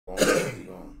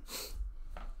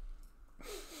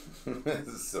This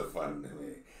is so fun to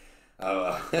me.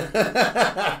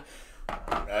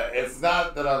 It's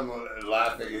not that I'm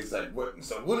laughing. It's like, what?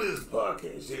 So what is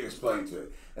podcast? You explain to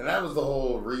it, and that was the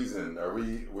whole reason. Are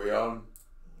we on?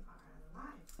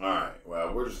 All right.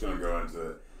 Well, we're just gonna go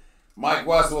into it. Mike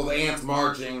Wessel, the ants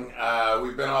marching.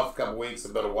 We've been off a couple weeks.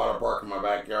 I built a water park in my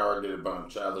backyard. Did a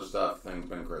bunch of other stuff. Things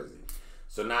been crazy.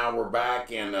 So now we're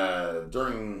back, and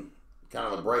during kind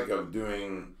of the break of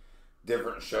doing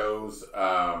different shows,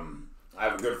 I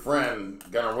have a good friend,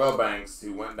 Gunnar Wilbanks,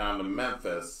 who went down to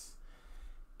Memphis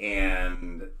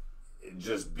and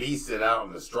just beasted out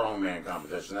in the strongman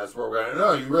competition. That's where we're going.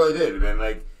 No, you really did, man.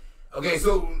 Like, okay,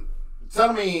 so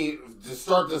tell me to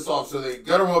start this off. So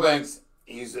Gunnar Wilbanks,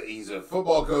 he's a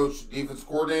football coach, defense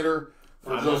coordinator.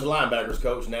 I'm just a linebackers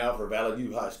coach now for Valley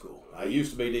View High School. I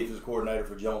used to be defense coordinator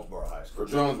for Jonesboro High School.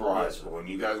 For Jonesboro High School, and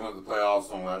you guys went to the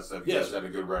playoffs and all that stuff. You guys had a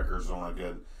good record, so all that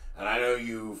good. And I know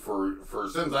you for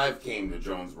since I've came to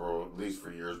Jonesboro, at least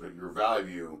for years, but you're Valley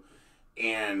View,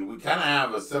 and we kind of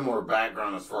have a similar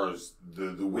background as far as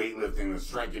the weightlifting, the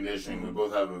strength conditioning. We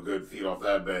both have a good feed off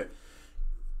that. But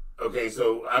okay,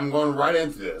 so I'm going right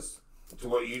into this to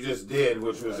what you just did,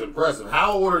 which was impressive.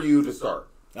 How old are you to start?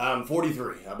 I'm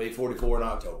 43. I'll be 44 in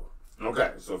October.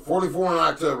 Okay, so 44 in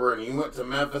October, and you went to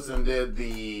Memphis and did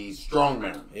the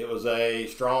Strongman. It was a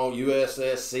strong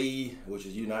USSC, which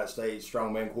is United States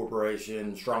Strongman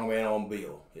Corporation, Strongman on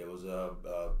Bill. It was a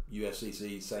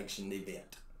USCC sanctioned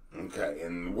event. Okay,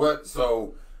 and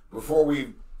so before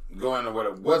we go into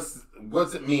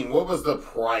what's it mean? What was the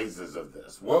prizes of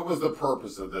this? What was the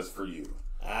purpose of this for you?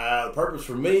 The purpose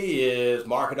for me is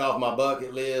mark it off my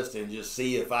bucket list and just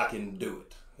see if I can do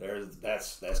it.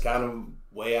 That's kind of the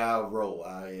way I roll.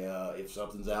 If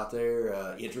something's out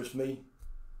there interests me,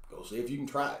 go see if you can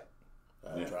try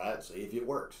it. Try it, see if it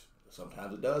works.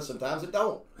 Sometimes it does, sometimes it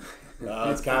don't.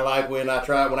 It's kind of like when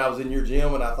I was in your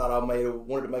gym and I thought I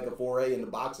wanted to make a foray into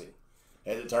boxing.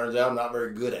 As it turns out, I'm not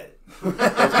very good at it.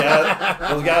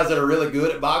 Those guys that are really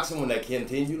good at boxing, when they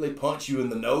continually punch you in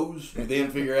the nose, you then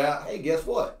figure out, hey, guess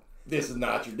what? This is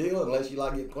not your deal unless you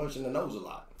like getting punched in the nose a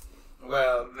lot.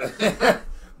 Well,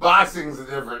 boxing's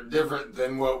different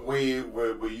than what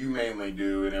you mainly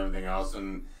do and everything else.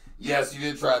 And yes, you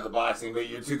did try the boxing, but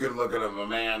you're too good looking of a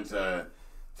man to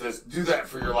do that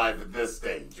for your life at this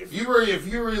stage. If you were a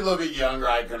little bit younger,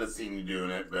 I could have seen you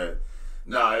doing it, but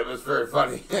no, it was very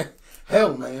funny.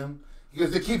 Hell, man.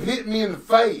 Because they keep hitting me in the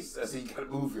face. I said, you gotta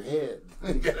move your head.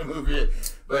 You gotta move your head.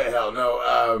 But hell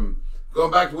no.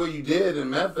 Going back to what you did in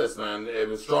Memphis, man, it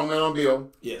was Strongman on Bill.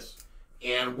 Yes.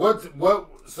 And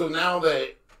so now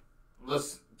that,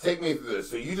 let's take me through this.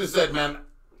 So you just said, man,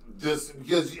 this,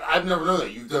 because I've never known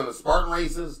that. You've done the Spartan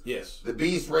races. Yes. The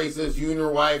Beast races. You and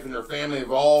your wife and your family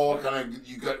have all kind of,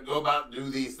 you got to go about and do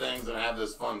these things and have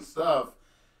this fun stuff.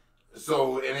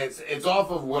 So, and it's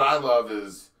off of what I love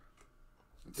is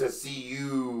to see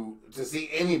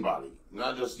anybody,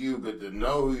 not just you, but to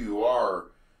know who you are,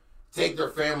 take their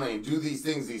family and do these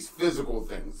things, these physical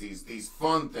things, these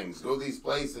fun things, go these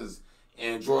places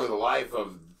and enjoy the life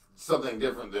of something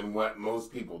different than what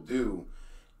most people do.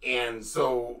 And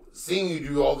so seeing you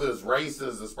do all those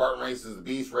races, the Spartan races, the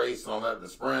Beast race and all that, the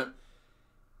sprint,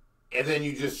 and then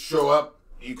you just show up,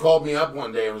 you called me up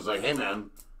one day and was like, hey man,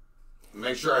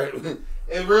 make sure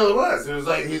it really was. It was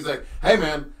like, he's like, hey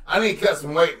man, I need to cut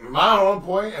some weight. Am I on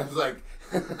point? I was like,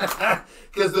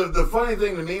 because the funny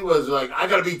thing to me was like, I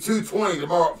got to be 220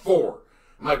 tomorrow at 4.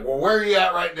 I'm like, well, where are you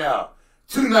at right now?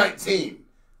 219.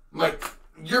 I'm like,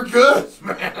 you're good,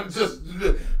 man. Just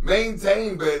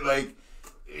maintain, but like,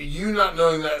 you not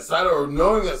knowing that side or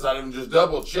knowing that side and just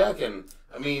double checking.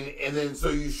 I mean, and then so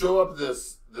you show up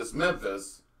this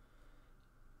Memphis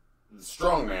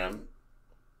strongman.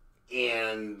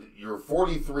 And you're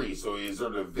 43, so is there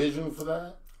a division for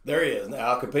that? There is.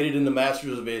 Now, I competed in the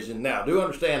Masters division. Now, do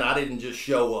understand, I didn't just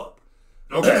show up.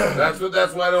 Okay, that's what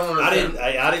I don't understand.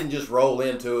 I didn't just roll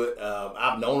into it.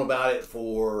 I've known about it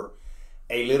for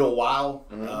a little while,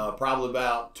 probably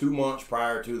about 2 months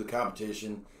prior to the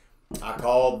competition. I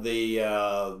called the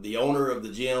owner of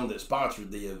the gym that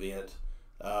sponsored the event,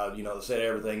 that set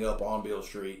everything up on Bill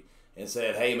Street, and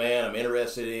said, hey, man, I'm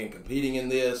interested in competing in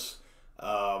this.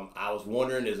 I was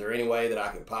wondering, is there any way that I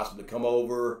could possibly come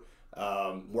over,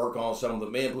 work on some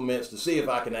of the implements to see if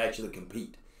I can actually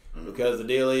compete? Because the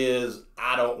deal is,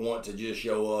 I don't want to just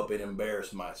show up and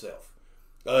embarrass myself.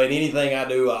 In anything I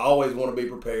do, I always want to be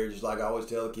prepared, just like I always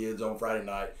tell the kids on Friday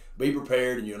night, be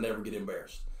prepared and you'll never get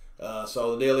embarrassed.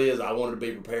 So the deal is, I wanted to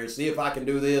be prepared, see if I can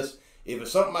do this. If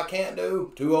it's something I can't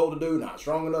do, too old to do, not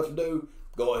strong enough to do,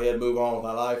 go ahead and move on with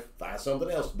my life, find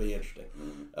something else to be interesting.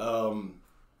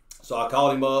 So I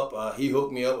called him up. He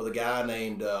hooked me up with a guy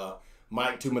named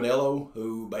Mike Tumanello,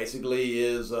 who basically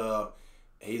is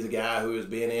he's a guy who has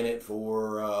been in it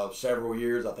for several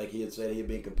years. I think he had said he had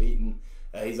been competing.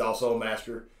 He's also a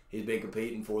master. He's been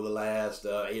competing for the last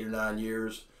 8 or 9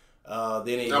 years. Now,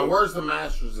 where's the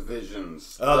Masters Division?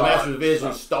 The Masters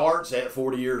Division starts at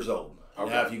 40 years old. Okay.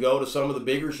 Now, if you go to some of the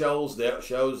bigger shows,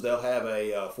 they'll have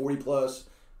a 40 plus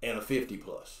and a 50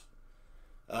 plus.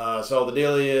 So the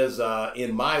deal is,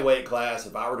 in my weight class,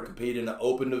 if I were to compete in an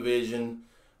open division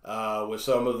with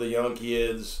some of the young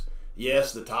kids,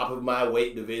 yes, the top of my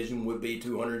weight division would be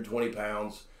 220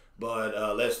 pounds.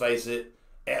 But let's face it,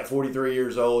 at 43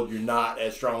 years old, you're not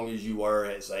as strong as you were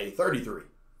at, say, 33.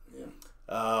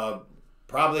 Yeah.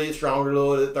 Probably stronger a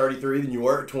little at 33 than you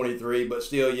were at 23, but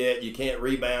still yet you can't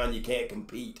rebound, you can't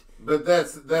compete. But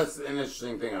that's an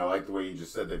interesting thing. I like the way you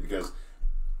just said that, because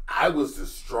I was the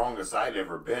strongest I'd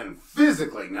ever been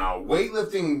physically. Now,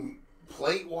 weightlifting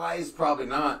plate-wise, probably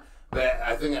not. But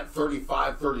I think at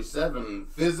 35, 37,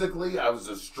 physically, I was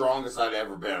the strongest I'd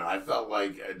ever been. I felt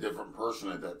like a different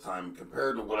person at that time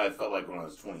compared to what I felt like when I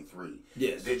was 23.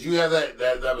 Yes. Did you have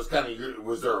that was kind of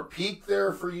was there a peak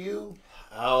there for you?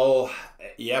 Oh,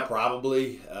 yeah,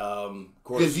 probably.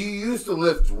 Because you used to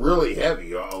lift really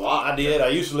heavy a lot. I did. I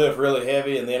used to lift really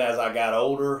heavy, and then as I got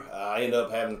older, I ended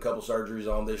up having a couple surgeries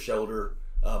on this shoulder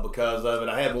because of it.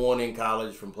 I had one in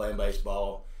college from playing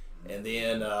baseball, and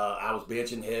then I was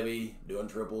benching heavy, doing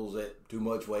triples at too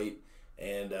much weight,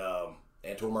 and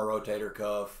tore my rotator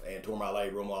cuff and tore my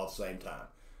labrum all at the same time.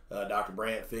 Dr.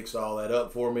 Brandt fixed all that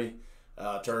up for me.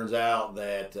 Turns out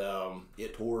that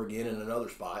it tore again in another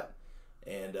spot.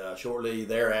 And shortly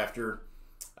thereafter,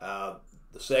 the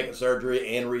second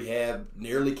surgery and rehab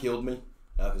nearly killed me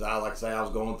because I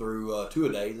was going through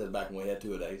 2-a-days. That's back when we had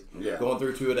 2-a-days. Yeah. Going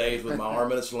through 2-a-days with my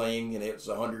arm in a sling, and it was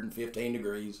 115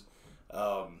 degrees,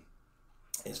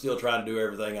 and still trying to do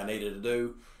everything I needed to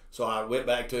do. So I went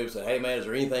back to him and said, "Hey man, is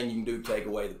there anything you can do to take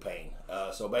away the pain?"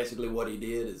 So basically, what he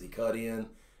did is he cut in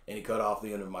and he cut off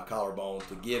the end of my collarbone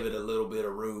to give it a little bit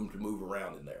of room to move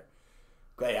around in there.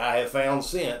 Okay, I have found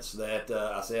since that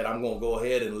I said I'm going to go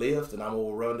ahead and lift, and I'm going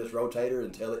to run this rotator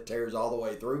until it tears all the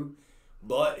way through.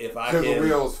 But if I can, till the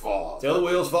wheels fall off. Till the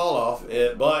wheels fall off.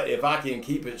 But if I can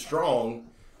keep it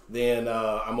strong, then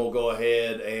I'm going to go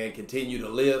ahead and continue to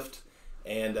lift,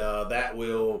 and that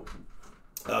will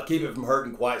keep it from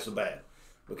hurting quite so bad.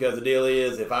 Because the deal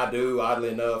is, if I do, oddly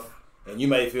enough, and you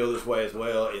may feel this way as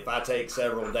well, if I take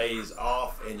several days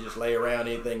off and just lay around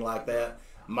anything like that,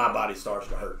 my body starts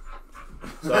to hurt.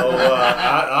 So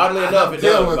oddly enough, it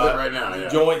dealing does. with it right now. Yeah.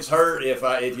 Joints hurt if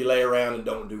you lay around and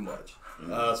don't do much.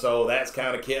 So that's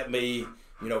kind of kept me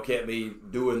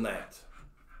doing that.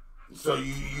 So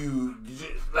you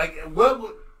like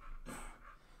what?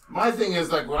 My thing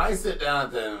is, like, when I sit down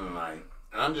at the end of the night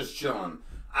and I'm just chilling,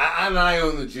 I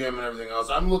own the gym and everything else.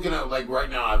 I'm looking at, like,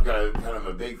 right now I've got kind of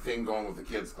a big thing going with the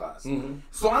kids class. Mm-hmm.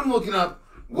 So I'm looking up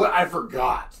what I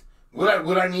forgot.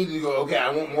 What I need to go, okay,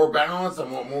 I want more balance, I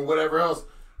want more whatever else.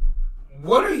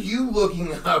 What are you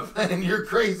looking up and you're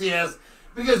crazy ass?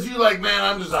 Because you're like, man,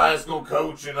 I'm just a high school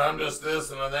coach and I'm just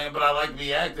this and that, but I like to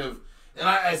be active. And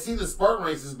I see the Spartan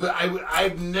races, but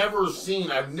I've never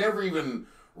even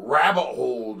rabbit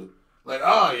holed, like,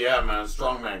 oh yeah, man,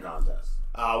 strongman contest.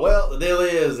 Well, the deal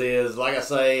is like I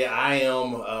say,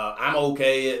 I'm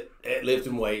okay at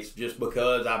lifting weights just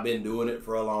because I've been doing it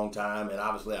for a long time, and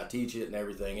obviously I teach it and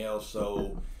everything else,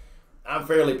 so I'm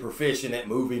fairly proficient at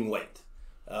moving weight.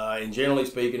 And generally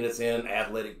speaking, it's in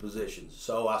athletic positions.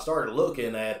 So I started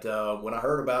looking at, when I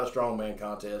heard about a strongman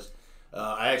contest,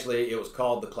 it was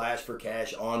called the Clash for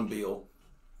Cash on Bill.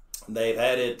 They've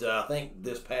had it, I think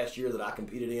this past year that I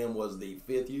competed in was the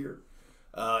 5th year.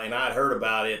 And I'd heard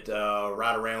about it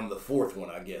right around the 4th one,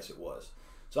 I guess it was.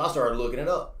 So I started looking it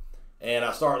up. And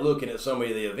I started looking at some of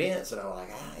the events, and I'm like,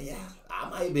 yeah, I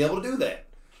might be able to do that.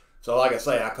 So like I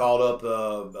say, I called up,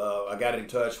 I got in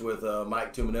touch with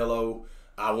Mike Tumanello.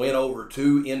 I went over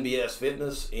to NBS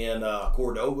Fitness in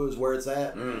Cordova is where it's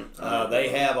at. They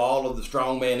have all of the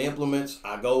strongman implements.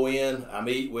 I go in, I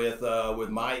meet with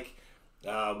Mike.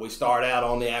 We start out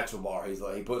on the axle bar.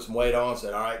 He put some weight on,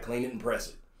 said, all right, clean it and press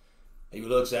it. He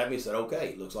looks at me and said,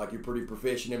 okay, looks like you're pretty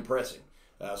proficient in pressing.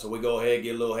 So we go ahead,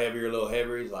 get a little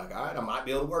heavier. He's like, all right, I might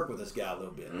be able to work with this guy a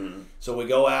little bit. Mm-hmm. So we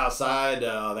go outside.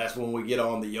 That's when we get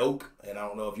on the yoke. And I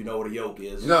don't know if you know what a yoke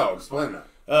is. No, explain that.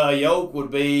 Yoke would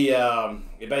be,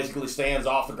 it basically stands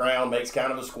off the ground, makes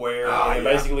kind of a square. And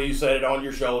basically you set it on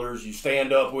your shoulders, you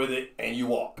stand up with it, and you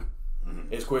walk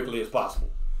as quickly as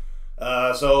possible.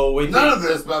 None of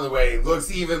this, by the way, looks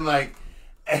even like...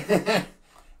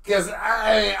 Because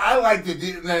I like to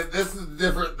do this is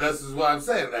different. This is what I'm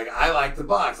saying. Like I like to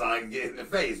box. I like to get hit in the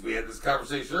face. We had this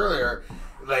conversation earlier.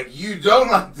 Like you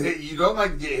don't like to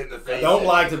get hit in the face. I don't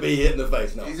like to be hit in the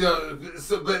face. No.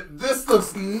 But this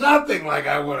looks nothing like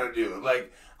I want to do.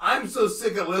 Like I'm so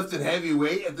sick of lifting heavy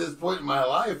weight at this point in my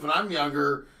life, and I'm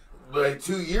younger, like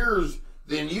 2 years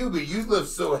than you. But you lift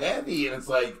so heavy, and it's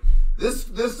like. This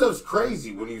stuff's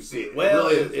crazy when you see it. Well,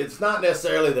 it's not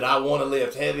necessarily that I want to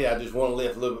lift heavy. I just want to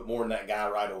lift a little bit more than that guy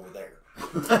right over there.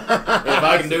 If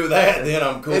I can do that, then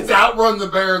I'm cool. It's outrun the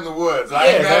bear in the woods.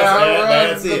 I gotta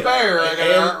outrun the bear. I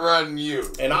gotta outrun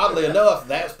you. And oddly enough,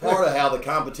 that's part of how the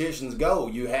competitions go.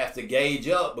 You have to gauge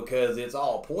up because it's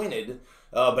all pointed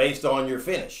based on your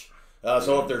finish.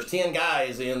 So if there's 10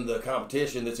 guys in the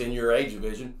competition that's in your age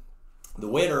division, the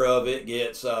winner of it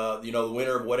gets, the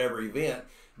winner of whatever event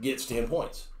gets 10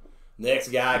 points. Next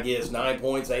guy gets 9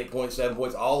 points, 8 points, 7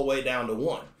 points, all the way down to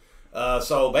 1.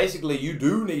 So basically, you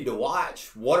do need to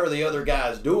watch what are the other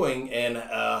guys doing and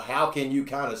how can you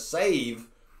kind of save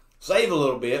a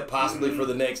little bit, possibly for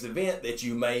the next event that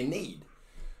you may need.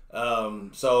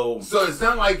 So it's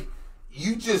not like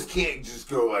you just can't just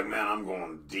go like, man, I'm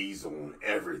going diesel on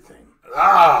everything.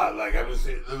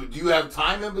 Do you have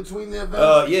time in between the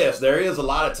events? Yes, there is a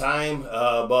lot of time,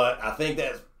 but I think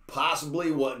that's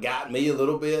possibly what got me a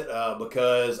little bit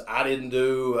because I didn't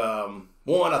do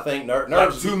one. I think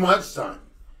nerves. Too much time.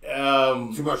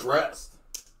 Too much rest.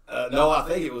 No, I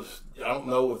think it was. I don't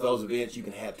know with those events you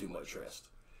can have too much rest.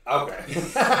 Okay.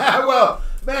 Well,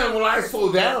 man, when I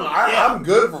slow down, I'm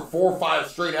good for 4 or 5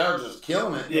 straight hours just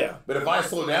killing it. Yeah. But if I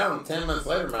slow down 10 minutes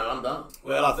later, man, I'm done.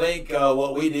 Well, I think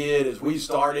what we did is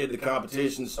the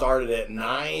competition started at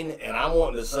 9, and I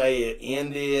want to say it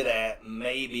ended at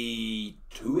maybe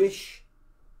 2-ish.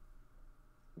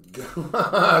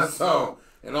 So,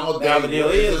 and all day. Now the deal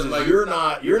is like, you're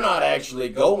not actually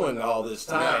going all this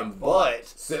time, but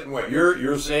sitting waiting.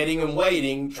 You're sitting and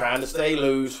waiting, trying to stay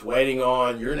loose, waiting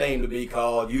on your name to be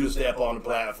called, you to step on the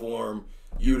platform,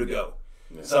 you to go.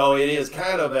 Yeah. So it is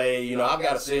kind of a, I've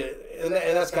got to sit, and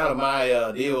that's kind of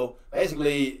my deal.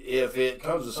 Basically, if it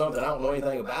comes to something I don't know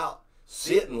anything about,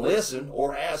 sit and listen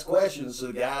or ask questions to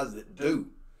the guys that do.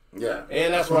 Yeah.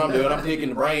 And that's what I'm doing. I'm picking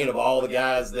the brain of all the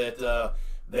guys that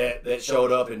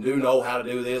showed up and do know how to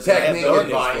do this. Technique,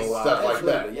 advice, stuff like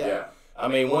that. Yeah. I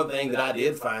mean, one thing that I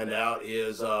did find out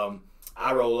is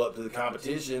I roll up to the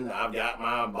competition. I've got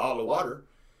my bottle of water,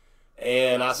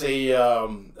 and I see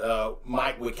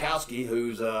Mike Wachowski,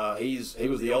 who's he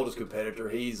was the oldest competitor.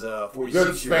 He's 46 good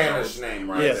years Spanish old. name,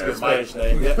 right? Yes, there. good Spanish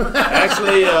name. Yeah.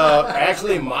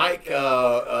 Actually, Mike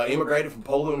immigrated from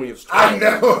Poland when he was 12. I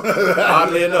know.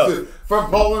 Oddly enough,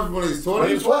 from Poland when he was 20. When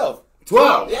he was 12.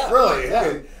 12? Yeah. Really?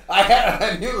 Yeah.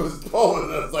 I knew it was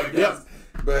Poland. I was like, yes.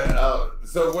 But,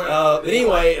 so what?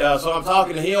 Anyway, so I'm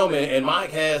talking to him, and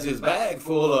Mike has his bag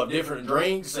full of different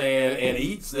drinks and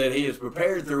eats that he has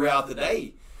prepared throughout the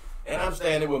day. And I'm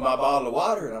standing with my bottle of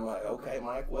water, and I'm like, okay,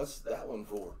 Mike, what's that one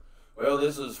for? Well,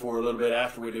 this is for a little bit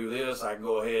after we do this. I can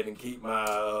go ahead and keep my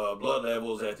blood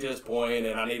levels at this point,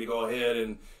 and I need to go ahead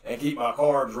and keep my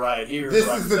carbs right here. This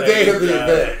so is the day of the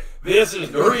event. This is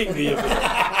during the event.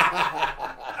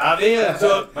 I then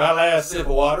took my last sip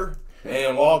of water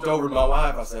and walked over to my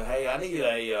wife. I said, hey, I'm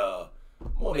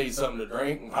going to need something to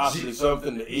drink and possibly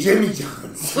something to eat. Jimmy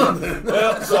John's.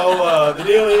 Well, so the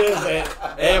deal is,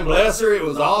 and bless her, it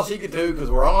was all she could do because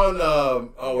we're on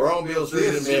Beale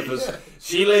Street in Memphis. Yeah.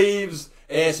 She leaves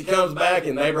and she comes back,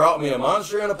 and they brought me a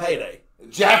Monster and a Payday. 3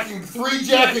 Jack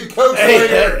and Coke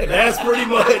later. That's pretty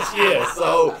much it.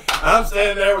 So I'm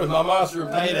standing there with my Monster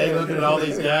and Payday looking at all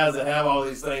these guys that have all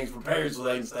these things prepared so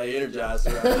they can stay energized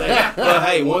throughout the day. But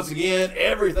hey, once again,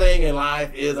 everything in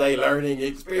life is a learning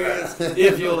experience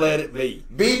if you'll let it be.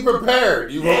 Be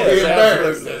prepared. You won't be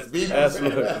embarrassed.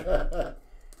 Absolutely.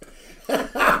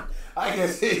 I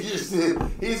guess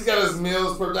he's got his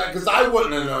meals prepared because I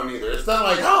wouldn't have known either. It's not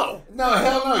like no,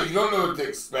 hell no. You don't know what to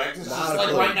expect. It's just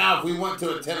like right now, if we went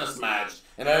to a tennis match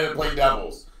and I didn't play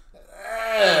doubles,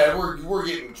 we're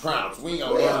getting trounced. We ain't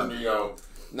gonna learn. No,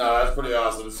 that's pretty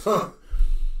awesome. So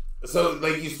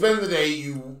like you spend the day.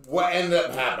 What ended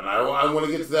up happening? I want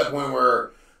to get to that point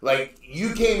where like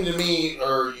you came to me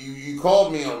or you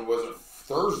called me on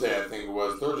Thursday, I think it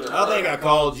was. I think I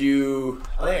called you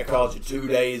 2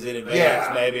 days in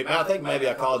advance, maybe. I think maybe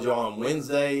I called you on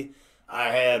Wednesday. I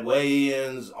had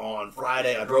weigh-ins on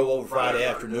Friday. I drove over Friday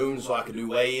afternoon so I could do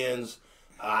weigh-ins.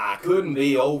 I couldn't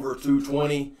be over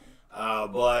 220,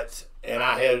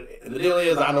 the deal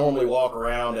is I normally walk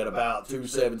around at about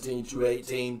 217,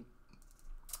 218.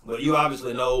 But you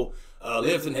obviously know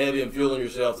lifting heavy and fueling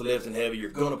yourself to lifting heavy, you're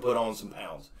going to put on some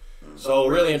pounds. So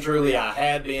really and truly, I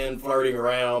had been flirting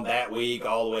around that week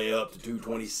all the way up to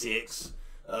 226,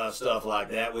 stuff like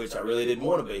that, which I really didn't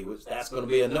want to be. Which that's going to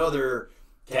be another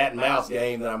cat and mouse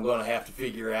game that I'm going to have to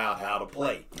figure out how to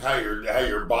play. How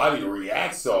your body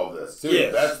reacts to all this too.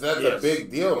 Yes. That's a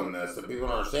big deal in this that people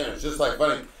don't understand. It's just like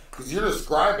funny because you're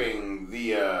describing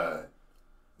the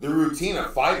routine a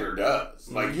fighter does.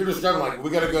 Like you're describing like we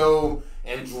got to go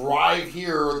and drive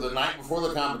here the night before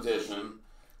the competition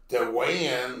to weigh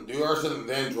in, do our shit, and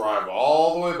then drive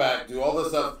all the way back, do all this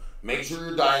stuff. Make sure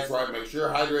your diet's right. Make sure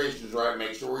your hydration's right.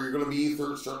 Make sure where you're going to be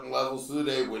through certain levels through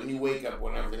the day when you wake up,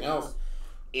 when everything else.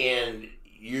 And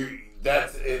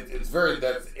that's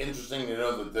interesting to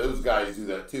know that those guys do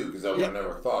that too, because I would have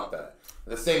never thought that.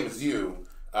 The same as you,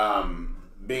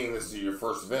 being this is your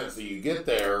first event, so you get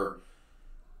there,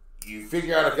 you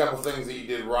figure out a couple things that you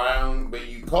did wrong, but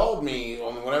you called me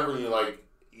on whenever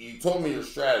you told me your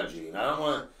strategy, and I don't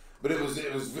want to, but it was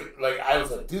like I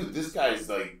was like, dude, this guy's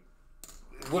like,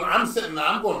 when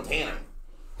I'm going tanning.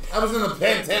 I was in the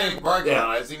tanning parking lot.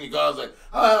 I seen you call. I was like,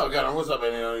 "Oh, Gunnar, what's up?"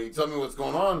 And you tell me what's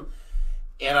going on,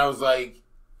 and I was like,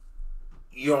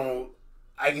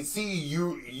 I can see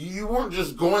you weren't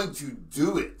just going to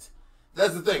do it.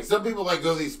 That's the thing. Some people like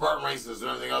go to these Spartan races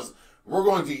and everything else.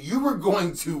 You were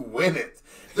going to win it.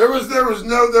 There was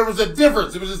a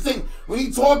difference. It was this thing when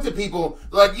you talk to people,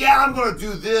 they're like, yeah, I'm going to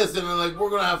do this, and they're like, we're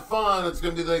going to have fun. It's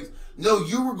going to be like, no,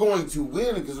 you were going to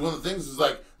win because one of the things is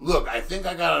like, look, I think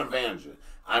I got an advantage.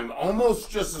 I'm almost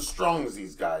just as strong as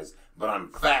these guys, but I'm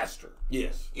faster.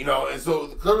 Yes. And so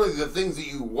clearly the things that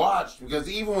you watched, because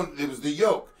even when it was the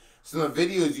yoke, some of the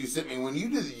videos you sent me, when you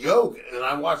did the yoke and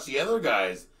I watched the other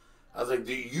guys, I was like,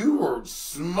 dude, you were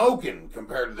smoking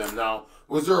compared to them. Now,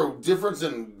 was there a difference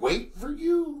in weight for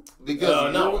you?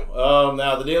 Because no.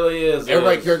 Now, the deal is...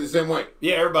 Everybody carried the same weight.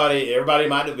 Yeah, everybody in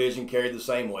my division carried the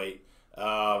same weight.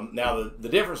 Now, the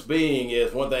difference being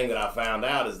is one thing that I found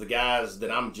out is the guys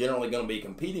that I'm generally going to be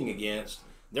competing against,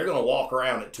 they're going to walk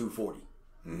around at 240.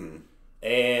 Mm-hmm.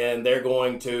 And they're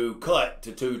going to cut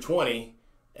to 220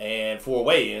 and for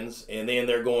weigh-ins, and then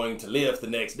they're going to lift the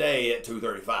next day at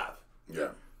 235. Yeah.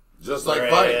 Just like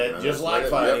fighting. Just like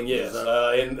fighting, yep. Yes.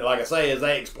 And like I say, as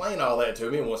they explain all that to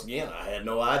me, and once again, I had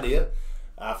no idea.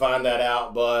 I find that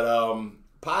out, but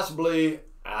possibly...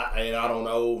 I don't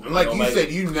know. And like you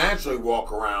said, you naturally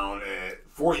walk around at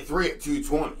 43 at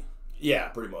 220. Yeah,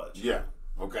 pretty much. Yeah.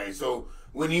 Okay. So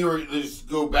when you were, just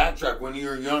go backtrack, when you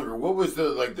were younger, what was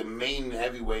the main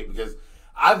heavyweight? Because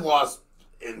I've lost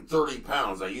in 30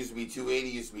 pounds. I used to be 280,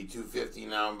 used to be 250.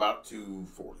 Now I'm about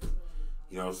 240.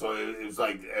 So it was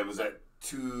like, it was at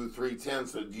 310.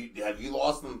 So have you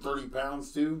lost them 30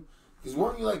 pounds too? Because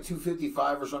weren't you like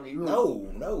 255 or something?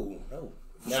 No.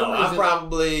 No, I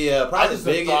probably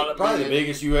the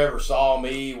biggest you ever saw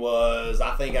me was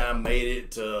I think I made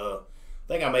it to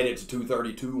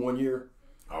 232 one year.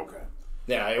 Okay.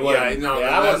 Yeah, it wasn't.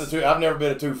 I wasn't. I've never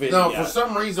been a 250. No, for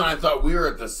some reason I thought we were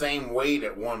at the same weight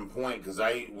at one point because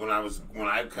when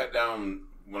I cut down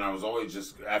when I was always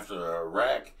just after a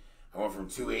wreck, I went from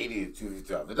 280 to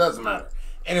 255. It doesn't matter.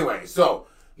 Anyway, so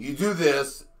you do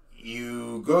this.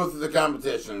 You go through the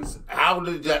competitions. How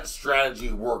did that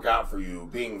strategy work out for you?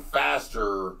 Being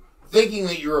faster, thinking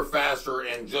that you were faster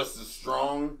and just as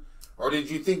strong? Or did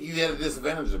you think you had a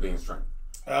disadvantage of being strong?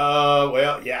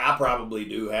 Well, yeah, I probably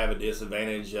do have a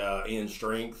disadvantage in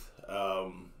strength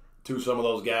to some of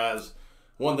those guys.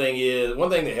 One thing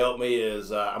that helped me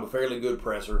is I'm a fairly good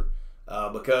presser.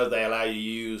 Because they allow you to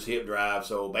use hip drive,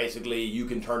 so basically you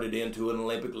can turn it into an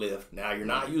Olympic lift. Now you're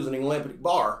not using an Olympic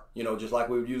bar, just like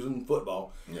we were using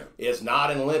football. Yeah. It's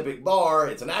not an Olympic bar;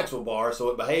 it's an actual bar, so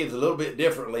it behaves a little bit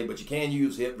differently. But you can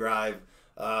use hip drive,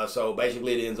 so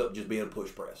basically it ends up just being a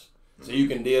push press. Mm-hmm. So you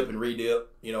can dip and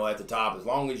re-dip, at the top as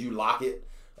long as you lock it.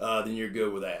 Then you're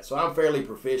good with that. So I'm fairly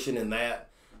proficient in that.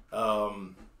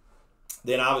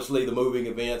 Then obviously the moving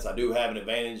events, I do have an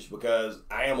advantage because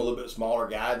I am a little bit smaller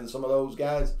guy than some of those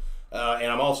guys.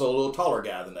 And I'm also a little taller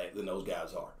guy than those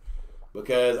guys are.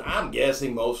 Because I'm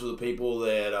guessing most of the people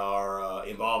that are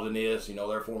involved in this,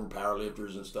 they're former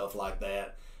powerlifters and stuff like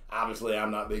that. Obviously I'm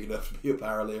not big enough to be a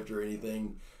powerlifter or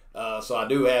anything. So I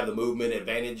do have the movement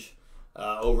advantage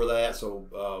over that.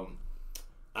 So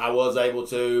I was able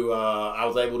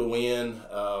to win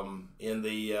in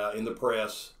the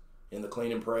press. In the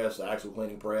cleaning press, the actual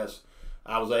cleaning press,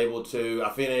 I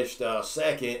finished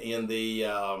second in the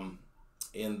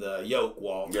yoke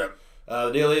walk. Yep.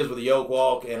 The deal is with the yoke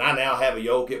walk, and I now have a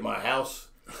yoke at my house.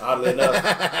 Oddly enough,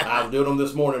 I was doing them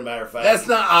this morning. Matter of fact, That's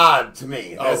not odd to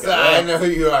me. That's not, I know who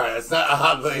you are. It's not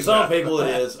odd. For some people, it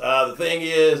is. The thing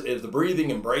is the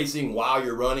breathing and bracing while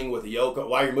you're running with the yoke,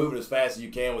 while you're moving as fast as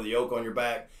you can with the yoke on your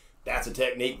back. That's a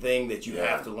technique thing that you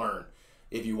have to learn.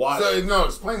 If you watch,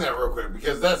 explain that real quick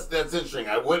because that's interesting.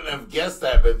 I wouldn't have guessed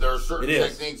that, but there are certain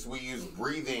techniques we use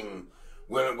breathing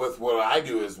with what I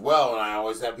do as well, and I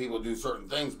always have people do certain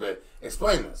things. But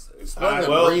explain this. Explain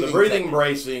the breathing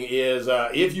bracing is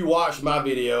if you watched my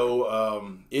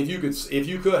video, if you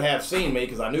could have seen me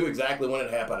because I knew exactly when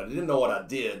it happened. I didn't know what I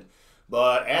did,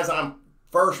 but as I'm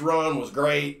first run was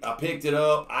great. I picked it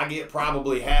up. I get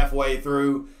probably halfway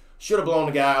through. Should have blown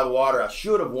the guy out of the water. I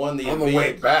should have won the event. On the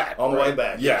way back. On the way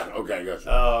back. Yeah, okay,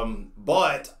 gotcha.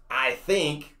 But I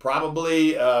think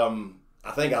probably I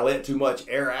let too much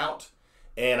air out,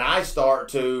 and I start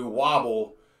to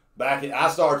wobble back. I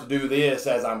start to do this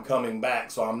as I'm coming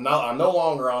back, so I'm no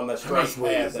longer on the straight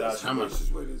path that I should. How much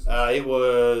weight is it? It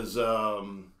was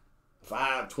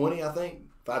 520, I think.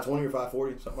 520 or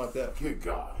 540, something like that. Good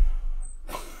God.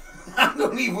 I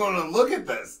don't even want to look at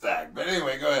that stack. But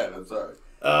anyway, go ahead. I'm sorry.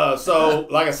 So,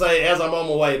 like I say, as I'm on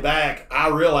my way back, I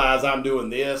realize I'm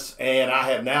doing this, and I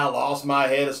have now lost my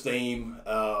head of steam,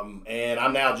 and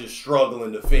I'm now just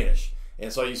struggling to finish.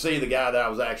 And so you see the guy that I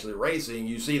was actually racing,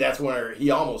 you see that's where he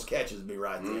almost catches me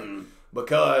right then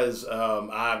because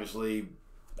obviously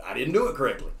I didn't do it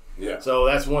correctly. Yeah. So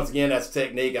that's a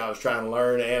technique I was trying to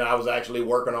learn, and I was actually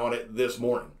working on it this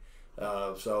morning.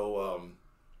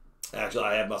 Actually,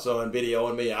 I had my son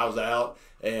videoing me. I was out,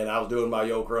 and I was doing my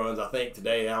yoke runs. I think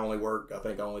today I only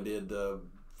did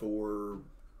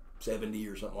 470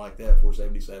 or something like that,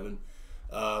 477.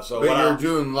 But you're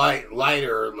doing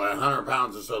lighter, like 100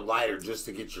 pounds or so lighter, just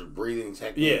to get your breathing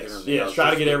technique. Yes.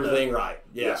 Try to get everything right.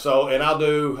 Yeah. So, and I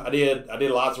did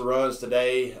lots of runs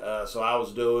today. So I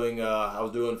was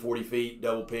doing 40 feet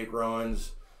double pick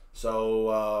runs. So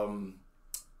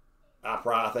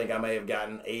I think I may have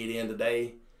gotten 8 in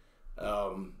today.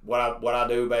 What I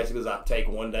do basically is I take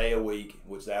one day a week,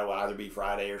 which that will either be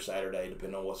Friday or Saturday,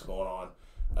 depending on what's going on.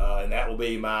 And that will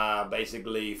be my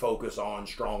basically focus on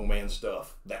strongman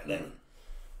stuff that day.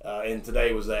 And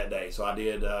today was that day. So I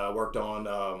did worked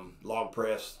on log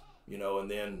press,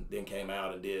 and then came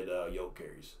out and did yoke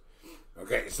carries.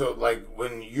 Okay, so like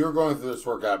when you're going through this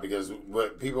workout, because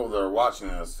what people that are watching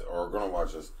this or going to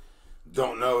watch this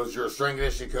don't know is you're a strength and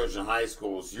conditioning coach in high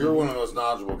schools. You're one of the most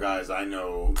knowledgeable guys I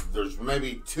know. There's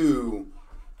maybe 2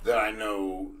 that I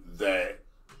know that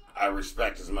I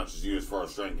respect as much as you as far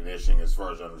as strength and conditioning, as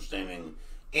far as understanding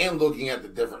and looking at the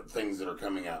different things that are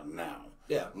coming out now.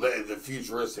 Yeah. The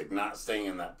futuristic, not staying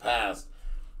in that past.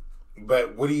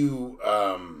 But what do you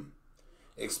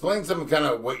explain some kind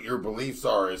of what your beliefs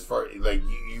are as far like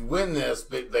you win this,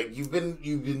 but like you've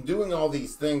been doing all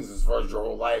these things as far as your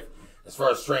whole life, as far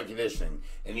as strength conditioning,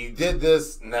 and you did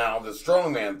this now, the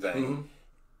strongman thing. Mm-hmm.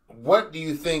 What do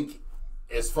you think,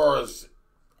 as far as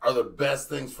are the best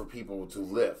things for people to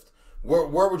lift?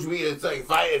 Where would you be? It's like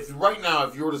if right now,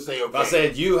 if you were to say, okay, if I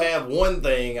said you have one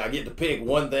thing, I get to pick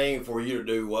one thing for you to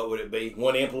do. What would it be?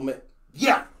 One implement?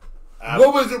 Yeah.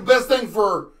 What was the best thing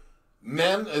for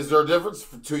men? Is there a difference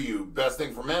to you? Best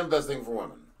thing for men, best thing for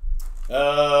women?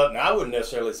 Now, I wouldn't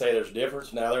necessarily say there's a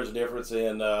difference. Now, there's a difference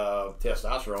in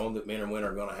testosterone that men and women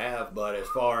are going to have. But as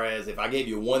far as if I gave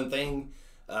you one thing,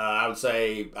 I would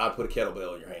say I'd put a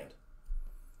kettlebell in your hand.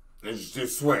 And just do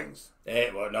swings.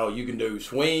 No, you can do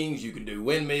swings, you can do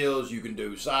windmills, you can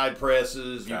do side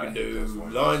presses, you can do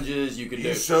lunges,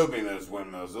 you showed me those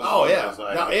windmills. Now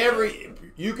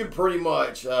you can pretty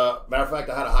much. Matter of fact,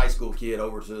 I had a high school kid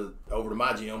over to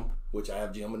my gym, which I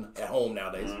have gym at home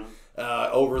nowadays.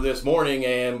 Over this morning,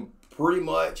 and pretty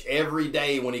much every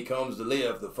day when he comes to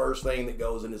lift, the first thing that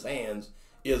goes in his hands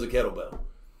is a kettlebell.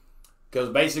 Because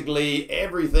basically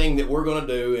everything that we're going to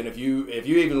do, and if you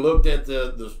even looked at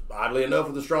the oddly enough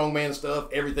with the strongman stuff,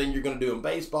 everything you're going to do in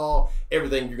baseball,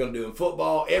 everything you're going to do in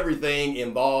football, everything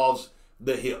involves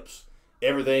the hips.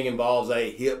 Everything involves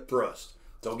a hip thrust.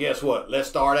 So guess what? Let's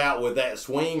start out with that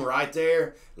swing right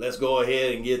there. Let's go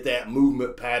ahead and get that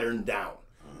movement pattern down.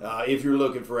 If you're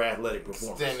looking for athletic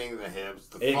performance. Extending the hips.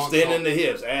 Extending the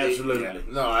hips, absolutely. Yeah.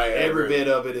 No, every bit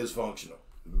of it is functional.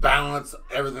 Balance,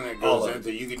 everything that goes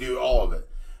into you can do all of it.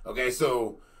 Okay,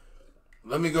 so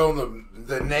let me go on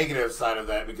the negative side of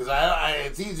that, because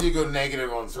it's easy to go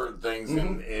negative on certain things,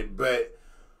 but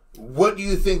what do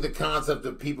you think the concept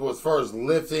of people as far as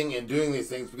lifting and doing these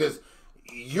things, because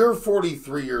you're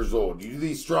 43 years old, you do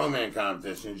these strongman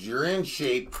competitions, you're in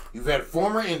shape, you've had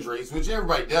former injuries, which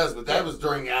everybody does, but that was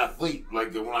during athlete.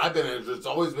 Like when I've been injured, it's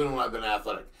always been when I've been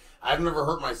athletic. I've never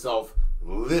hurt myself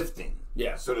lifting.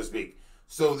 Yeah. so to speak.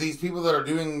 So these people that are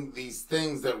doing these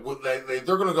things that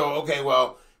they're going to go, okay,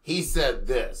 well, he said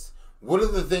this. What are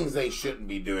the things they shouldn't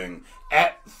be doing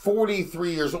at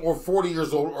 43 years or 40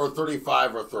 years old or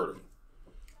 35 or 30?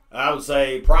 I would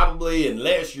say probably,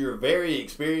 unless you're very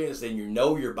experienced and you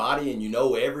know your body and you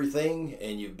know everything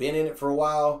and you've been in it for a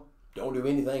while, don't do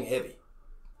anything heavy.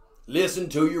 Listen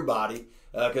to your body,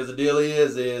 because the deal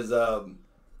is,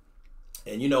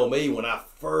 and you know me, when I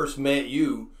first met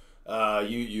you,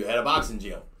 you had a boxing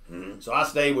gym. Mm-hmm. So I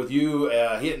stayed with you,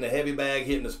 hitting the heavy bag,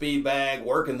 hitting the speed bag,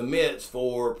 working the mitts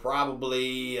for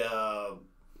probably,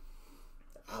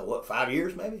 5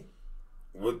 years maybe?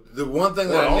 The one thing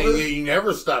that you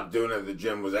never stopped doing at the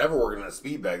gym was ever working that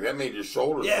speed bag. That made your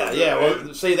shoulders. Yeah.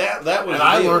 Well, see that was. And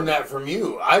I learned that from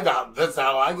you. That's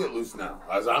how I get loose now.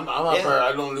 I'm up there.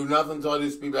 I don't do nothing until I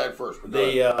do speed bag first.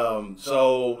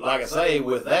 So like I say,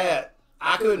 with that,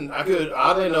 I could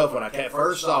oddly enough, when I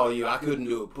first saw you, I couldn't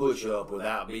do a push up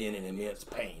without being in immense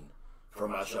pain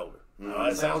from my shoulder. Now,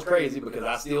 that sounds crazy because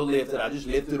I still lifted. I just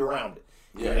lifted around it.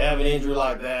 Yeah. If you have an injury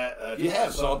like that, if you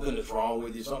have something that's wrong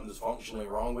with you, something that's functionally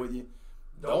wrong with you,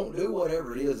 don't do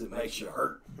whatever it is that makes you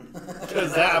hurt.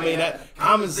 Because that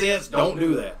common sense, don't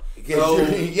do that. So,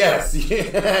 yes,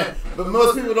 yeah. But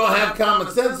most people don't have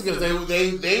common sense because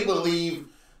they believe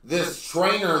this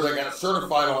trainer that got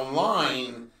certified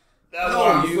online.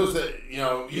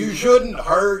 You shouldn't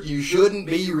hurt. You shouldn't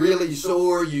be really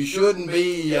sore. You shouldn't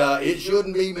be. It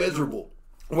shouldn't be miserable.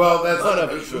 Well, that's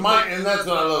and that's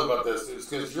what I love about this is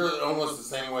because you're almost the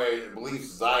same way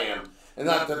beliefs as I am, and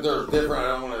not that they're different. I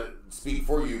don't want to speak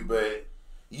for you, but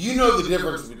you know the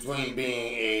difference between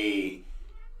being a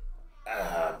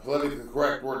politically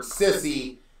correct word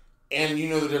sissy, and you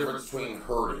know the difference between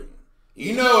hurting.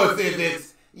 You know if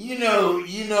it's you know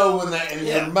when that in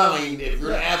your mind, if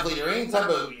you're an athlete or any type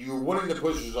of you're wanting to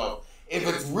push yourself, if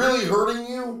it's really hurting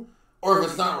you or if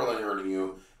it's not really hurting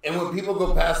you. And when people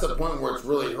go past the point where it's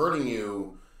really hurting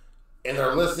you and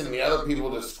they're listening to other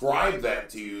people describe that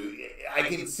to you, I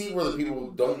can see where the people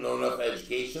don't know enough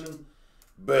education.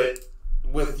 But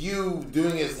with you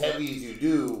doing as heavy as you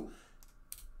do,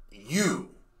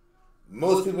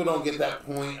 most people don't get that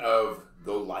point of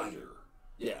go lighter.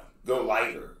 Yeah. Go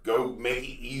lighter. Go make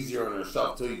it easier on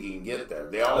yourself till you can get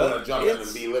there. They all want to jump in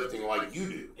and be lifting like you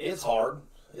do. It's hard.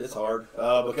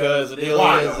 Because the deal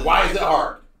is... Why is it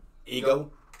hard? Ego.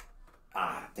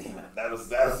 Damn it. That was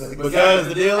because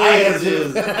the deal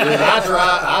is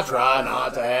I try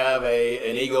not to have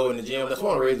an ego in the gym. That's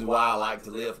one of the reasons why I like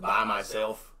to lift by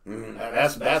myself. Mm-hmm.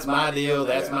 That's my deal.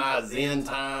 That's my zen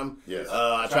time. Yes.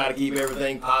 I try to keep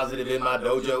everything positive in my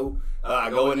dojo. I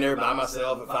go in there by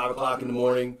myself at 5 o'clock in the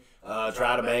morning.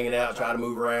 Try to bang it out. Try to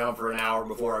move around for an hour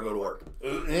before I go to work.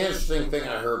 An interesting thing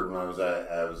I heard when I was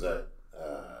at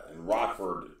in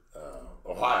Rockford,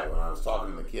 Ohio, when I was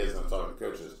talking to the kids and I was talking to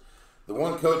coaches. The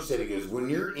one coach said, he goes, when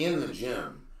you're in the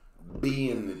gym, be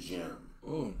in the gym.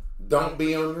 Don't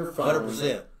be on your phone.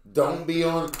 100%. Don't be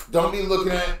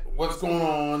looking at what's going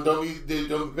on. Don't be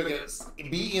picking at,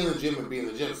 be in the gym and be in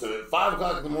the gym. So at 5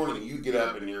 o'clock in the morning, you get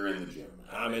up and you're in the gym.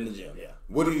 I'm in the gym, yeah.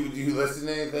 What do you listen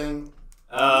to anything?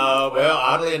 Well,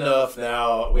 oddly enough,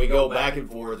 now we go back and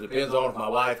forth. It depends on if my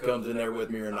wife comes in there with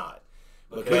me or not.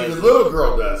 Because the little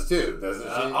girl does too, doesn't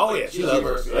she? Oh yeah, she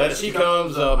loves it. She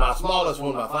comes. My smallest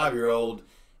one, my 5-year-old.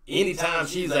 Anytime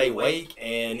she's awake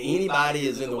and anybody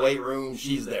is in the weight room,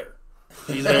 she's there.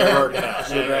 She's there working out.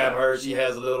 She'll grab her. She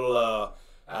has a little.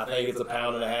 I think it's a 1.5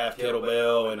 pound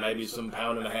kettlebell and maybe some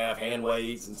 1.5 pound hand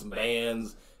weights and some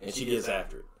bands, and she gets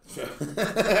after it.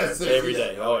 Every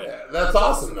day. Oh yeah. That's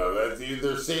awesome though.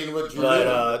 They're seeing what you're doing.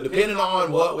 But depending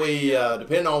on what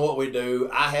we do,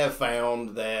 I have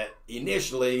found that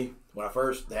initially when I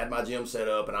first had my gym set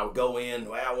up and I would go in,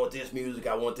 well, I want this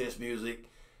music.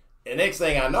 And next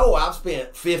thing I know, I've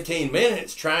spent 15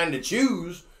 minutes trying to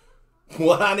choose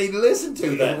what I need to listen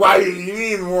to. Why you ain't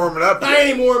even warming up yet. I ain't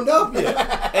even warmed up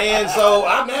yet. And so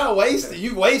I'm now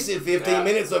you've wasted 15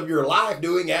 minutes of your life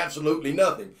doing absolutely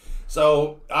nothing.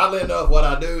 So, oddly enough, what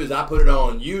I do is I put it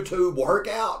on YouTube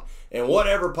workout, and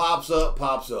whatever pops up,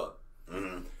 pops up.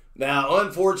 Mm-hmm. Now,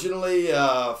 unfortunately,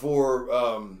 for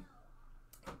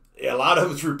a lot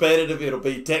of it's repetitive. It'll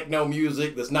be techno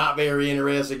music that's not very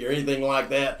interesting or anything like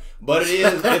that. But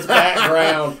it's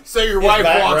background. So your wife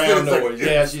walks in noise.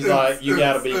 Yeah, she's like, you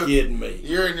got to be kidding me.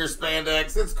 You're in your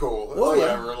spandex. It's cool. It's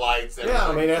whatever, lights. Everything. Yeah,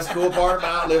 I mean, that's the cool part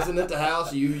about living at the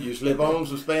house. You slip on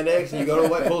some spandex and you go to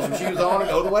the pull some shoes on and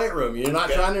go to the weight room. You're not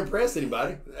trying to impress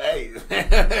anybody. Hey.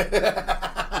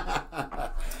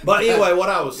 But anyway, what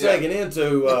I was segueing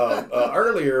into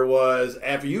earlier was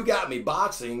after you got me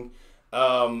boxing,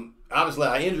 obviously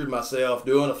I injured myself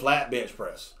doing a flat bench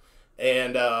press.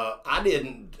 And I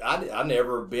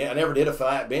never did a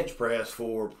flat bench press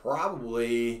for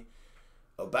probably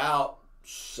about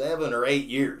 7 or 8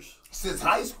 years. Since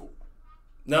high school?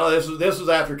 No, this was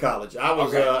after college. I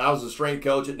was a strength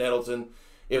coach at Nettleton.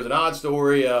 It was an odd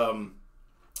story.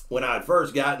 When I had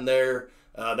first gotten there,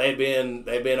 they'd been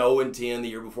 0-10 the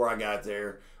year before I got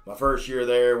there. My first year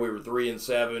there, we were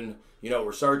 3-7.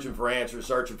 We're searching for answers.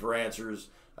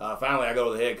 Finally, I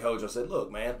go to the head coach. I said, "Look,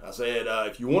 man," I said,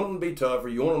 "if you want them to be tougher,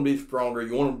 you want them to be stronger,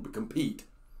 you want them to compete,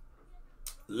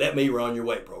 let me run your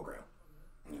weight program."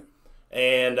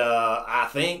 And I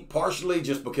think partially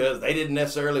just because they didn't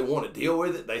necessarily want to deal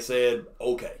with it, they said,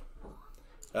 "Okay."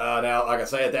 Now, like I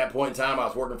say, at that point in time, I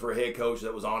was working for a head coach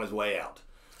that was on his way out.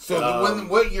 So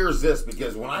what year is this?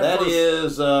 Because when I that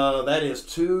is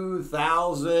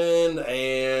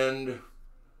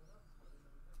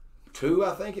 2002,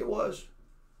 I think it was.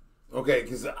 Okay,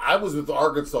 because I was with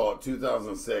Arkansas in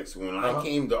 2006. When I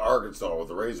came to Arkansas with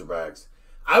the Razorbacks,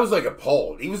 I was like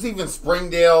appalled. Even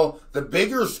Springdale, the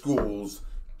bigger schools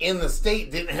in the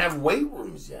state didn't have weight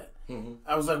rooms yet. Mm-hmm.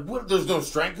 I was like, "What? There's no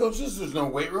strength coaches. There's no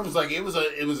weight rooms." Like it was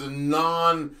a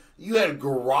non. You had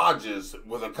garages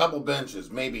with a couple benches,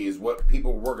 maybe, is what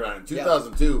people were working on. In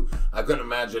 2002, I couldn't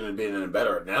imagine it being any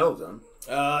better at Nettleton.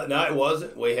 No, it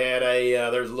wasn't. We had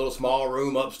there's a little small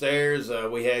room upstairs.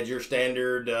 We had your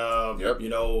standard,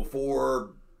 four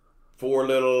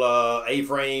little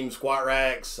A-frame squat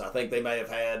racks. I think they may have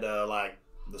had like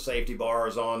the safety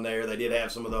bars on there. They did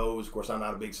have some of those. Of course, I'm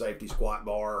not a big safety squat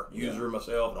bar user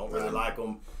myself. I don't really like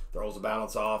them. Throws the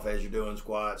balance off as you're doing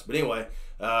squats. But anyway,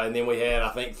 and then we had, I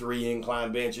think, 3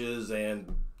 incline benches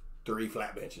and 3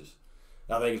 flat benches,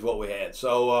 I think is what we had.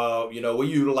 So, we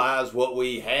utilized what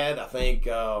we had. I think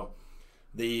the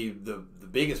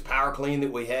biggest power clean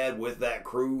that we had with that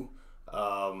crew,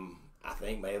 I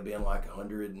think may have been like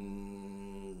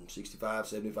 165,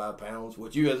 75 pounds,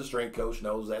 which you as a strength coach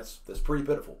knows that's pretty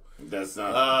pitiful. That's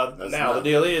not. The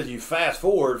deal is, you fast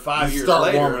forward 5 years later.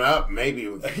 Start warming up, maybe.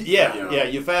 You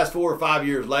fast forward 5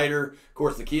 years later. Of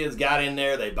course, the kids got in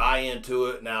there. They buy into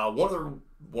it. Now, one of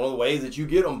the ways that you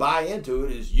get them buy into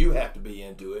it is you have to be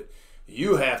into it.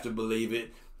 You have to believe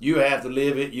it. You have to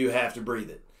live it. You have to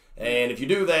breathe it. And if you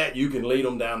do that, you can lead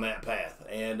them down that path.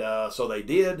 And so they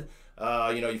did.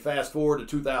 You fast forward to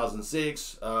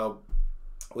 2006.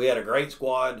 We had a great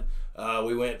squad.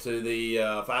 We went to the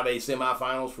 5A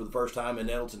semifinals for the first time in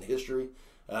Nettleton history.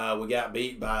 We got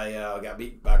beat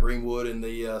by Greenwood in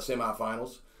the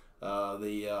semifinals.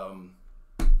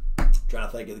 Trying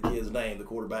to think of the kid's name, the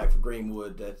quarterback for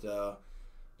Greenwood,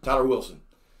 Tyler Wilson.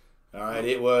 All right,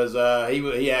 it was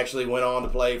he actually went on to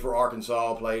play for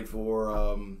Arkansas. Played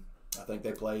for I think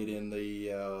they played in the.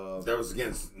 That was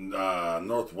against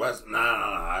Northwest. No,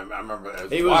 I remember.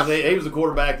 He was the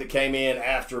quarterback that came in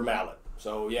after Mallett.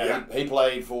 So he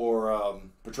played for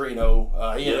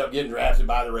Petrino. He ended up getting drafted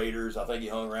by the Raiders. I think he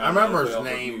hung around. I remember his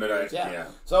name, but yeah.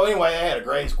 So anyway, I had a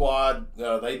great squad.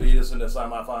 They beat us in the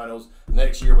semifinals.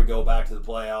 Next year we go back to the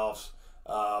playoffs.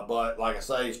 But like I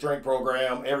say, strength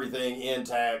program, everything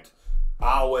intact.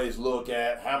 I always look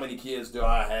at how many kids do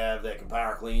I have that can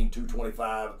power clean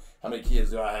 225. How many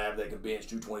kids do I have that can bench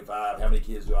 225? How many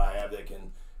kids do I have that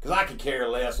can? Because I could care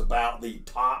less about the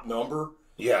top number.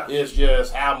 Yeah. It's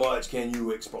just how much can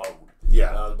you explode.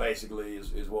 Yeah. Basically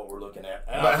is what we're looking at.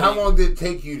 And but how long did it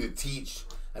take you to teach?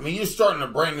 I mean, you're starting a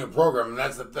brand new program, and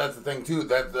that's the thing too.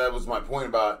 That was my point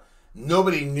about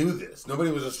nobody knew this. Nobody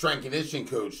was a strength conditioning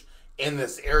coach in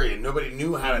this area. Nobody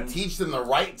knew how to teach them the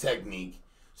right technique.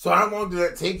 So how long did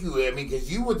that take you? I mean,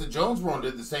 because you went to Jonesboro and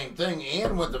did the same thing,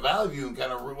 and went to Valley View and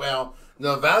kind of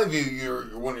Valley View,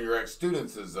 you're one of your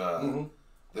ex-students is the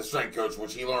strength coach,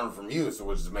 which he learned from you, so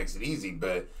which just makes it easy.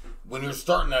 But when you're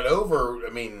starting that over, I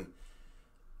mean,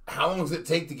 how long does it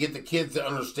take to get the kids to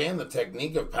understand the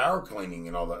technique of power cleaning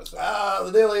and all that stuff?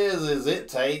 The deal is it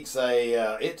takes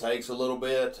a little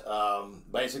bit.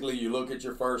 Basically, you look at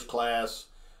your first class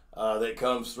that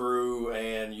comes through,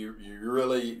 and you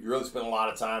really spend a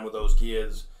lot of time with those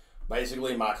kids.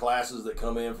 Basically, my classes that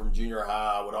come in from junior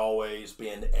high, I would always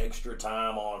spend extra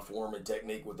time on form and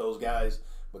technique with those guys,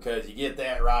 because you get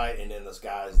that right, and then the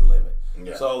sky's the limit.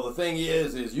 Yeah. So the thing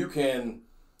is you can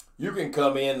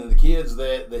come in, and the kids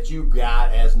that you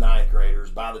got as ninth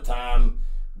graders, by the time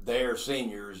they're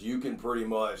seniors, you can pretty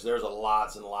much, there's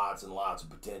lots and lots and lots of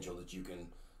potential that you can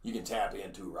tap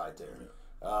into right there.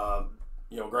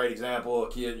 Yeah. Great example, a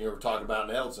kid you were talking about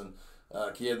in Elton,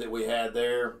 a kid that we had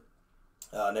there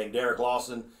named Derek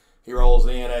Lawson. He rolls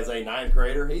in as a ninth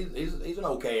grader. He's an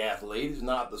okay athlete. He's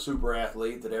not the super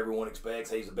athlete that everyone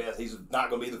expects. He's the best. He's not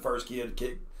going to be the first kid to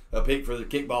kick pick for the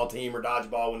kickball team or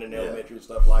dodgeball when in elementary and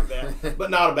stuff like that. But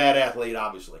not a bad athlete,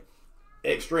 obviously.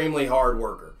 Extremely hard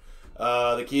worker.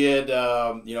 The kid,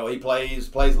 he plays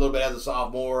a little bit as a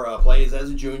sophomore, plays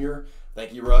as a junior. I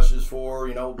think he rushes for,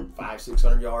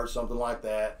 500-600 yards, something like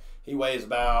that. He weighs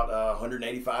about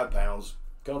 185 pounds.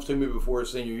 Comes to me before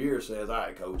his senior year, says, all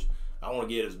right, coach, I want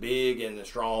to get as big and as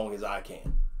strong as I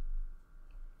can.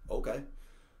 Okay.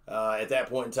 At that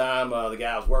point in time, the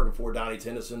guy I was working for, Donnie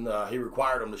Tennyson, he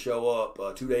required him to show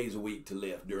up 2 days a week to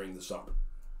lift during the summer.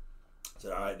 I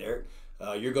said, all right, Derek,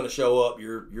 you're going to show up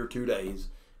your 2 days.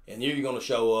 And you're going to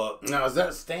show up. Now, is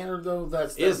that standard, though?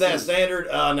 Is that standard?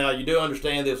 Now, you do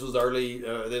understand this was early.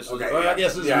 I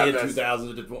guess this is mid-2000s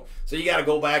at this point. So you got to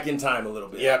go back in time a little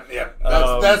bit. Yep.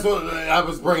 That's what I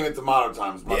was bringing it to modern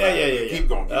times. Yeah. Keep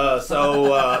going.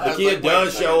 The kid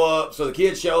does show up. So the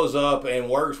kid shows up and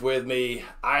works with me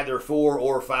either 4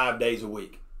 or 5 days a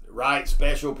week. Right?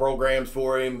 Special programs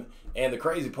for him. And the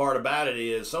crazy part about it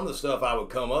is some of the stuff I would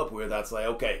come up with, I'd say,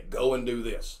 okay, go and do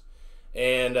this.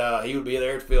 And he would be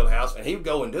there at the field house, and he would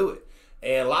go and do it.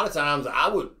 And a lot of times I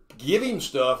would give him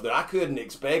stuff that I couldn't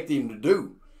expect him to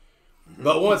do.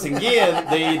 But once again,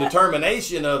 the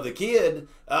determination of the kid,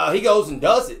 he goes and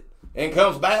does it and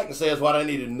comes back and says, what I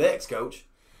needed next, coach.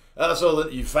 So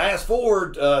that you fast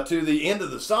forward to the end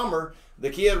of the summer, the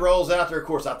kid rolls out there. Of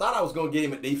course, I thought I was going to get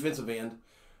him at defensive end.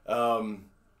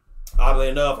 Oddly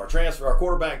enough, our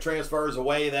quarterback transfers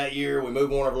away that year. We move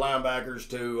one of our linebackers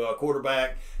to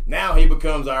quarterback. Now he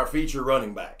becomes our feature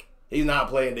running back. He's not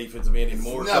playing defensive end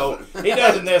anymore, so he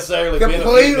doesn't necessarily benefit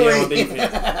me on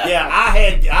defense. Yeah,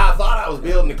 I thought I was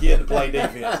building the kid to play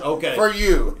defense. Okay, for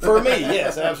you, for me,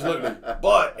 yes, absolutely.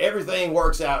 But everything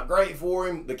works out great for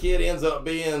him. The kid ends up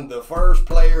being the first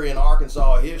player in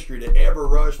Arkansas history to ever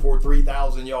rush for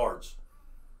 3,000 yards.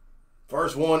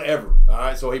 First one ever. All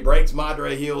right, so he breaks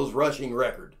Madre Hill's rushing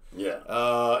record. Yeah.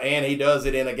 And he does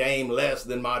it in a game less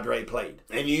than Madre played.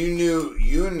 And you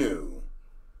knew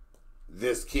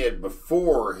this kid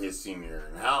before his senior year,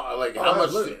 and how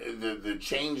much the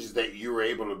changes that you were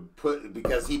able to put,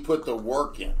 because he put the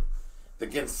work in. The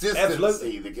consistency.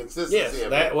 Absolutely. Yes.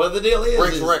 Of it. Well, the deal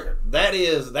breaks the record.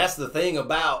 That's the thing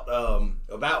about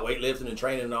weightlifting and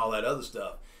training and all that other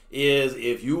stuff, is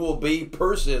if you will be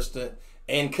persistent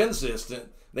and consistent,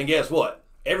 then guess what?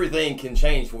 Everything can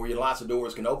change for you. Lots of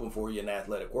doors can open for you in the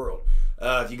athletic world.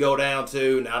 If you go down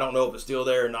to, now I don't know if it's still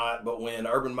there or not, but when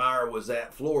Urban Meyer was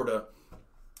at Florida,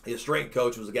 his strength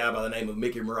coach was a guy by the name of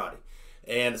Mickey Marotti.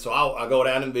 And so I go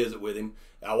down and visit with him.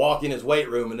 I walk in his weight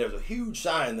room, and there's a huge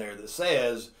sign there that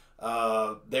says,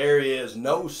 there is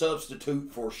no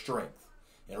substitute for strength.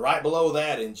 And right below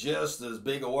that, in just as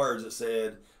big of words, it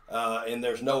said, and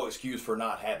there's no excuse for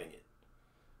not having it.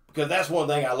 Because that's one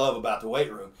thing I love about the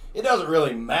weight room. It doesn't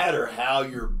really matter how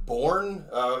you're born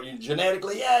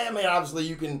genetically. Yeah, I mean, obviously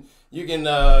it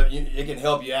can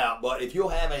help you out. But if you'll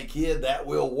have a kid that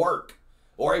will work,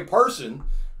 or a person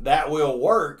that will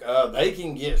work, they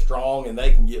can get strong and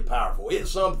they can get powerful. It's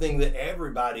something that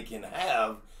everybody can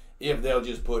have if they'll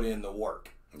just put in the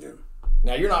work. Yeah.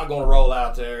 Now, you're not going to roll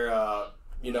out there,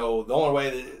 the only way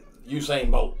that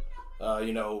Usain Bolt,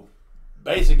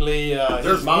 basically,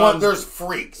 there's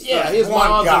freaks. Yeah, there's his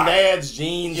mom's and dad's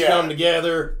genes come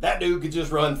together. That dude could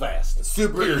just run fast.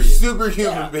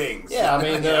 Superhuman beings. Yeah, I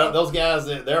mean, those guys,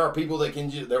 there are people that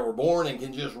that were born and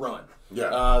can just run.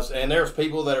 Yeah. And there's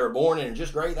people that are born and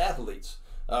just great athletes.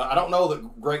 I don't know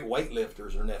that great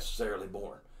weightlifters are necessarily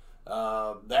born.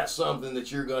 That's something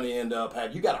that you're going to end up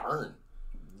having. You got to earn.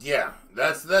 Yeah,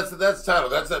 that's title.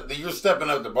 You're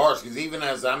stepping up the bars, because even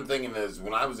as I'm thinking, as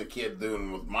when I was a kid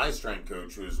doing with my strength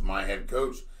coach, who was my head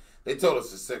coach, they told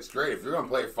us in 6th grade, if you're going to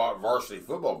play varsity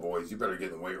football, boys, you better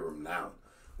get in the weight room now.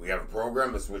 We have a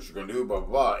program. This is what you're going to do. Blah blah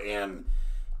blah. And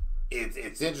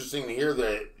it's interesting to hear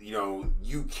that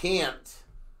you can't.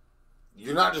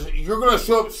 You're going to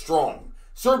show up strong.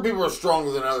 Certain people are stronger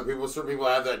than other people. Certain people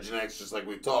have that genetics, just like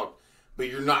we talked. But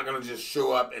you're not going to just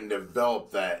show up and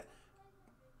develop that.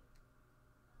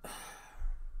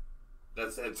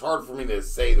 It's hard for me to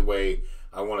say the way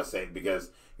I want to say it,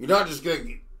 because you're not just going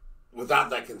to,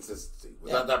 without that consistency,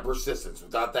 without that persistence,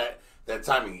 without that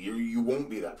timing, you won't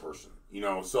be that person.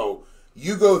 So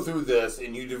you go through this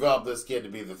and you develop this kid to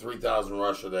be the 3,000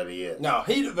 rusher that he is. No,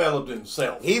 he developed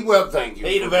himself. Thank you.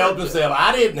 He developed himself.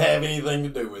 I didn't have anything to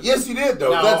do with it. Yes, you did,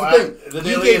 though. No, that's the thing. The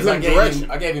deal is,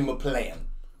 I gave him a plan.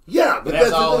 Yeah, but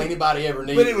that's all anybody ever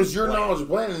needed. But it was your knowledge of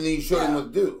planning, and then you showed him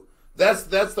what to do. That's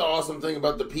the awesome thing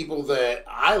about the people that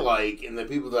I like, and the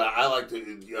people that I like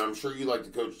to, I'm sure you like to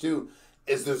coach too,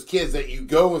 is those kids that you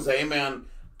go and say, hey man,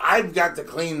 I've got to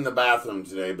clean the bathroom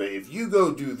today, but if you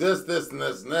go do this, this, and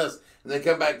this, and this, and they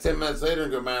come back 10 minutes later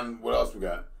and go, man, what else we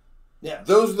got? Yeah.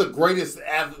 Those are the greatest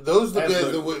those are the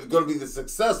guys that are going to be the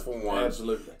successful ones.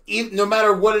 Absolutely. Even, no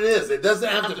matter what it is. It doesn't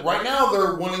have to. Right now,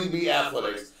 they're wanting to be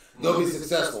athletics. They'll be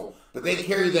successful. But they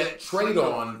carry that trait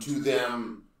on to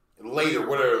them later,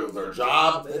 whatever their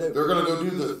job. They're going to go do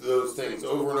those things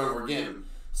over and over again.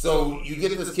 So you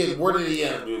get this kid. Where did he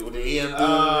end? Did he end?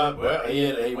 Well,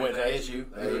 he went to ASU.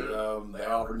 They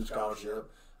offered him a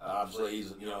scholarship. Obviously,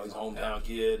 he's he's a hometown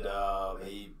kid.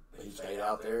 He stayed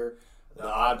out there. The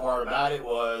odd part about it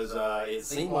was it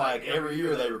seemed like every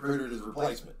year they recruited his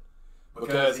replacement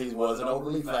because he wasn't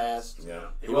overly fast. Yeah.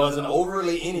 He wasn't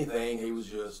overly anything. He was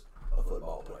just a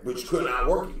football player. Which could not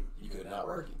work him. You could not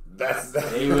work him. That was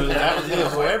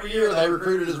it. So every year they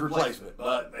recruited his replacement,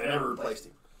 but they never replaced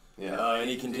him. Yeah. And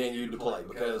he continued to play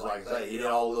because, like I say, he did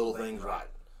all the little things right.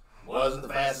 Wasn't the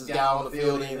fastest guy on the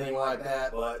field, anything like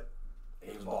that, but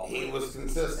he was ball. He was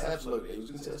consistent. Absolutely, he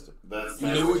was consistent.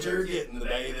 You You knew what you were getting the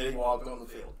day that he walked on the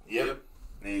field. Yep.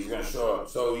 And he's going to show up.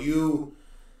 So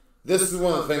this is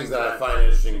one of the things that I find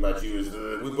interesting about you is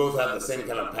that we both have the same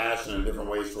kind of passion in different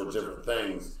ways towards different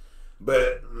things.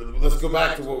 But let's go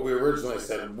back to what we originally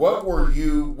said. What would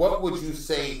you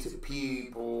say to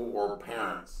people or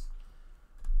parents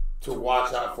to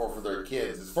watch out for their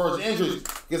kids as far as injuries?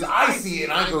 Because I see it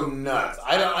and I go nuts.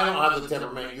 I don't have the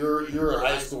temperament. You're a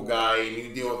high school guy and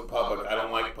you deal with the public. I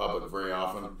don't like public very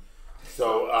often.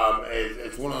 So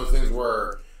it's one of those things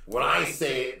where when I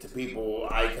say it to people,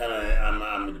 I'm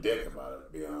a dick about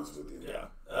it, to be honest with you. Yeah.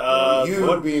 You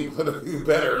would be politically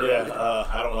better. Yeah.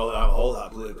 I don't know that I'm a whole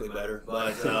lot politically better,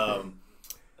 but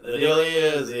the deal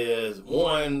is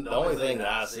one. The only thing that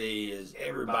I see is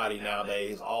everybody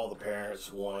nowadays, all the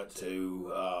parents want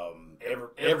to.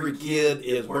 Every kid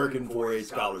is working for a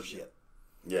scholarship.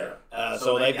 Yeah.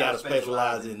 So they've got to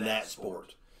specialize in that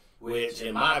sport, which,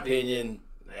 in my opinion,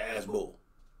 that's bull.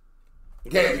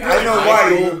 Okay, I know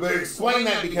why, but explain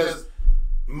that because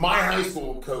my high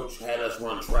school coach had us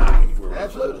run track.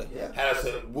 Absolutely, yeah. Had us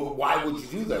say, well, why would you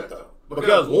do that though?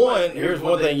 Because here's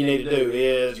one thing you need to do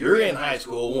is you're in high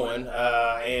school,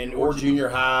 or junior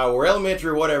high or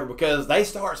elementary or whatever, because they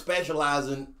start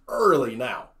specializing early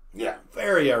now. Yeah.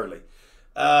 Very early.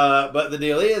 But the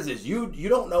deal is you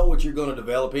don't know what you're going to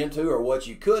develop into or what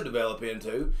you could develop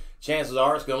into. Chances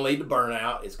are it's going to lead to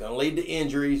burnout. It's going to lead to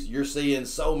injuries. You're seeing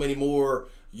so many more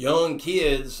young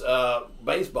kids,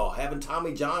 baseball, having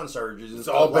Tommy John surgeries. It's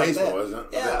all baseball, isn't it?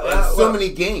 Yeah. So many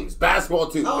games.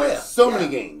 Basketball, too. Oh, yeah. So many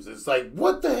games. It's like,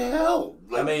 what the hell?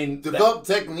 Like, develop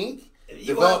technique.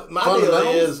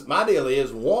 My deal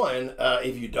is one,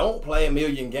 if you don't play a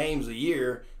million games a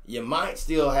year, you might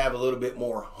still have a little bit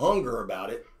more hunger about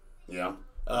it. Yeah.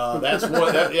 That's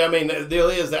one. The deal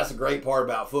is that's a great part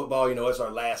about football. It's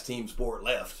our last team sport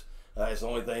left. It's the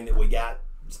only thing that we got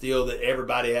still that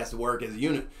everybody has to work as a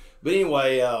unit. But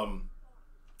anyway,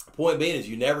 point being is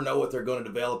you never know what they're going to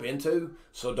develop into.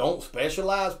 So don't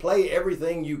specialize. Play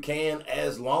everything you can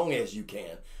as long as you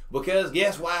can. Because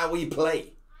guess why we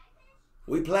play?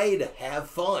 We play to have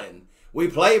fun. We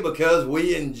play because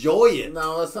we enjoy it.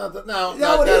 No, that's not the, no,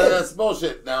 that's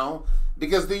bullshit. No,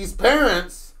 because these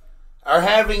parents are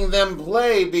having them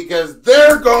play because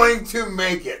they're going to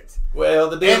make it.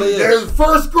 Well, the deal is they're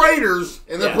first graders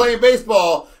and they're playing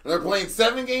baseball and they're playing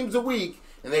 7 games a week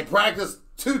and they practice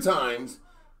 2 times,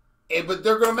 but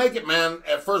they're going to make it, man,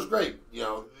 at first grade.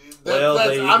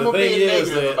 I'm being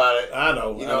negative about it. I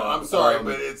know. I'm sorry,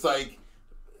 but it's like,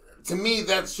 to me,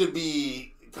 that should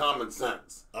be common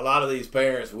sense. A lot of these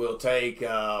parents will take,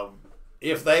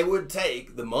 if they would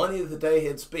take the money that they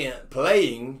had spent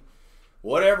playing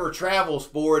whatever travel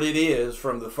sport it is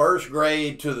from the 1st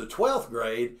grade to the 12th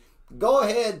grade, go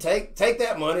ahead, take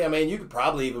that money. You could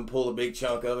probably even pull a big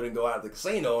chunk of it and go out to the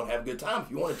casino and have a good time if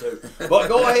you wanted to. But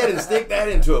go ahead and stick that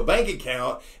into a bank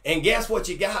account, and guess what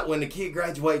you got when the kid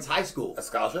graduates high school? A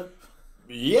scholarship?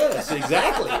 Yes,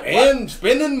 exactly. And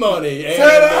spending money. And,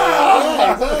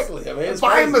 yeah, exactly.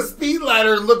 Buy him a speed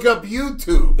ladder and look up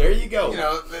YouTube. There you go.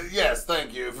 Yes,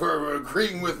 thank you for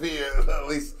agreeing with me at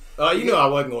least. I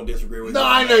wasn't going to disagree with you. No,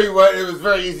 I know you would. It was a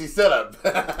very easy setup.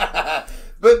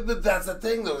 But that's the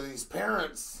thing, though. These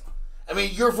parents,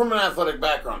 you're from an athletic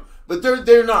background, but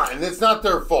they're not, and it's not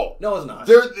their fault. No, it's not.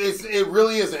 It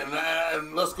really isn't.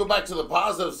 And let's go back to the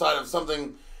positive side of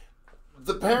something.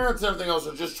 The parents and everything else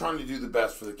are just trying to do the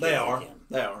best for the kids. They are.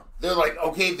 They're like,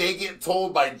 okay, they get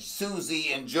told by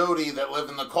Susie and Jody that live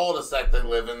in the cul-de-sac they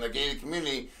live in, the gated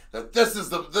community, that this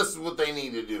is what they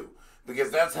need to do because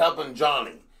that's helping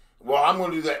Johnny. Well, I'm going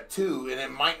to do that too, and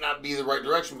it might not be the right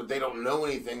direction, but they don't know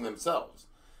anything themselves.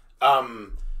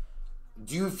 Do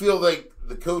you feel like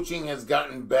the coaching has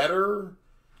gotten better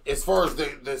as far as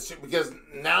the because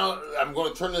now I'm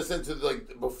going to turn this into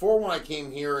like before when I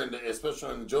came here and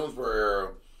especially in the Jonesboro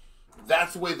era,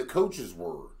 that's the way the coaches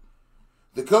were.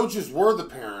 The coaches were the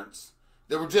parents.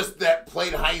 They were just that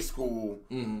played high school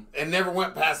and never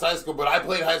went past high school. But I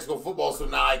played high school football, so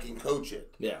now I can coach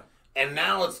it. Yeah. And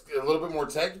now it's a little bit more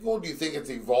technical. Do you think it's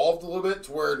evolved a little bit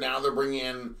to where now they're bringing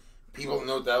in people that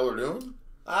know what the hell they're doing?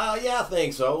 Yeah, I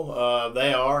think so.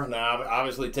 They are. Now,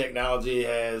 obviously, technology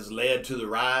has led to the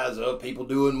rise of people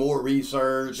doing more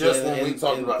research Just when we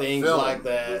talk about things film, like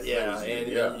that. Yeah,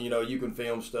 and you know, you can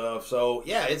film stuff. So,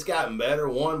 yeah, it's gotten better.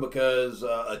 One, because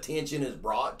attention is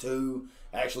brought to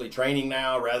actually training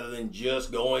now rather than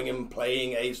just going and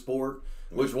playing a sport,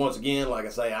 which, once again, like I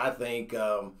say, I think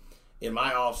in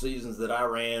my off seasons that I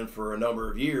ran for a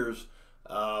number of years,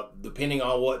 depending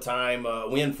on what time,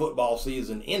 when football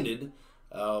season ended,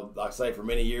 like I say, for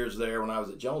many years there when I was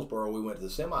at Jonesboro, we went to the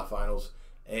semifinals.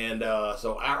 And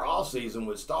so our off season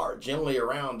would start generally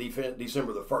around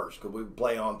December the 1st because we would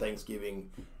play on Thanksgiving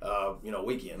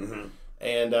weekend.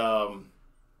 And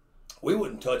we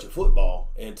wouldn't touch a football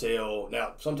until,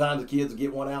 now sometimes the kids would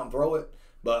get one out and throw it,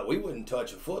 but we wouldn't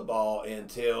touch a football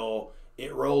until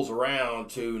it rolls around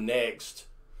to next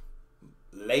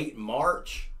late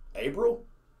March, April.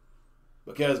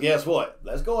 Because guess what?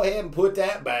 Let's go ahead and put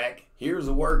that back. Here's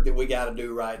the work that we got to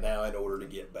do right now in order to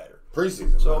get better.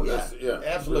 Preseason. So, yeah,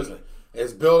 absolutely.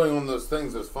 It's building on those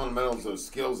things, those fundamentals, those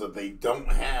skills that they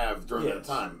don't have during that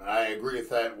time. I agree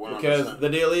with that 100%. Because the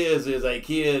deal is a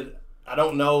kid, I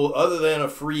don't know, other than a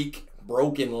freak,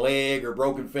 broken leg or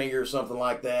broken finger or something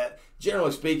like that,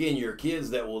 generally speaking, your kids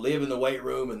that will live in the weight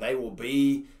room and they will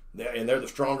be, and they're the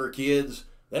stronger kids,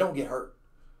 they don't get hurt.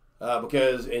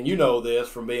 Because, and you know this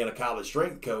from being a college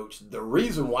strength coach, the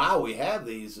reason why we have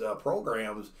these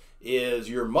programs is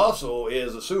your muscle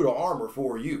is a suit of armor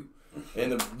for you.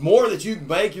 And the more that you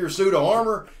make your suit of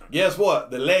armor, guess what?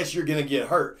 The less you're going to get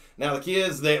hurt. Now, the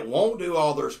kids that won't do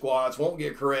all their squats, won't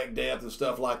get correct depth and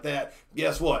stuff like that,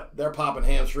 guess what? They're popping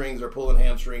hamstrings, they're pulling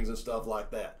hamstrings and stuff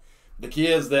like that. The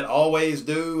kids that always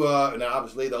do, now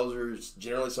obviously those are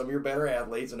generally some of your better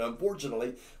athletes, and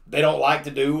unfortunately, they don't like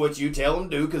to do what you tell them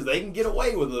to do because they can get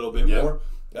away with a little bit more,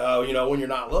 when you're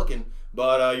not looking.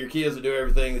 But your kids that do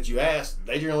everything that you ask,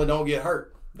 they generally don't get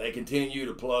hurt. They continue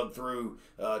to plug through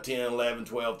 10, 11,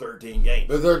 12, 13 games.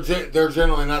 But they're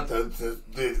generally not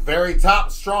the very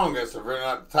top strongest, or they're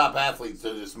not the top athletes.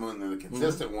 They're just more the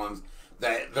consistent ones.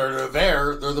 That they're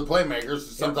there. They're the playmakers.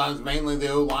 Sometimes mainly the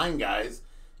O-line guys.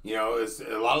 You know, it's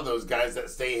a lot of those guys that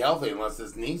stay healthy unless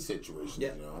it's knee situations.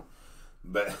 Yeah. You know,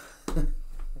 but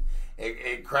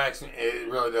it cracks me. It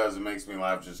really does. It makes me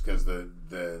laugh just because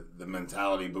the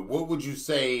mentality. But what would you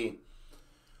say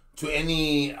to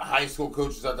any high school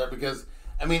coaches out there? Because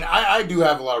I mean, I do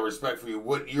have a lot of respect for you.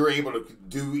 What you're able to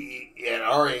do at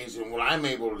our age and what I'm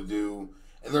able to do,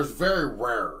 and there's very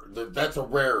rare. That's a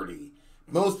rarity.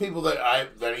 Most people that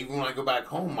even when I go back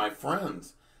home, my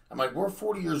friends. I'm like, we're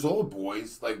 40 years old,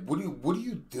 boys. Like, what are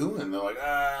you doing? They're like,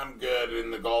 I'm good in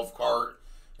the golf cart,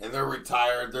 and they're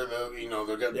retired.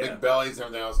 They've got big bellies and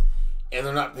everything else, and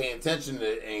they're not paying attention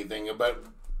to anything about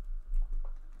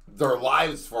their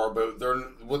lives but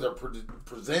what they're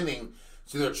presenting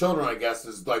to their children, I guess,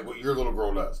 is like what your little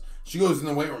girl does. She goes in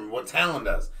the weight room. What Talon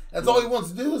does. That's all he wants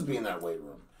to do is be in that weight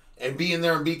room and be in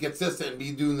there and be consistent and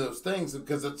be doing those things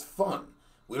because it's fun.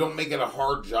 We don't make it a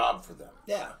hard job for them.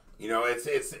 Yeah. You know,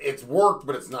 it's work,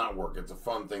 but it's not work. It's a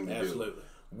fun thing to do. Absolutely.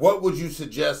 What would you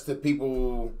suggest to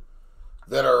people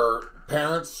that are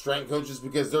parents, strength coaches?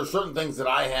 Because there are certain things that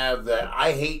I have that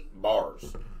I hate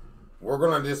bars. We're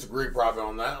going to disagree probably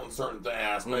on that on certain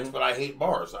aspects, but I hate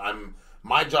bars.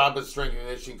 My job as strength and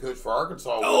conditioning coach for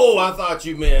Arkansas. Oh, I thought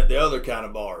you meant the other kind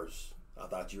of bars. I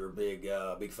thought you were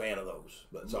a big fan of those,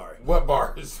 but sorry. What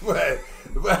bars? Like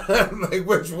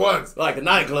which ones? Like the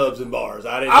nightclubs and bars.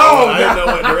 I didn't know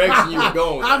what direction you were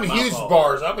going. I'm huge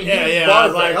bars. I'm a huge bar. I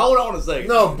was like, hold on a second.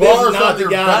 No, bars not the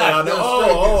guy that I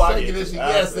know. I get it.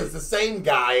 Yes, it's the same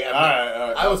guy.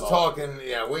 I was talking.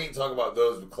 Yeah, we ain't talking about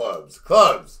those clubs.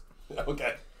 Clubs.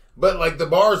 Okay. But like the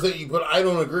bars that you put, I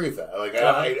don't agree with that. Like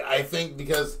I think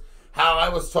because how I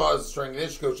was taught as a strength and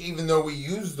conditioning coach, even though we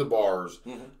use the bars.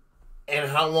 And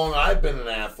how long I've been an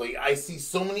athlete, I see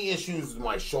so many issues with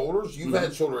my shoulders. You've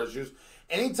had shoulder issues.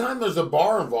 Anytime there's a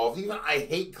bar involved, even I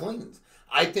hate cleans.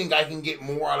 I think I can get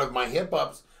more out of my hip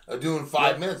ups doing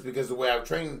 5 minutes because of the way I've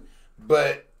trained.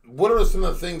 But what are some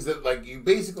of the things that, like, you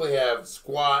basically have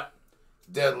squat,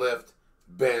 deadlift,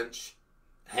 bench,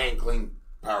 hang clean,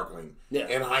 power clean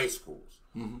in high schools?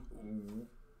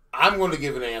 I'm going to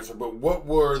give an answer, but what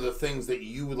were the things that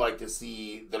you would like to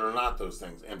see that are not those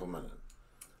things implemented?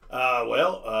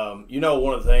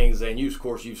 One of the things, and of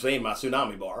course, you've seen my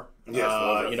tsunami bar. Yes,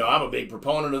 I'm a big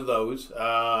proponent of those.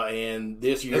 And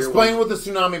this year, explain what the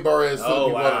tsunami bar is so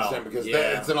people understand, because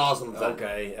it's an awesome thing.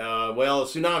 Okay. A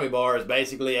tsunami bar is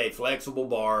basically a flexible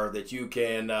bar that you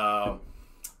can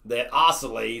that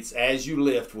oscillates as you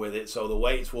lift with it, so the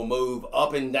weights will move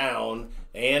up and down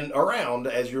and around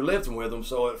as you're lifting with them.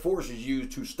 So it forces you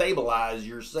to stabilize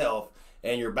yourself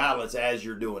and your balance as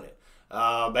you're doing it.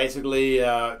 I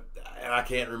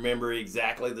can't remember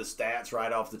exactly the stats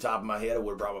right off the top of my head. I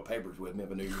would have brought my papers with me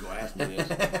if I knew you were going to ask me this.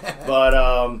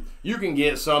 But you can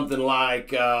get something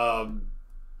like,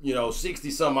 60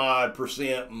 some odd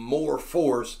 % more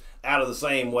force out of the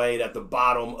same weight at the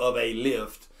bottom of a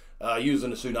lift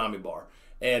using a tsunami bar.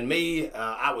 And me,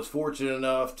 I was fortunate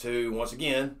enough to, once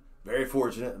again, very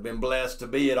fortunate, I've been blessed to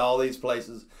be at all these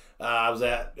places. I was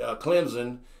at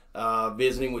Clemson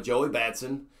visiting with Joey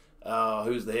Batson,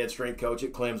 who's the head strength coach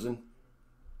at Clemson.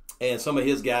 And some of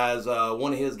his guys,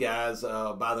 one of his guys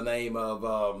by the name of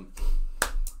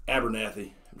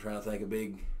Abernathy. I'm trying to think of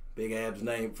Big Ab's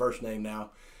first name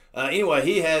now. Anyway,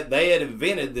 they had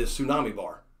invented this tsunami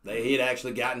bar. He had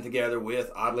actually gotten together with,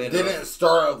 oddly enough. Didn't it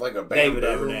start with like a bamboo?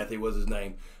 David Abernathy was his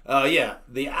name.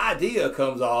 The idea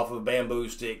comes off of bamboo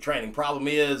stick training. Problem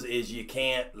is you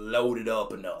can't load it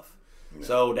up enough. No.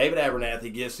 So David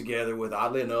Abernathy gets together with,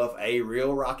 oddly enough, a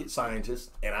real rocket scientist,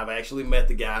 and I've actually met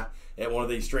the guy at one of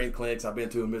these strength clinics I've been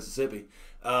to in Mississippi,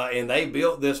 and they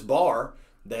built this bar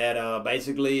that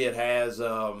basically it has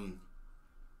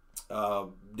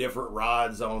different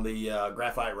rods on the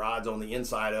graphite rods on the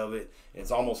inside of it. It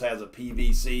almost has a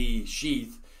PVC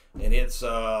sheath, and it's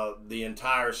the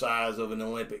entire size of an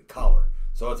Olympic collar.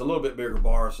 So it's a little bit bigger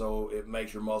bar, so it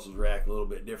makes your muscles react a little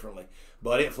bit differently.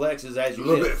 But it flexes as you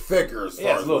lift. A little bit thicker as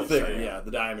far as it's a little thicker. Yeah,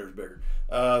 the diameter's bigger.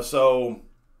 So,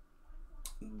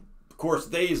 of course,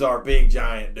 these are big,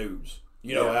 giant dudes.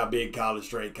 You know how big college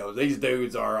strength goes. These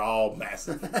dudes are all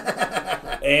massive.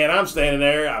 And I'm standing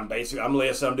there. I'm listening.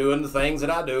 I'm doing the things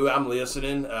that I do. I'm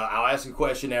listening. I'll ask a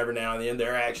question every now and then.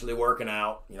 They're actually working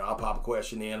out. I'll pop a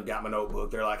question in. I've got my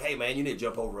notebook. They're like, "Hey, man, you need to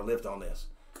jump over a lift on this."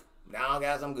 "No,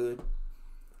 guys, I'm good."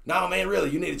 "No, man, really,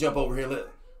 you need to jump over here and lift."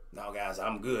 "No, guys,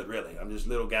 I'm good, really. I'm just a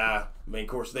little guy." I mean, of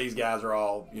course, these guys are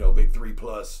all, big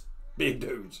 3+ big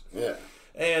dudes. Yeah.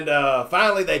 And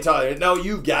finally, they tell me, "No,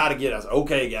 you got to get us."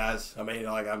 "Okay, guys." I mean,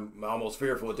 I'm almost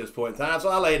fearful at this point in time. So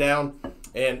I lay down.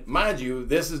 And mind you,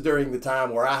 this is during the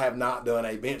time where I have not done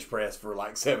a bench press for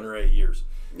like 7 or 8 years.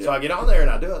 Yeah. So I get on there and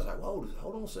I do it. I was like, "Whoa,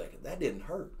 hold on a second. That didn't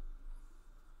hurt.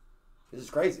 This is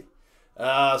crazy."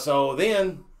 So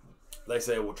then they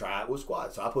say, "Well, try it with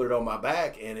squats." So I put it on my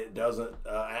back, and it doesn't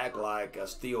act like a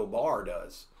steel bar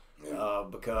does.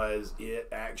 Because it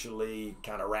actually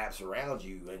kind of wraps around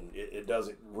you, and it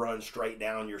doesn't run straight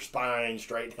down your spine,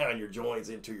 straight down your joints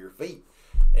into your feet.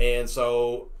 And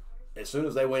so as soon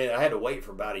as they went in, I had to wait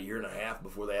for about 1.5 years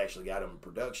before they actually got them in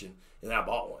production, and I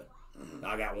bought one. Mm-hmm.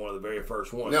 I got one of the very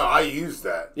first ones. No, I used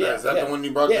that. Yeah, is that the one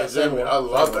you brought to the gym? I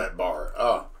love that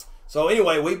bar. So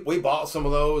anyway, we bought some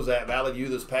of those at Valley View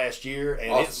this past year,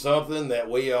 and It's something that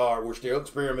we're still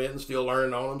experimenting, still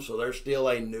learning on them. So they're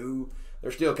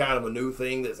still kind of a new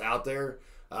thing that's out there,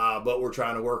 but we're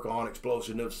trying to work on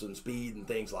explosiveness and speed and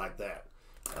things like that.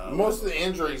 Most of the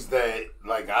injuries that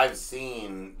I've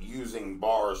seen using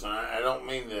bars, and I don't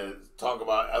mean to talk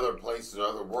about other places or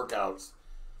other workouts,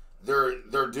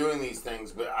 they're doing these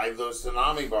things, but those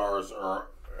tsunami bars are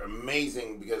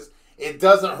amazing because it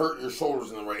doesn't hurt your shoulders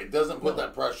in the way. It doesn't put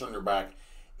that pressure on your back.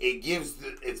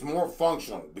 It's more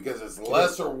functional because it's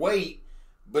lesser weight,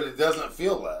 but it doesn't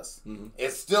feel less. Mm-hmm.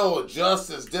 It's still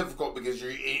just as difficult because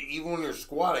even when you're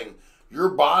squatting, your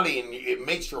body, and it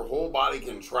makes your whole body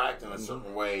contract in a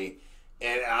certain way.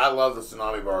 And I love the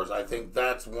tsunami bars. I think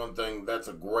that's one thing. That's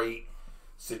a great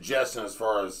suggestion as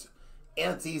far as,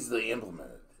 and it's easily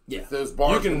implemented. Yeah, those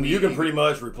bars you can pretty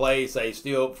much replace a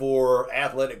steel, for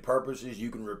athletic purposes. You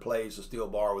can replace a steel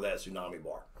bar with that tsunami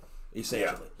bar,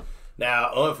 essentially. Yeah.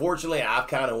 Now, unfortunately, I've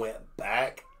kind of went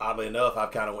back. Oddly enough,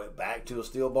 I've kind of went back to a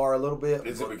steel bar a little bit.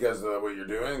 Is it because of what you're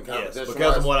doing? Yes,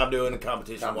 because of what I'm doing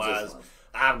competition-wise.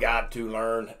 I've got to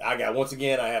learn. I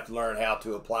have to learn how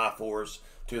to apply force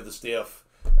to the stiff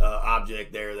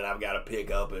object there that I've got to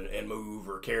pick up and move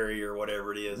or carry or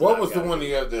whatever it is. What was the one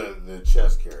you had the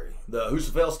chest carry? The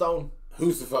Husafell stone?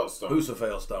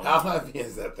 Husafell stone. How heavy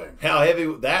is that thing? How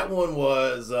heavy? That one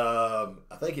was, I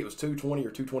think it was 220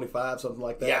 or 225, something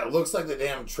like that. Yeah, it looks like the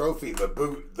damn trophy, the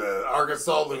boot, the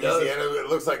Arkansas, Louisiana. It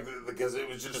looks like because it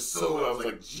was just so. I was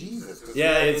like, Jesus.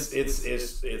 Yeah,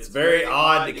 it's very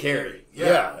odd to carry.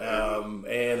 Yeah.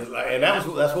 And that's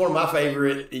one of my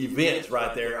favorite events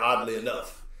right there. Oddly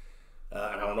enough.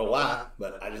 I don't know why,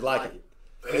 but I just like it.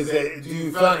 Do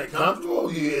you find it comfortable?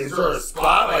 Is there a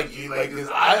spot like you like? Cause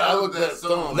I looked at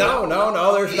stones. No.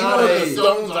 There's not the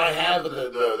stones I have.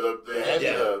 The head.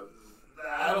 Yeah.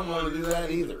 I don't want to do that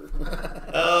either.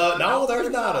 No, there's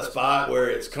not a spot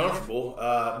where it's comfortable.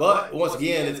 But once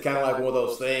again, it's kind of like one of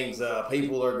those things.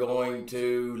 People are going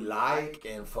to like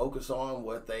and focus on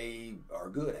what they are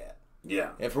good at.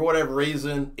 Yeah. And for whatever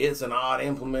reason, it's an odd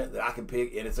implement that I can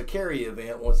pick, and it's a carry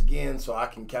event once again, so I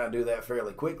can kind of do that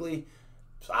fairly quickly.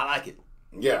 So I like it.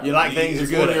 Yeah. You like things you're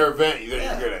good at. It's your event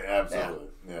that you're good at. Absolutely.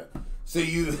 Yeah.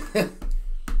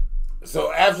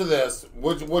 So after this,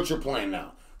 what's your plan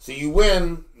now? So you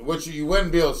win. You win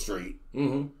Beale Street.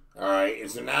 Mm-hmm. All right. And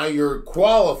so now you're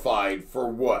qualified for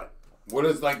what? What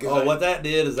is like? What that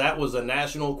did is that was a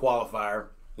national qualifier.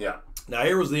 Yeah. Now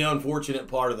here was the unfortunate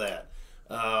part of that.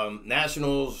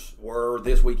 Nationals were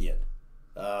this weekend.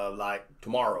 Like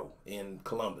tomorrow in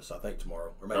Columbus, I think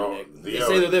tomorrow or maybe next. It's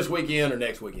either this weekend or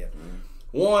next weekend.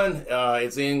 Mm-hmm. One,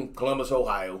 it's in Columbus,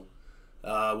 Ohio,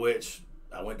 which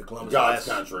I went to Columbus. God's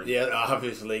country. Yeah,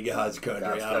 obviously God's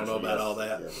country. I don't know about all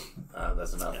that. Yeah.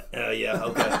 That's enough. Yeah,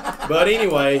 okay. But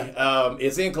anyway,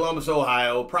 it's in Columbus,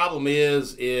 Ohio. Problem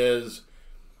is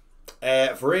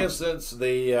for instance,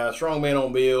 the strongman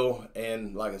on Bill,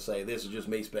 and like I say, this is just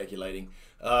me speculating.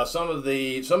 Some of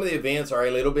the events are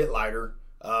a little bit lighter.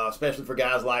 Especially for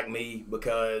guys like me,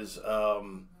 because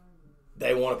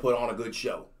they want to put on a good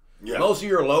show. Yeah. Most of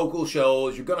your local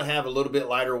shows, you're going to have a little bit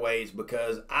lighter weights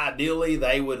because ideally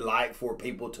they would like for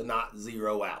people to not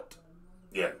zero out.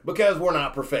 Yeah. Because we're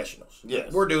not professionals.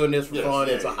 Yes. We're doing this for fun.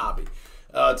 Yeah, it's a hobby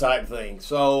type thing.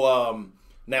 So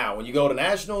now when you go to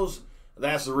nationals,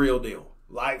 that's the real deal.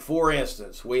 Like, for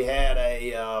instance, we had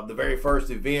the very first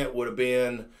event would have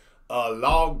been a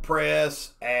log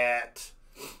press at,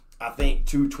 I think,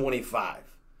 225.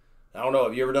 I don't know.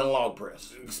 Have you ever done a log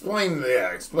press? Explain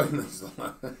this.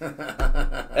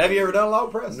 Have you ever done a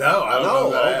log press? No, I don't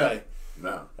know that. Okay.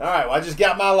 No. All right. Well, I just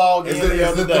got my log in the other day.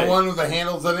 Is it the one with the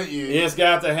handles in it? It's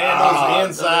got the handles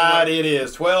inside. It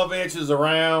is 12 inches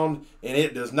around, and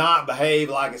it does not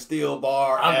behave like a steel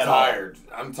bar I'm tired.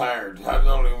 I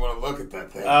don't even want to look at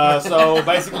that thing. So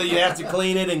basically, you have to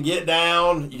clean it and get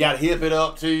down. You got to hip it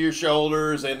up to your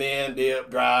shoulders, and then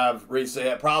dip, drive,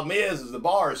 reset. Problem is the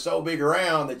bar is so big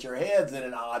around that your head's in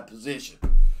an odd position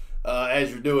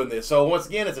as you're doing this. So once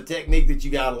again, it's a technique that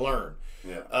you got to learn.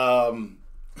 Yeah.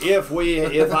 If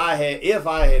I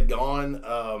had gone,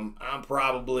 I'm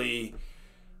probably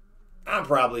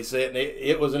setting it.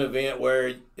 It was an event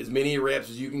where as many reps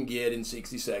as you can get in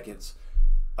 60 seconds.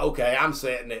 Okay, I'm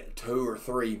setting it 2 or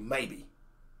 3, maybe.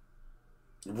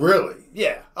 Really?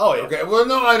 Yeah. Oh, yeah. Okay. Well,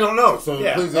 no, I don't know. So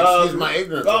please excuse my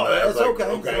ignorance. Oh, that's okay.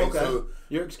 Okay. Okay. So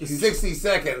you're excused. 60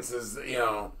 seconds is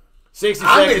 60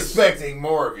 I'm seconds. expecting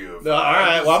more of you. No, all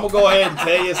right. Well, I'm gonna go ahead and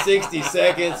tell you, 60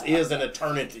 seconds is an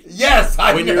eternity. Yes,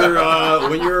 when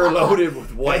you're loaded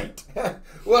with weight.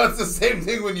 Well, it's the same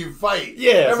thing when you fight.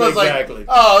 Yes, everyone's exactly. Like,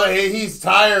 oh, he's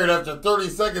tired after 30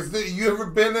 seconds. You ever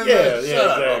been in there? Shut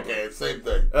up. Exactly. Okay, same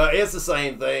thing. It's the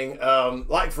same thing.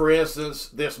 Like for instance,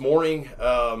 this morning,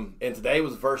 and today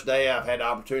was the first day I've had the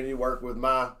opportunity to work with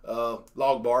my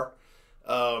log bar.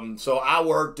 So I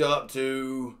worked up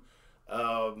to.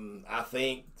 I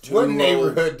think. What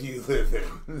neighborhood do you live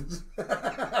in?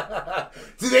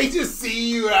 Do they just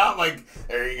see you out like,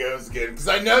 there he goes again? Because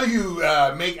I know you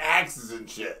make axes and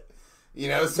shit.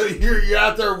 So you're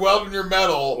out there welding your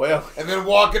metal, and then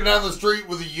walking down the street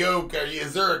with a yoke.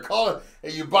 Is there a call? Are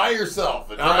you by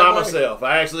yourself? I'm by myself.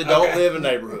 I actually don't live in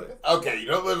a neighborhood. Okay, you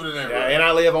don't live in a neighborhood. Yeah, and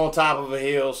I live on top of a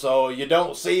hill, so you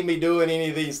don't see me doing any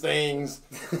of these things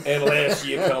unless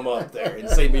you come up there and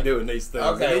see me doing these things.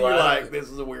 Okay, and then you're like,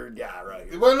 this is a weird guy right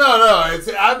here. Well, no.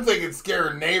 I'm thinking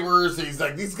scaring neighbors. He's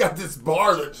like, he's got this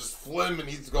bar that just flim and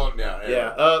he's going down.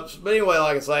 Yeah. But anyway,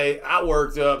 like I say, I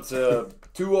worked up to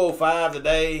 205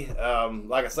 today.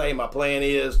 Like I say, my plan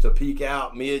is to peak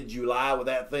out mid-July with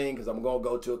that thing because I'm going to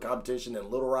go to a competition in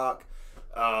Little Rock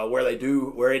where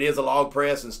it is a log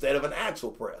press instead of an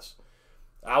axle press.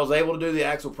 I was able to do the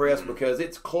axle press because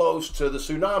it's close to the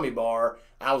Tsunami bar.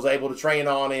 I was able to train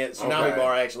on it. Tsunami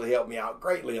bar actually helped me out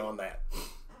greatly on that.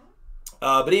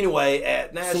 But anyway,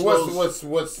 at Nationals... So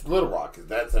what's Little Rock?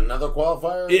 That's another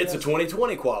qualifier? It's a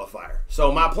 2020 qualifier.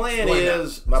 So my plan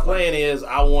is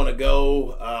I want to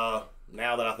go,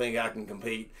 now that I think I can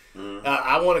compete,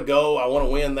 I want to go, I want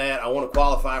to win that, I want to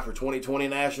qualify for 2020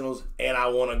 Nationals, and I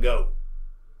want to go.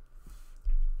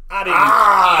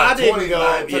 I didn't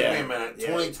go. It took me a minute.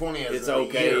 2020 is it's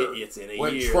okay. Year. It's in a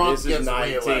when year. Trump this gets is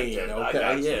 19. reelected.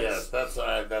 Okay, yes.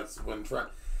 That's when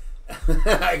Trump...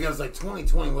 I was like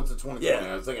 2020. What's the 2020?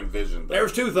 Yeah. I was thinking vision. There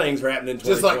was 2 things happening in 2020.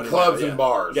 Just like clubs and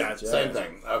bars. Gotcha. Same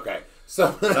thing. Okay.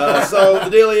 So, so the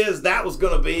deal is that was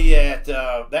going to be at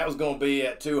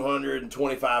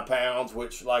 225 pounds,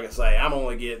 which, like I say, I'm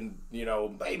only getting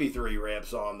maybe 3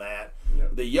 reps on that.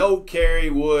 Yep. The yoke carry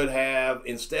would have,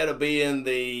 instead of being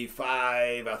the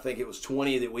 5, I think it was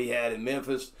 20 that we had in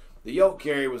Memphis, the yoke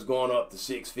carry was going up to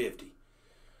 650.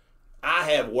 I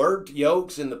have worked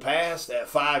yokes in the past at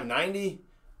 590.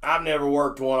 I've never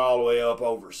worked one all the way up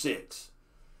over 6.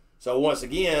 So once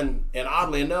again, and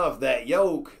oddly enough, that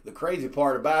yoke, the crazy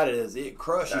part about it is it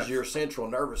crushes your central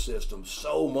nervous system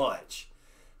so much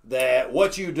that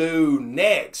what you do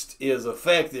next is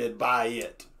affected by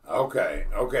it. Okay.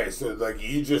 So like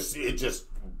it just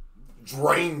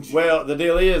drains you. Well, the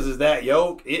deal is that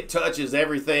yoke, it touches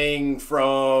everything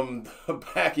from the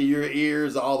back of your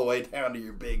ears all the way down to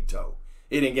your big toe.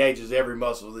 It engages every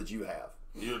muscle that you have.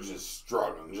 You're just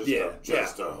struggling,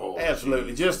 just to hold.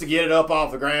 Absolutely, just to get it up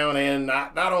off the ground, and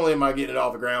not only am I getting it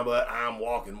off the ground, but I'm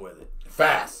walking with it as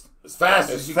fast as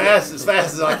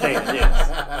I can.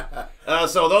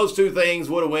 Yes. So those 2 things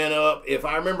would have went up. If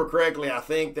I remember correctly, I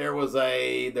think there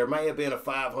may have been a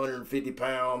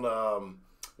 550-pound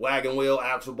wagon wheel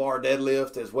axle bar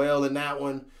deadlift as well in that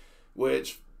one,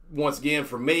 which. Once again,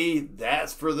 for me,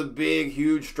 that's for the big,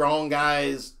 huge, strong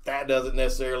guys. That doesn't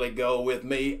necessarily go with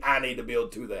me. I need to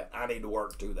build to that. I need to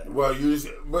work to that. Well,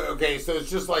 okay, so it's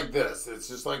just like this. It's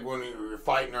just like when you're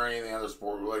fighting or any other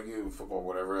sport, like football,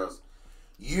 whatever else.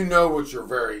 You know what you're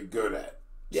very good at.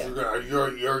 Yeah. So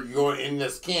you're going in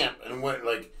this camp, and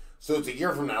so it's a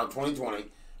year from now, 2020.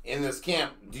 In this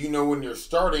camp, do you know when you're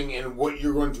starting and what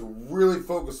you're going to really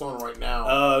focus on right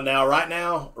now? Right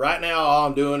now, all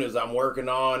I'm doing is I'm working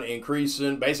on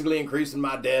increasing my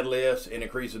deadlifts and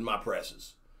increasing my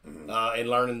presses, and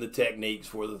learning the techniques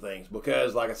for the things.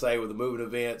 Because, like I say, with the moving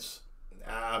events,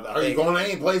 are you going to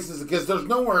any places? Because there's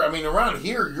nowhere. I mean, around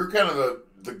here, you're kind of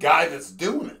the guy that's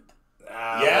doing it.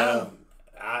 Yeah.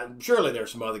 Surely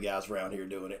there's some other guys around here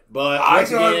doing it, but once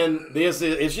again,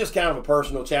 it's just kind of a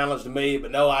personal challenge to me.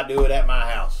 But no, I do it at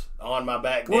my house on my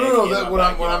back deck. What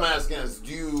I'm asking is,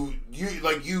 do you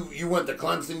like you went to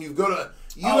Clemson? You go to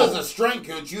as a strength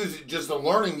coach. You just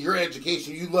learning your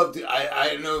education. You love to.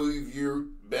 I know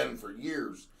you've been for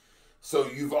years, so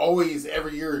you've always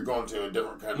every year you're going to a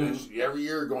different country. Every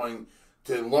year you're going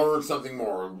to learn something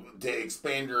more to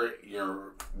expand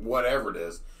your whatever it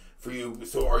is. For you,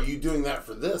 so are you doing that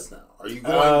for this now? Are you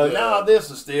going? No,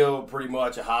 this is still pretty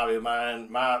much a hobby of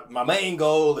mine. My main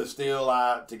goal is still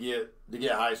to get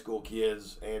high school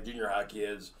kids and junior high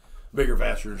kids bigger,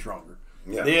 faster, and stronger.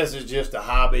 Yeah. This is just a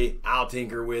hobby. I'll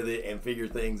tinker with it and figure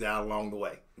things out along the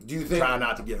way. Try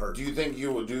not to get hurt? Do you think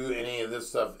you will do any of this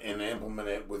stuff and implement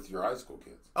it with your high school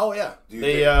kids? Oh yeah.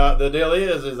 The deal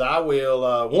is I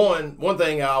will. One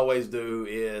thing I always do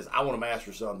is I want to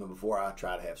master something before I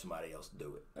try to have somebody else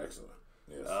do it. Excellent.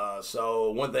 Yes.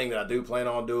 So one thing that I do plan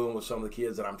on doing with some of the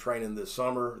kids that I'm training this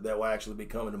summer that will actually be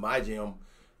coming to my gym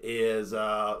is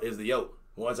the yoke.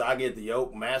 Once I get the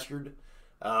yoke mastered,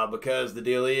 because the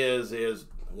deal is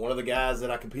one of the guys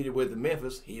that I competed with in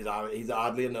Memphis. He's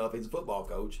oddly enough he's a football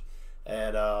coach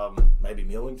at maybe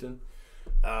Millington.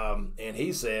 And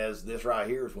he says this right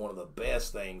here is one of the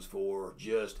best things for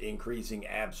just increasing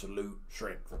absolute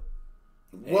strength.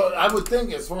 Well, I would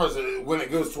think as far as when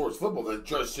it goes towards football, that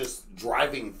just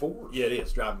driving force. Yeah, it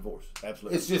is driving force.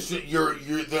 Absolutely. It's just you're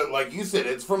like you said,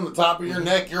 it's from the top of your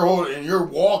neck. You're holding and you're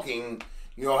walking.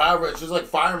 However, it's just like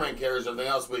fireman carries everything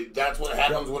else, but that's what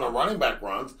happens when a running back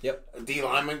runs. Yep. A D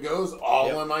lineman goes,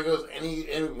 lineman goes, any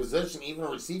position, even a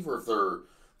receiver if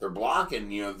they're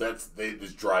blocking, that's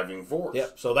this driving force.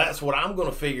 Yep. So that's what I'm going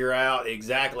to figure out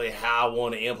exactly how I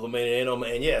want to implement it in them.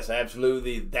 And yes,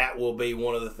 absolutely, that will be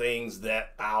one of the things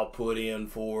that I'll put in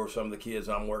for some of the kids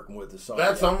I'm working with this summer.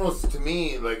 That's almost to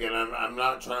me like, and I'm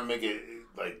not trying to make it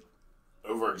like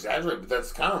over exaggerate, but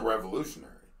that's kind of revolutionary.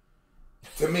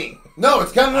 To me. No,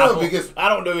 it's kind of because I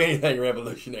don't do anything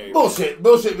revolutionary. Bullshit.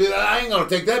 But I ain't going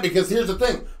to take that because here's the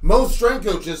thing. Most strength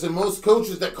coaches and most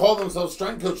coaches that call themselves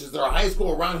strength coaches that are high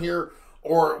school around here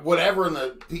or whatever in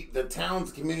the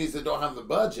towns, communities that don't have the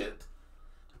budget,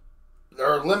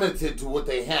 are limited to what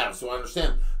they have. So I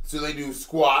understand. So they do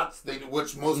squats,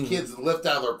 which most kids lift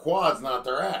out of their quads, not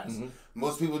their ass. Mm-hmm.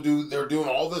 Most people they're doing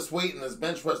all this weight in this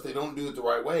bench press. They don't do it the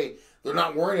right way. They're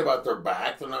not worrying about their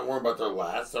back. They're not worrying about their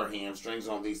lats, their hamstrings,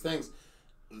 and all these things.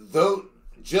 Though,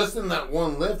 just in that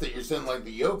one lift that you're saying, like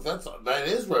the yoke, that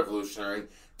is revolutionary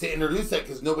to introduce that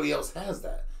because nobody else has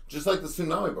that. Just like the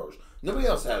tsunami bars. Nobody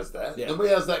else has that. Yeah. Nobody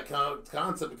has that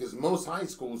concept because most high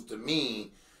schools, to me,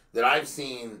 that I've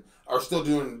seen are still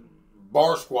doing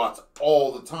bar squats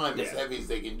all the time, as heavy as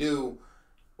they can do.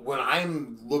 When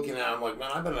I'm looking at it, I'm like, man,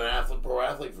 I've been an pro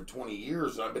athlete for 20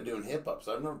 years, and I've been doing hip-ups.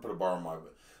 I've never put a bar on my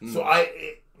butt. So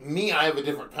I have a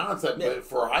different concept, but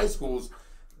for high schools,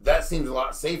 that seems a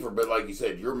lot safer. But like you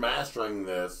said, you're mastering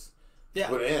this,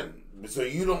 put in. So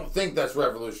you don't think that's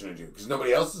revolutionary to you, because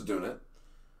nobody else is doing it.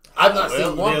 I've not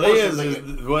seen one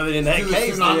person whether in that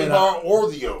case, tsunami bar or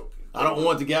the yoke. I don't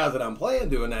want the guys that I'm playing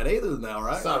doing that either now,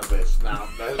 right? Son of a bitch. No.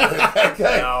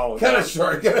 Kind of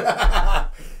short.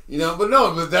 You know,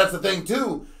 but that's the thing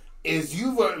too, is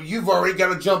you've already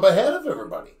got to jump ahead of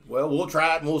everybody. Well, we'll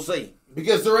try it and we'll see.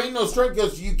 Because there ain't no strength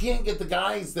coach. You can't get the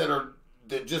guys that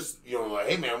just, you know, like,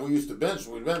 hey man, we used to bench,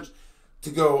 to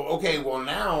go, okay, well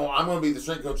now I'm going to be the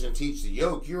strength coach and teach the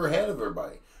yoke. You're ahead of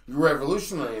everybody. You're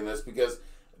revolutionary in this, because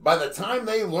by the time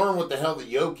they learn what the hell the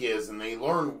yoke is and they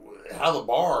learn how the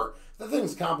bar, the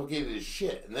thing's complicated as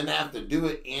shit. And then have to do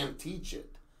it and teach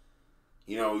it.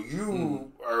 You know,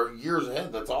 you are years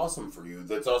ahead. That's awesome for you.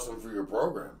 That's awesome for your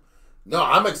program. No,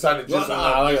 I'm excited. Like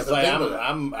I say,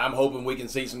 I'm hoping we can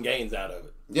see some gains out of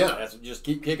it. Yeah, just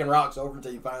keep kicking rocks over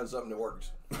until you find something that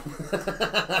works.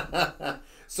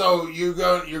 So you're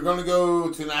going to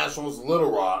go to Nationals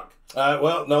Little Rock.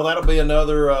 Well, no, that'll be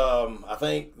another. I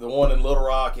think the one in Little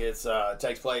Rock. It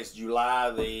takes place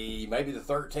July maybe the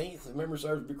 13th. If memory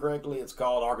serves me correctly, it's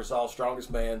called Arkansas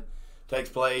Strongest Man. Takes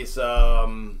place. I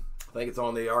think it's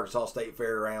on the Arkansas State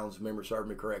Fairgrounds, if memory serves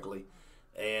me correctly.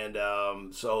 And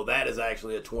so that is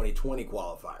actually a 2020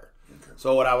 qualifier. Okay.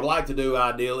 So what I would like to do,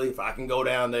 ideally, if I can go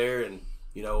down there and,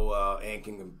 you know, and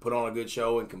can put on a good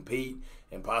show and compete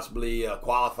and possibly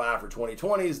qualify for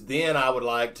 2020s, then I would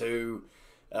like to,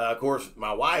 of course,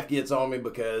 my wife gets on me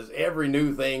because every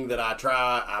new thing that I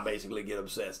try, I basically get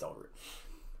obsessed over it.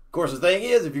 Of course, the thing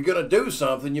is, if you're going to do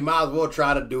something, you might as well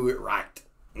try to do it right.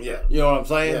 Yeah. You know what I'm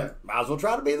saying? Yeah. Might as well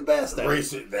try to be the best at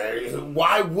Race it there.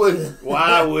 Why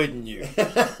wouldn't you?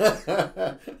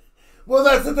 Well,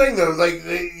 that's the thing, though. Like,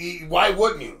 why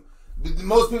wouldn't you?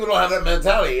 Most people don't have that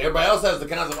mentality. Everybody else has the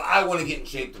concept, I want to get in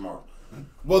shape tomorrow.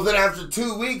 Well, then after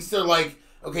 2 weeks, they're like,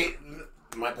 okay,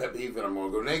 my pet peeve, and I'm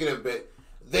going to go negative, but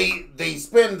they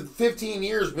spend 15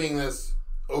 years being this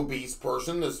obese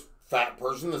person, this fat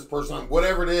person, this person,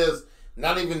 whatever it is,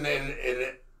 not even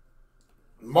in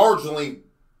marginally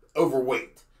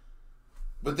overweight.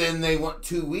 But then they want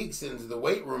 2 weeks into the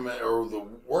weight room or the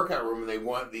workout room, and they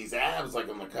want these abs like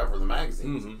on the cover of the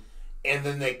magazines. Mm-hmm. And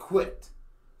then they quit.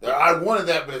 I wanted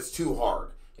that, but it's too hard.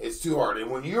 It's too hard. And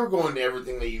when you're going to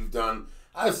everything that you've done,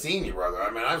 I've seen you, brother.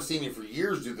 I mean, I've seen you for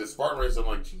years do this Spartan race. I'm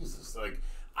like, Jesus, like,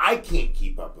 I can't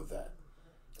keep up with that.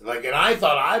 Like, and I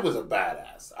thought I was a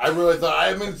badass. I really thought,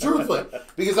 I mean, truthfully,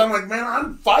 because I'm like, man,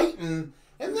 I'm fighting,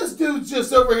 and this dude's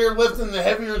just over here lifting the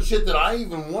heavier shit that I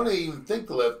even want to even think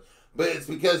to lift. But it's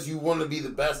because you want to be the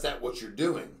best at what you're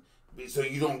doing. So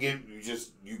you don't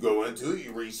you go into it,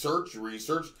 you research,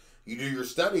 you do your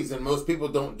studies, and most people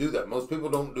don't do that. Most people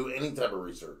don't do any type of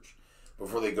research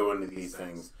before they go into these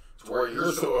things. To where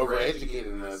you're so overeducated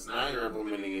in this, now you're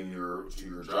implementing it to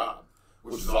your job,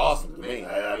 which is awesome to me.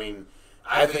 I mean,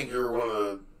 I think you're one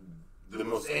of the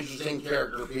most interesting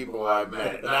character people I've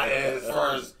met. As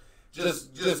far as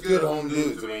just good home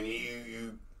dudes. I mean,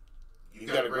 you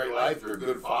got a great life. You're a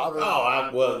good father.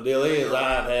 Well, the deal is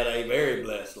I've had a very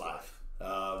blessed life.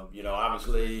 You know,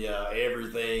 obviously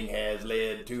everything has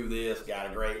led to this.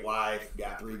 Got a great wife,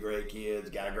 got 3 great kids,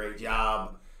 got a great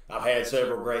job. I've had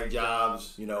several great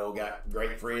jobs, you know, got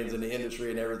great friends in the industry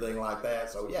and everything like that.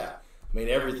 So, yeah, I mean,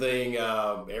 everything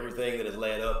that has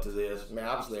led up to this, I mean,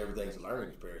 obviously everything's a learning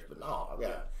experience, but no,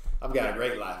 I've got a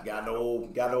great life. Got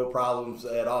no problems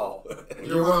at all.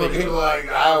 You're one of the people, like,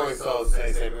 I always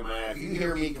say, man, if you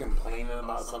hear me complaining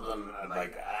about something,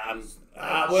 like, the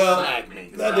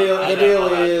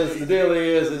deal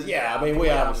is, yeah, I mean, we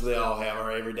obviously all have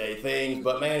our everyday things,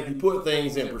 but man, if you put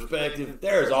things in perspective,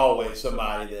 there's always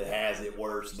somebody that has it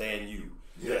worse than you.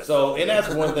 Yes. So, and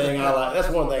that's one thing I like. That's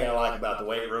one thing I like about the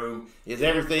weight room is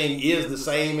everything is the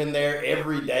same in there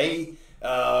every day.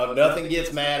 Nothing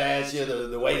gets mad at you.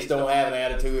 The weights don't have an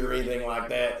attitude or anything like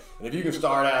that. And if you can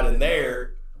start out in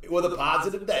there with a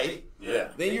positive day,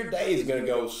 then your day is going to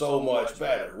go so much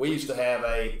better. We used to have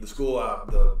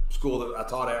the school that I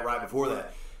taught at right before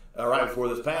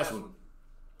this past one.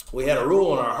 We had a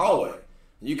rule in our hallway: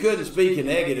 you couldn't speak a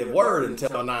negative word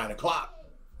until 9 o'clock.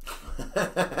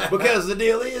 Because the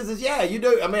deal is yeah, you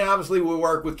do. I mean, obviously we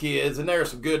work with kids, and there are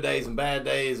some good days and bad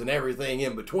days and everything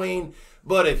in between.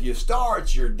 But if you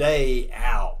start your day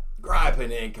out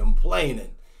griping and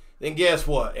complaining, then guess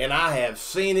what? And I have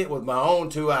seen it with my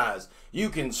own 2 eyes. You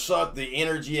can suck the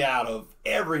energy out of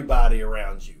everybody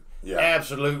around you. Yeah.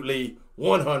 Absolutely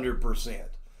 100%.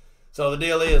 So the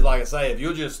deal is, like I say, if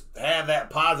you'll just have that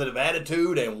positive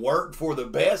attitude and work for the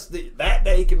best that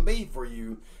day can be for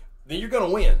you, then you're going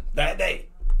to win that day.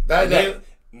 Then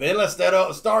let's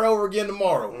start over again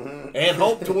tomorrow and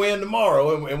hope to win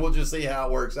tomorrow, and we'll just see how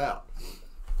it works out.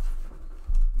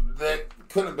 That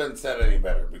couldn't have been said any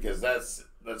better, because that's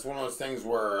one of those things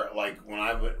where, like,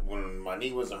 when my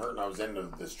knee wasn't hurting, I was into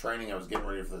this training, I was getting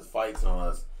ready for the fights and all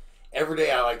this. Every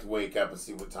day I like to wake up and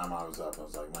see what time I was up. I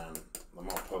was like, man, I'm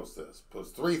going to post this.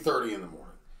 Post 3:30 in the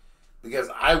morning. Because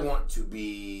I want to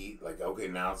be like, okay,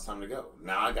 now it's time to go.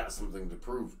 Now I got something to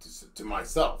prove to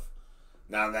myself.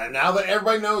 Now that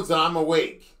everybody knows that I'm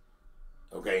awake,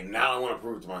 okay, now I want to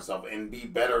prove it to myself and be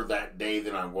better that day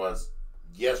than I was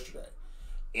yesterday.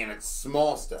 And it's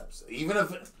small steps. Even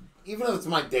if it's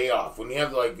my day off. When you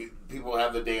have, like, people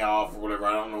have the day off or whatever,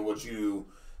 I don't know what you do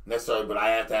necessarily, but I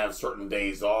have to have certain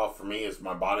days off. For me, it's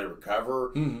my body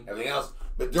recover, everything else.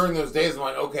 But during those days, I'm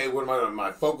like, okay, what am I doing?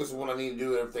 My focus on what I need to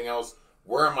do and everything else.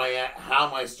 Where am I at? How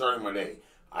am I starting my day?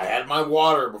 I had my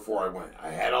water before I went. I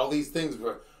had all these things,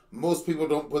 but most people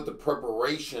don't put the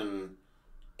preparation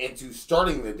into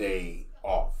starting the day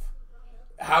off.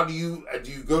 How do you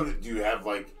have,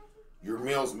 like, your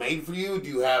meals made for you?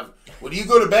 When you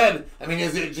go to bed, I mean,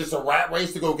 is it just a rat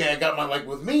race to go, okay, I got my, like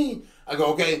with me, I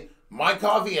go, okay, my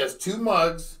coffee has 2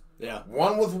 mugs,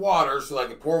 one with water, so I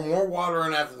can pour more water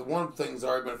in after the one thing's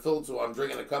already been filled, so I'm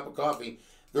drinking a cup of coffee.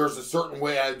 There's a certain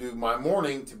way I do my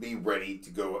morning to be ready to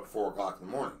go at 4 o'clock in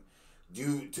the morning.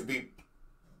 You're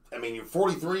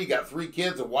 43, you got 3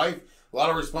 kids, a wife, a lot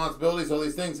of responsibilities, all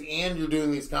these things, and you're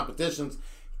doing these competitions,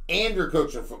 and you're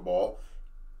coaching football,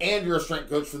 and you're a strength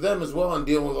coach for them as well, and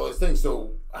dealing with all these things.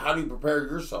 So how do you prepare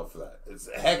yourself for that? It's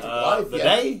a hectic life. The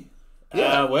day?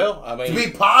 Yeah. To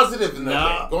be positive in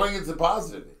that day, going into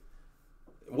positive.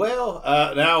 Well,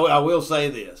 now I will say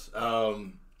this.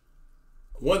 One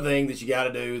thing that you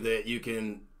got to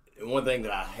do one thing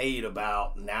that I hate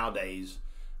about nowadays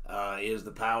is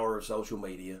the power of social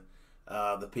media.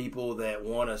 The people that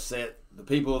want to sit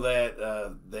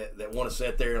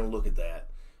there and look at that,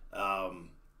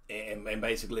 and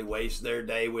basically waste their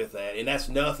day with that. And that's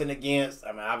nothing against.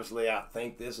 I mean, obviously, I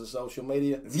think this is social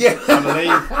media. Yeah. I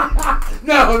believe.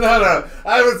 No.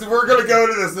 We're gonna go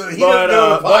to this.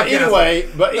 But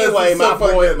anyway,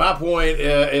 my point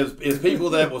is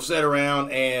people that will sit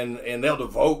around and they'll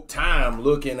devote time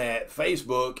looking at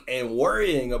Facebook and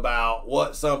worrying about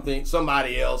what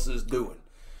somebody else is doing.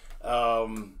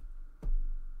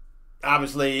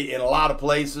 Obviously, in a lot of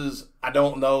places, I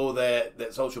don't know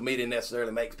that social media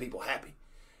necessarily makes people happy,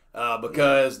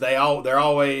 because they're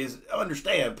always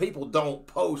understand people don't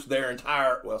post their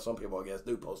entire. Well, some people I guess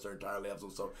do post their entire lives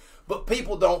on social, but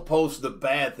people don't post the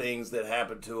bad things that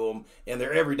happen to them and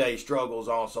their everyday struggles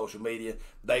on social media.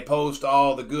 They post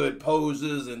all the good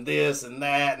poses and this and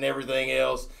that and everything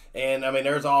else. And I mean,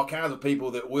 there's all kinds of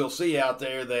people that we'll see out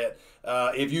there that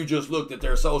if you just looked at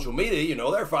their social media,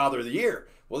 they're Father of the Year.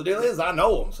 Well, the deal is, I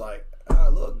know them. It's like,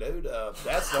 look, dude,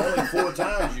 that's the only 4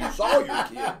 times you saw your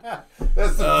kid.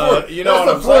 That's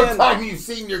the fourth time you've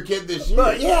seen your kid this year.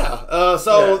 But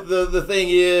the thing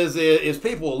is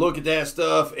people look at that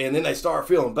stuff and then they start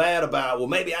feeling bad about, well,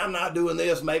 maybe I'm not doing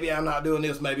this, maybe I'm not doing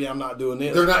this, maybe I'm not doing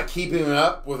this. They're not keeping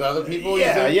up with other people.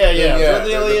 Yeah. So the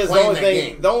deal is,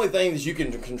 the only thing that you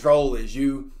can control is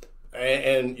you.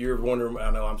 And you're wondering,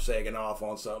 I know I'm sagging off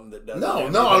on something that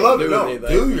doesn't. No, I love it. No,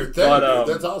 do your thing, dude.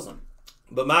 That's awesome.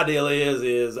 But my deal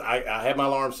is I have my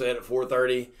alarm set at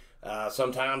 4:30.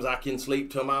 Sometimes I can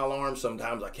sleep to my alarm.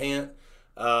 Sometimes I can't.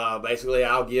 Basically,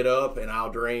 I'll get up and I'll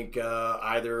drink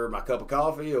either my cup of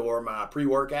coffee or my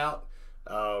pre-workout.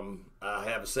 I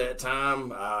have a set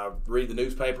time. I read the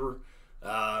newspaper,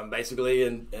 basically,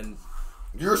 and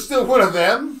you're still one of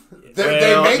them.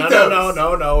 They make those.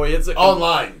 No. It's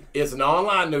online. It's an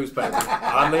online newspaper.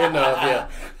 Oddly enough, yeah.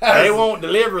 They won't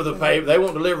deliver the paper. They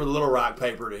won't deliver the Little Rock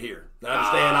paper to here. Now,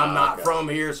 understand, I'm not from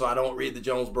here, so I don't read the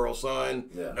Jonesboro Sun.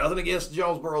 Yeah. Nothing against the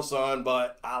Jonesboro Sun,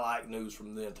 but I like news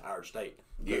from the entire state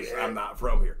because I'm not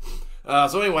from here.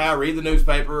 So anyway, I read the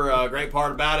newspaper. Great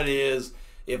part about it is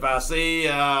if I see,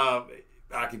 I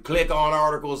can click on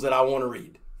articles that I want to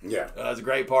read. Yeah. That's a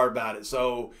great part about it.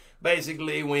 So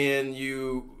basically,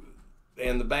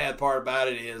 and the bad part about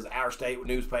it is our state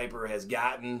newspaper has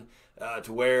gotten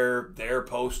to where they're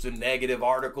posting negative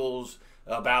articles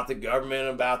about the government,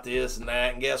 about this and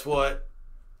that. And guess what?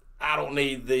 I don't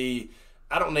need the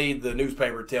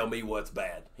newspaper to tell me what's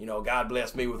bad. God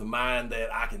bless me with a mind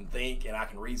that I can think and I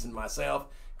can reason myself.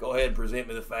 Go ahead and present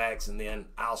me the facts, and then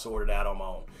I'll sort it out on my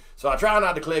own. So I try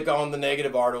not to click on the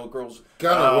negative articles.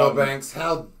 Gunnar Wilbanks,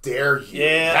 how dare you?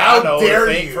 Yeah, how I know, dare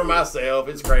to think you? for myself.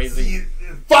 It's crazy.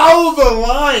 Follow the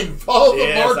line. Follow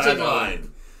the marching line.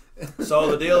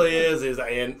 So the deal is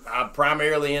and I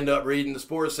primarily end up reading the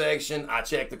sports section. I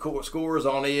check the scores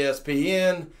on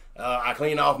ESPN. I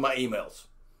clean off my emails.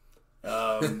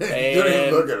 And don't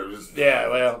even look at them. Yeah,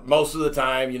 well, most of the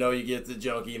time, you get the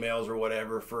junk emails or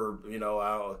whatever for,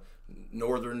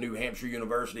 Northern New Hampshire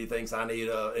University thinks I need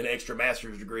an extra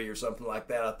master's degree or something like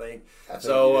that, I think.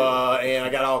 So, and I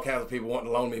got all kinds of people wanting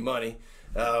to loan me money.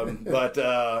 But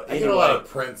I get a lot of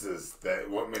princes that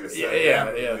want me to say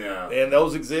yeah. And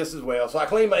those exist as well. So I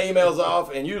clean my emails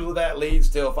off, and usually that leads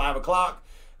till 5 o'clock.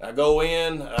 I go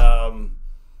in,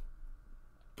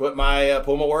 pull my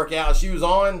workout shoes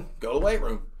on, go to the weight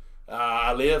room.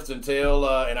 I lift until,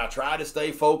 and I try to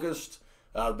stay focused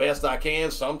the best I can.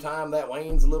 Sometimes that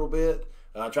wanes a little bit.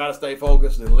 I try to stay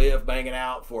focused and lift, banging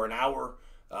out for an hour.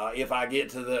 If I get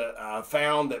to I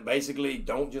found that basically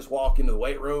don't just walk into the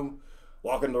weight room,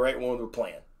 walk into the weight room with a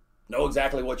plan. Know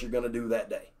exactly what you're going to do that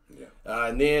day. Yeah.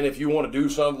 And then if you want to do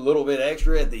something a little bit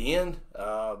extra at the end,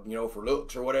 for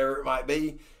looks or whatever it might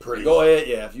be, go ahead.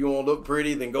 Yeah, if you want to look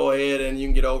pretty, then go ahead and you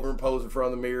can get over and pose in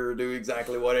front of the mirror, do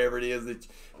exactly whatever it is that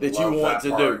you want to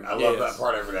do. I love that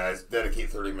part every day. I dedicate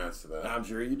 30 minutes to that. I'm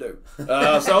sure you do.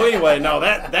 So anyway, no,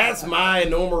 that's my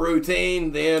normal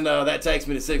routine. Then that takes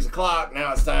me to 6 o'clock.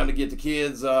 Now it's time to get the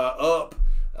kids up.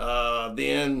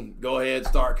 Then go ahead,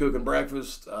 start cooking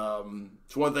breakfast.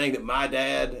 It's one thing that my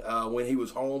dad, when he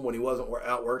was home, when he wasn't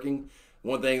out working,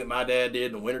 one thing that my dad did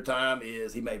in the wintertime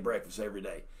is he made breakfast every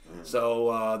day.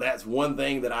 So that's one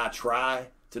thing that I try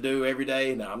to do every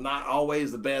day. Now, I'm not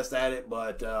always the best at it,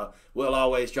 but we'll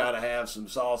always try to have some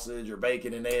sausage or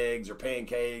bacon and eggs or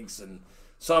pancakes and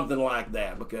something like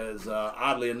that because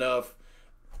oddly enough,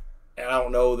 and I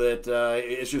don't know that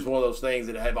it's just one of those things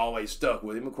that have always stuck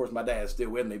with him. Of course, my dad's still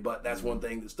with me, but that's one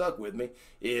thing that stuck with me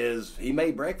is he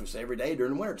made breakfast every day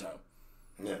during the wintertime.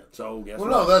 Yeah. So guess what?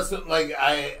 No, that's like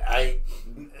I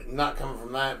not coming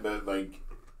from that, but like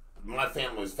my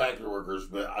family was factory workers,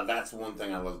 but that's one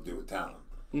thing I love to do with Talon.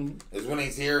 Mm-hmm. Is when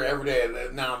he's here every day.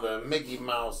 Now the Mickey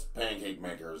Mouse pancake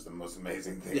maker is the most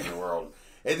amazing thing in the world.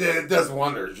 It does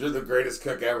wonders. You're the greatest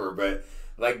cook ever, but.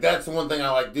 Like, that's one thing I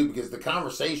like to do because the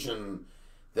conversation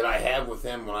that I have with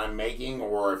him when I'm making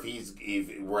or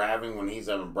if we're having when he's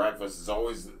having breakfast is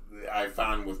always, I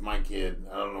find with my kid,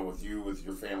 I don't know with you, with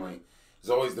your family,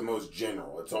 is always the most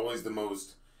general. It's always the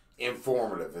most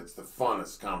informative. It's the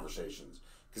funnest conversations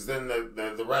because then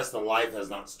the rest of life has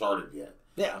not started yet.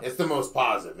 Yeah. It's the most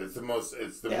positive. It's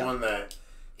the one that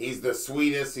he's the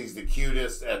sweetest, he's the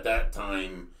cutest at that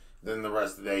time. Then the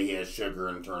rest of the day he has sugar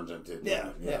and turns into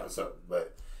So,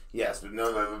 but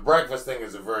the breakfast thing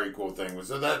is a very cool thing.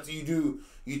 So that's you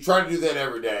try to do that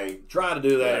every day. Try to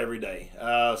do that every day.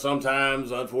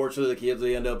 Sometimes, unfortunately, the kids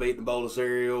they end up eating a bowl of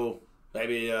cereal.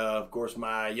 Maybe, of course,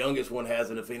 my youngest one has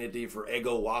an affinity for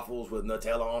Eggo waffles with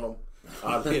Nutella on them.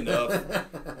 Oddly enough,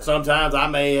 sometimes I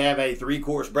may have a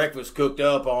 3-course breakfast cooked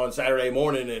up on Saturday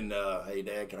morning, and hey,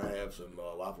 Dad, can I have some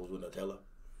waffles with Nutella?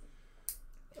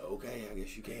 Okay, I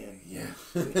guess you can. Yeah.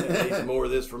 Need some more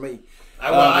of this for me.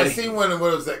 I seen when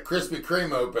was that Krispy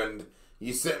Kreme opened.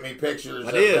 You sent me pictures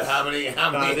of how many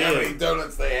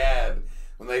donuts they had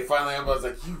when they finally opened. I was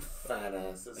like, you fat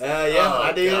ass.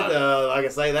 I did. Like I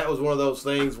say, that was one of those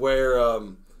things where.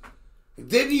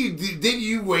 Did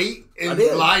you wait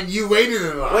in line? You waited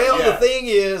in line. Well, the thing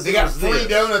is, they got free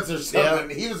donuts or something.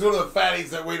 Yeah. He was one of the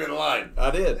fatties that waited in line. I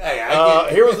did. Hey,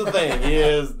 here was the thing: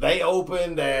 is they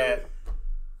opened at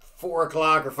 4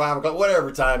 o'clock or 5 o'clock,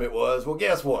 whatever time it was. Well,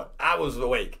 guess what? I was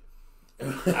awake.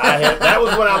 That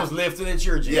was when I was lifting at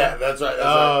your gym. Yeah, that's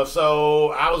right.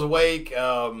 So I was awake,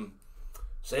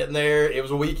 sitting there. It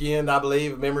was a weekend, I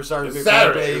believe. Memory serves me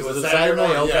Saturday. It was a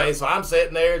Saturday. Okay, so I'm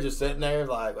sitting there,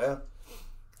 like, well,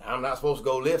 I'm not supposed to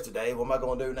go lift today. What am I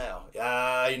going to do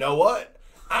now? You know what?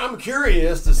 I'm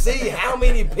curious to see how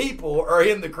many people are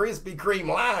in the Krispy Kreme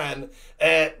line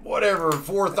at whatever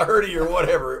 4:30 or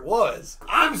whatever it was.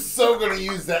 I'm so going to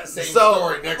use that same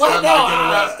story next time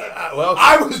I get arrested.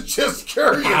 I was just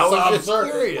curious,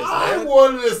 I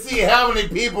wanted to see how many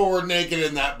people were naked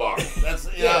in that bar. That's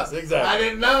yes, exactly. I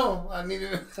didn't know. I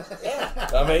needed.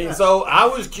 I mean, so I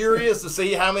was curious to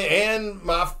see how many, and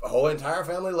my whole entire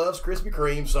family loves Krispy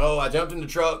Kreme, so I jumped in the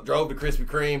truck, drove to Krispy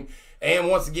Kreme. And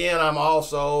once again, I'm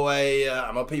also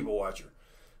I'm a people watcher.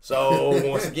 So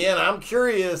once again, I'm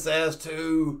curious as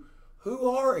to who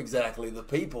are exactly the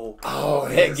people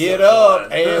that get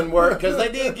up and work? Because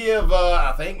they did give,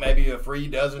 I think, maybe a free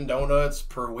dozen donuts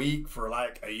per week for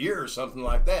like a year or something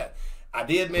like that. I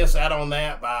did miss out on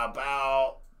that by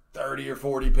about 30 or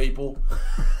 40 people.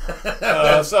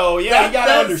 So, yeah, you got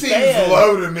to understand. That seems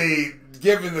low to me,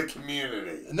 given the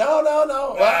community. No.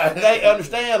 Well, they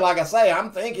understand. Like I say,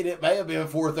 I'm thinking it may have been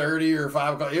 4:30 or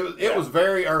 5 o'clock. It was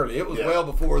very early. It was well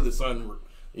before the sun,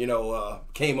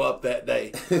 came up that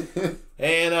day.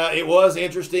 And it was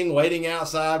interesting waiting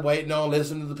outside, waiting on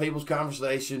listening to the people's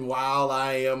conversation while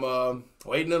I am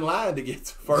waiting in line to get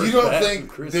to first. You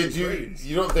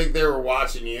don't think they were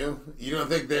watching you? You don't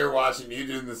think they were watching you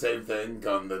doing the same thing?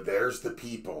 Going, there's the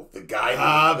people, the guy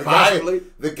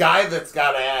that's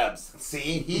got abs. See,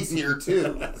 he's here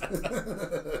too.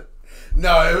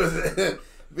 No, it was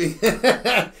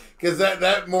because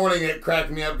that morning it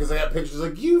cracked me up because I got pictures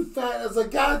like you fat. I was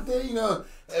like, God,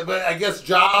 But I guess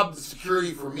job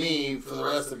security for me, for the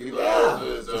rest of the people,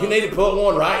 is, you need to put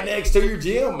one right next to your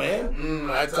gym, man.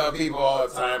 I tell people all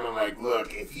the time, I'm like,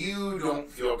 look, if you don't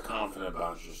feel confident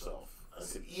about yourself, I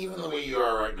said, even the way you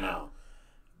are right now,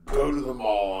 go to the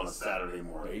mall on a Saturday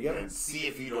morning and see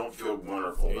if you don't feel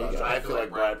wonderful about it. I feel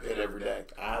like Brad Pitt every day.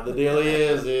 The deal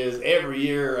is every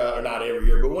year, or not every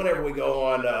year, but whenever we go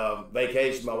on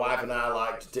vacation, my wife and I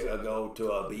like to go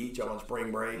to a beach on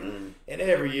spring break. And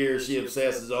every year she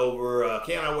obsesses over,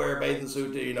 can I wear a bathing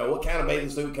suit? What kind of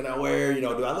bathing suit can I wear?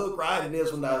 Do I look right in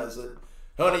this one? I said,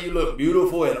 honey, you look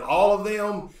beautiful in all of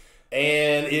them.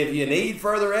 And if you need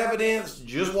further evidence,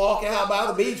 just walk out by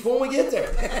the beach when we get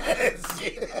there.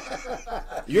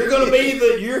 You're gonna be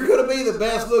the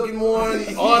best looking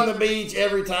one on the beach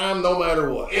every time, no matter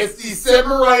what. It's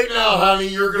December right now, honey.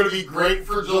 You're gonna be great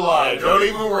for July. Don't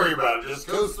even worry about it. Just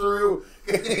go through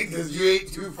because you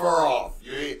ain't too far off.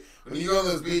 When you go on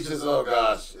those beaches, oh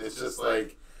gosh, it's just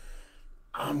like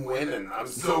I'm winning. I'm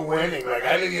still winning. Like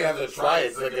I didn't even have to try it.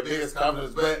 It's like the biggest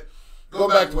confidence, but. Go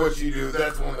back to what you do.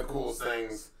 That's one of the coolest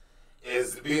things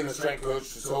is being a strength coach.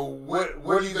 So what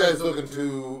are you guys looking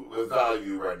to with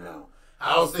value right now?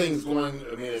 How's things going?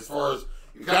 I mean, as far as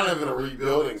you're kind of in a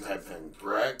rebuilding type thing,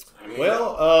 correct?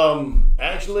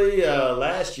 Actually,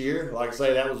 last year, like I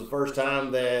say, that was the first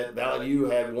time that Valley View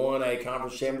had won a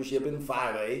conference championship in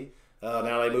 5A.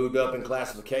 Now they moved up in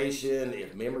classification,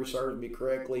 if memory serves me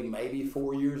correctly, maybe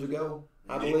 4 years ago,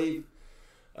 I believe.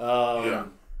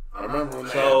 I remember when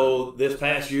so this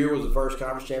past year was the first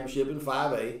conference championship in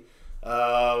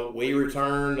 5A. We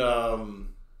returned, I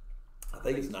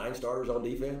think it's 9 starters on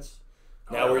defense.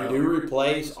 Now we do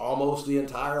replace almost the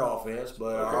entire offense,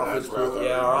 but our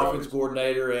offense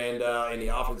coordinator and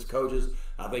the offense coaches,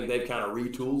 I think they've kind of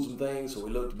retooled some things. So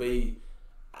we look to be,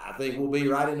 I think we'll be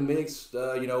right in the mix.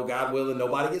 God willing,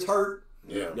 nobody gets hurt.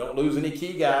 Yeah. Don't lose any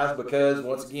key guys because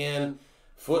once again.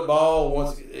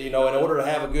 Football, in order to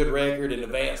have a good record and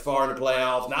advance far in the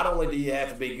playoffs, not only do you have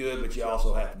to be good, but you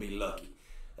also have to be lucky.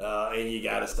 And you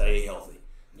got to stay healthy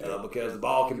because the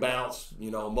ball can bounce,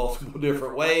 multiple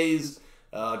different ways.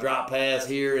 Drop pass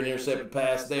here and intercepted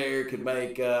pass there could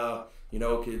make,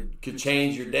 could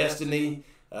change your destiny.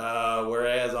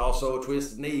 Whereas also a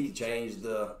twisted knee could change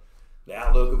the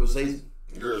outlook of a season.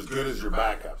 You're as good as your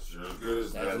backups. You're as good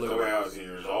as that's the way I was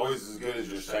here. You're always as good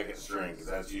as your second string because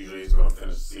that's usually who's going to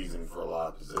finish the season for a lot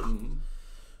of positions. Mm-hmm.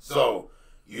 So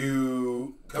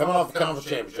you come off the conference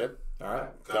championship. All right.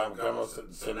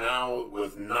 So now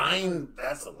with 9,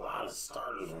 that's a lot of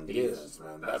starters on defense,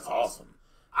 man. That's awesome.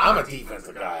 I'm a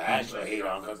defensive guy. I actually hate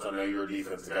offense. I know you're a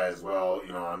defensive guy as well.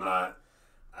 I'm not.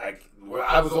 I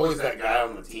was always that guy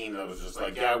on the team that was just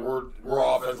like, yeah, we're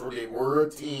offense. We're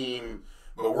a team.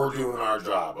 But we're doing our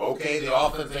job. Okay, the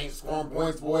offense ain't scoring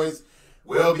points, boys.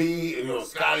 We'll be,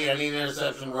 Scotty, I need an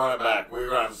interception, run it back. We're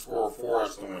going to have to score for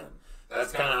us to win.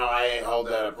 That's kind of how I held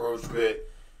that approach. But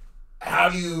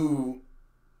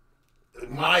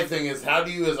my thing is, how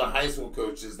do you as a high school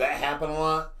coach, does that happen a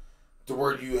lot? To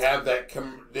where you have that,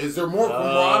 is there more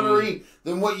camaraderie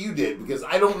than what you did? Because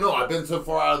I don't know. I've been so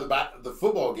far out of the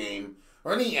football game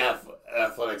or any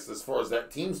athletics as far as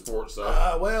that team sport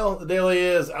stuff. Well, the deal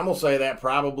is, I'm going to say that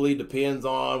probably depends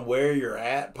on where you're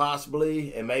at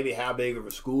possibly and maybe how big of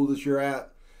a school that you're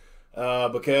at.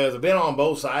 Because I've been on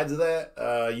both sides of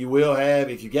that. You will have,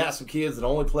 if you got some kids that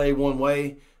only play one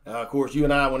way, of course, you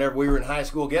and I, whenever we were in high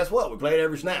school, guess what? We played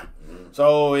every snap. Mm-hmm.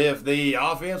 So if the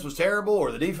offense was terrible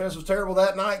or the defense was terrible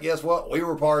that night, guess what? We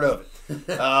were part of it.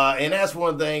 And that's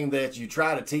one thing that you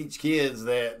try to teach kids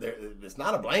that it's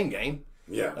not a blame game.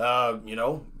 Yeah.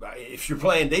 If you're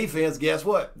playing defense, guess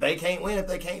what? They can't win if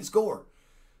they can't score.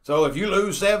 So if you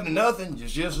lose 7-0,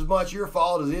 it's just as much your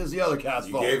fault as it is the other guy's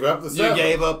fault. You gave up the 7. You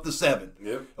gave up the 7.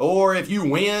 Yep. Or if you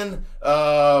win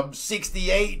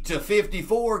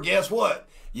 68-54, guess what?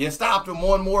 You stopped them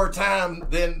one more time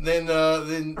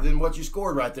than what you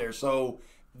scored right there. So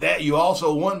that you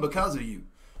also won because of you.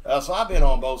 So I've been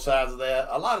on both sides of that.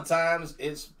 A lot of times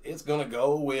it's going to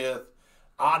go with,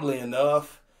 oddly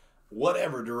enough,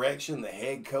 whatever direction the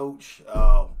head coach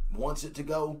wants it to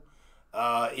go.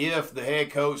 If the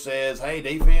head coach says, hey,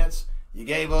 defense, you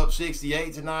gave up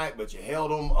 68 tonight, but you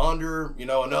held them under,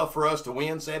 enough for us to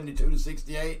win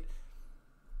 72-68.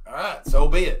 All right, so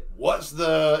be it.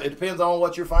 It depends on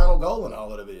what your final goal and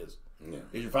all of it is. Yeah.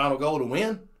 Is your final goal to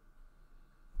win?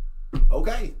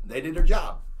 Okay, they did their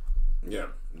job. Yeah.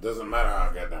 Doesn't matter how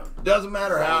it got done. Doesn't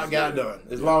matter how it got done,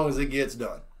 as long as it gets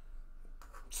done.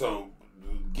 So,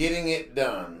 getting it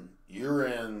done, you're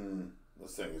in,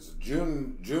 let's think, it's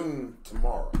June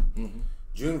tomorrow. Mm-hmm.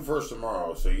 June 1st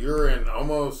tomorrow. So you're in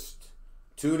almost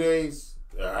 2 days?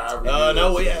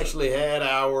 No, we actually had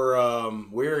our,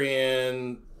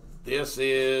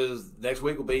 next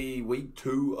week will be week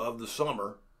 2 of the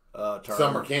summer. Term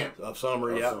summer camp. Of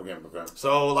summer, yeah. Summer camp, okay.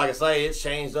 So, like I say, it's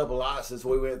changed up a lot since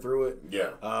we went through it.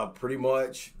 Yeah. Pretty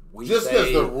much. Just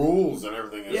because the rules and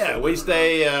everything is yeah, so we different.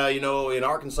 stay, in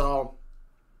Arkansas.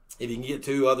 If you can get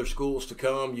 2 other schools to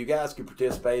come, you guys can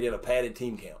participate in a padded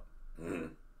team camp.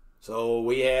 Mm-hmm. So,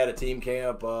 we had a team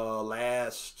camp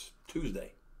last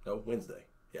Wednesday.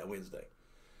 Yeah, Wednesday.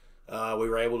 We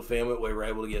were able to film it. We were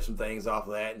able to get some things off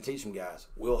of that and teach some guys.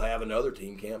 We'll have another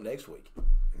team camp next week.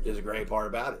 Is a great part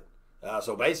about it.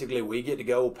 So basically, we get to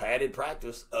go padded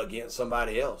practice against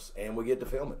somebody else, and we get to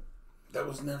film it. That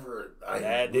was never.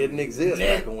 That didn't exist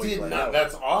back when we played.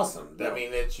 That's awesome. No. I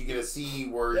mean, that you get to see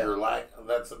where you're like.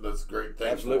 That's a great thing.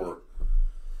 Absolutely.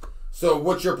 So,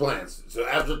 what's your plans? So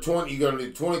after 20, you're gonna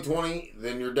do 2020.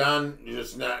 Then you're done. You're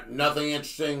just nothing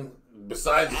interesting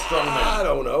besides the strongman. I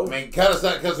don't know. I mean, cut us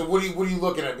that. Because what are you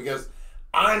looking at? Because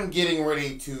I'm getting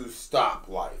ready to stop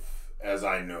life as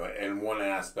I know it in one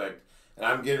aspect, and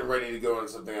I'm getting ready to go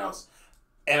into something else.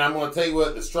 And I'm going to tell you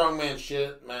what, the strongman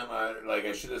shit, man, I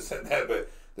should have said that, but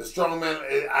the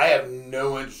strongman, I have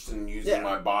no interest in using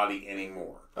my body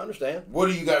anymore. I understand. What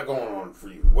do you got going on for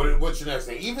you? What's your next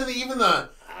thing? Even the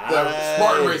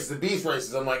Spartan races, the beast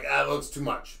races, I'm like, that looks too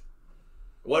much.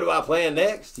 What do I plan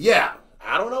next? Yeah.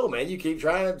 I don't know, man. You keep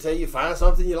trying until you find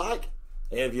something you like.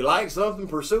 And if you like something,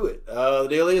 pursue it. The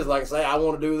deal is, like I say, I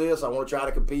want to do this. I want to try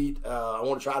to compete. I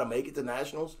want to try to make it to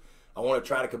nationals. I want to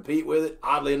try to compete with it.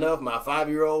 Oddly enough, my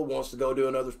 5-year-old wants to go do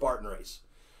another Spartan race.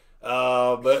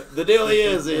 But the deal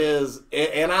is,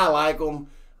 and I like them.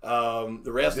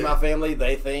 The rest of my family,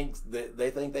 they think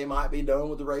they might be done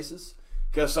with the races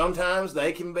because sometimes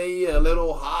they can be a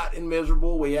little hot and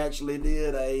miserable. We actually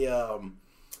did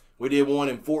we did one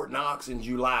in Fort Knox in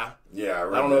July. Yeah,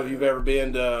 I don't know if you've ever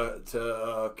been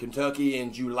to Kentucky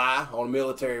in July on a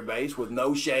military base with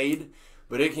no shade,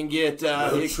 but it can get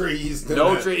trees.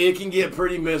 It can get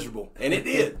pretty miserable, and it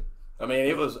did. I mean,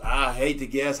 it was. I hate to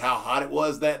guess how hot it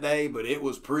was that day, but it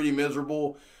was pretty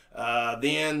miserable.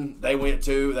 Then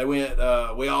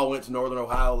we all went to Northern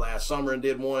Ohio last summer and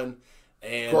did one.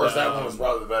 And of course, that one was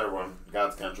probably the better one.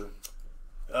 God's country.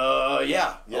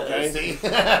 Yeah. Okay. See?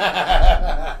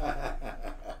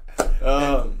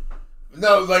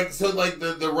 No,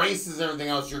 the races and everything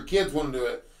else, your kids want to do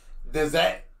it. Does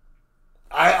that...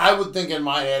 I would think in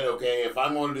my head, okay, if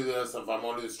I'm going to do this, if I'm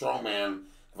going to do strongman,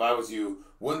 if I was you,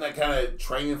 wouldn't that kind of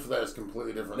training for that is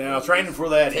completely different? Now, training for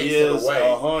that is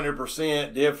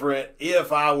 100% different.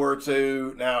 If I were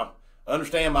to... Now,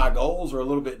 understand my goals are a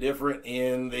little bit different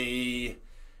in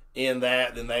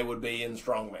that than they would be in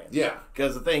strongman. Yeah.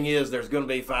 Because the thing is, there's going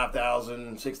to be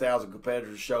 5,000, 6,000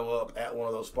 competitors show up at one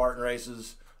of those Spartan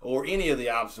races or any of the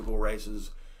obstacle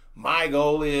races. My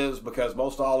goal is, because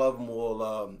most all of them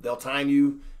will, they'll time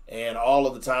you, and all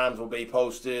of the times will be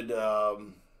posted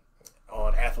on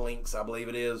Athlinks, I believe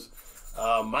it is.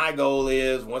 My goal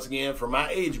is, once again, for my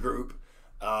age group,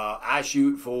 I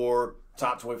shoot for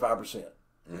top 25%.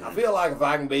 Mm-hmm. I feel like if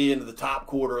I can be into the top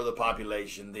quarter of the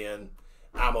population, then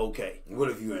I'm okay. What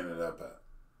have you ended up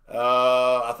at?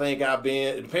 I think I've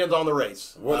been, it depends on the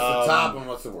race. What's the top and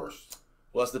what's the worst?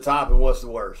 What's the top and what's the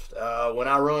worst? When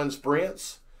I run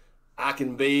sprints, I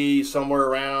can be somewhere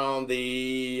around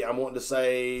I'm wanting to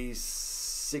say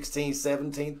 16th,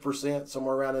 17th%,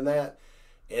 somewhere around in that.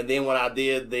 And then when I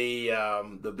did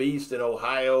the Beast in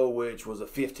Ohio, which was a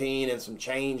 15 and some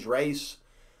change race,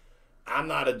 I'm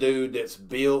not a dude that's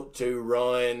built to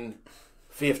run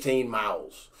 15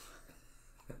 miles.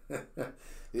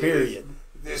 Period.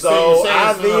 So you're saying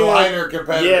it's for the lighter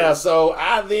competitors. Yeah, so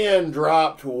I then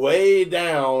dropped way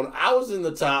down. I was in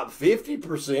the top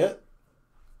 50%,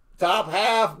 top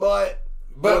half, but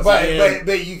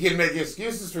you can make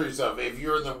excuses for yourself if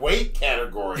you're in the weight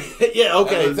category. Yeah,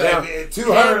 okay. Now,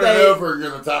 200 and over,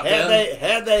 you're in the top 10.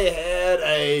 Had they had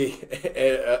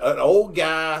an old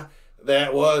guy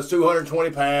that was 220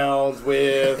 pounds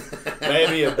with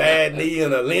maybe a bad knee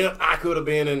and a limp, I could have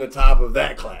been in the top of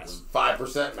that class.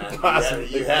 5%, man. Possibly.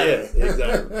 You had it.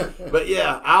 Exactly. But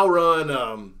yeah, I'll run,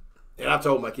 and I've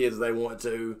told my kids they want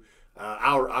to.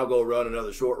 I'll go run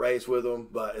another short race with them.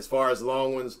 But as far as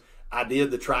long ones, I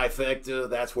did the trifecta.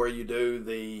 That's where you do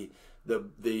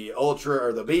the ultra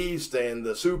or the beast and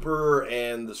the super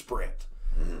and the sprint.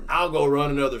 Mm-hmm. I'll go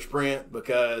run another sprint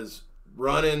because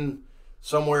running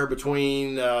somewhere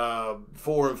between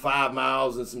 4 and 5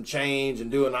 miles and some change and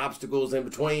doing obstacles in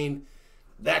between,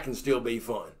 that can still be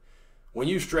fun. When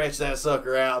you stretch that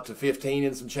sucker out to 15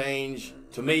 and some change,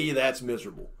 to me, that's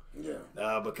miserable.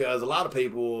 Yeah. Because a lot of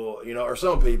people, or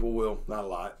some people will, not a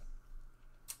lot,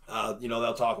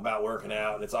 they'll talk about working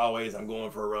out, and it's always, I'm going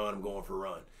for a run.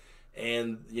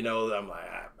 And, I'm like,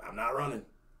 I'm not running.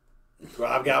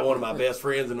 Well, I've got one of my best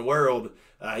friends in the world.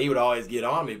 He would always get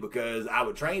on me because I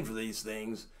would train for these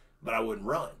things, but I wouldn't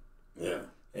run. Yeah.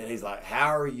 And he's like,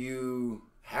 how are you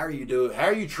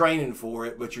training for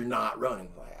it, but you're not running?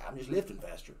 I'm like, I'm just lifting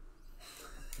faster.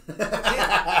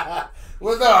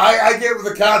 Well, no, I get with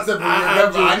the concept.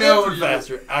 I know lifting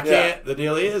faster. I can't. The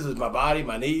deal is my body,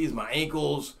 my knees, my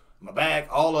ankles, my back,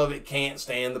 all of it can't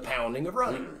stand the pounding of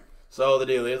running. So the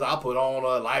deal is I'll put on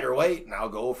a lighter weight and I'll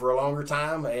go for a longer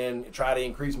time and try to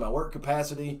increase my work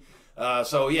capacity.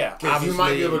 Because you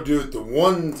might be able to do it the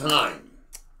one time,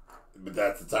 but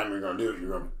that's the time you're going to do it.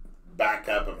 You're going to back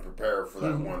up and prepare for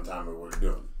that one time of what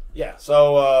you're doing. Yeah.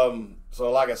 So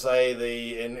like I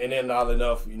say, and then oddly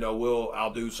enough,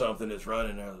 I'll do something that's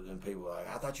running, and people are like,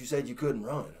 I thought you said you couldn't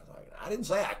run. I was like, I didn't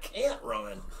say I can't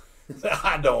run.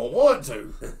 I don't want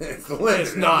to.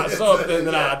 It's not something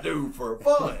that I do for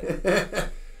fun.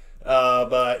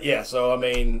 But yeah, so I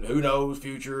mean, who knows?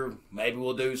 Future, maybe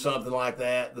we'll do something like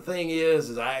that. The thing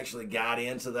is I actually got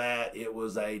into that. It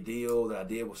was a deal that I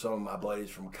did with some of my buddies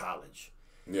from college.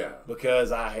 Yeah.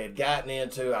 Because I had gotten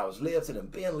into, I was lifting,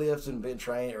 been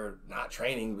training, or not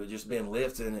training, but just been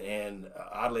lifting. And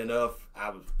oddly enough, I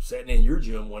was sitting in your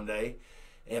gym one day,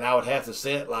 and I would have to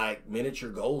set like miniature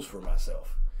goals for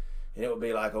myself. And it would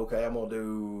be like, okay, I'm going to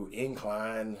do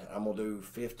incline. I'm going to do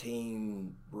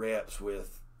 15 reps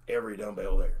with every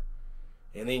dumbbell there.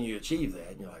 And then you achieve that,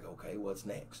 and you're like, okay, what's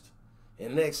next?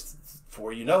 And next,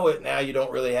 before you know it, now you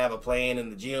don't really have a plan in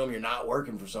the gym. You're not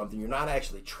working for something. You're not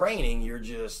actually training. You're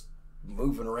just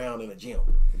moving around in a gym.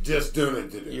 Just doing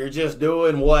it to do. You're just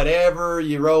doing whatever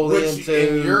you roll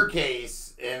into. In your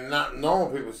case, and not normal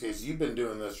people's case, you've been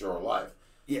doing this your whole life.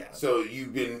 Yeah. So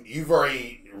you've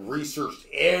already researched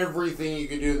everything you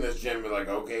could do in this gym. And be like,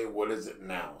 okay, what is it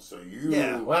now? So you.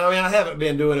 Yeah. Well, I mean, I haven't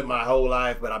been doing it my whole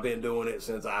life, but I've been doing it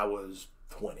since I was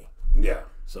 20. Yeah.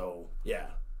 So yeah,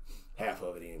 half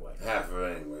of it anyway.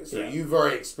 So you've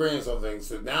already experienced something.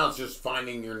 So now it's just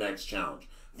finding your next challenge,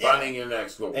 finding your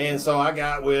next goal. And so I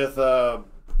got with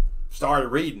started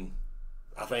reading.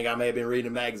 I think I may have been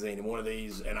reading a magazine, and one of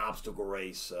these, an obstacle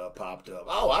race popped up.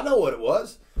 Oh, I know what it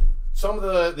was. Some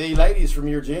of the ladies from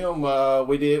your gym,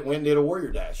 went and did a warrior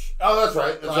dash. Oh, that's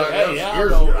right. That's right.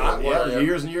 Hey,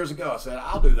 years and years ago. I said,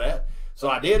 I'll do that. So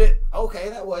I did it. Okay,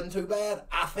 that wasn't too bad.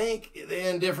 I think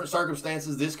in different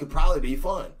circumstances, this could probably be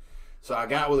fun. So I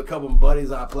got with a couple of buddies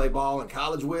I played ball in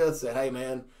college with, said, hey,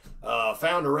 man,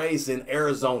 found a race in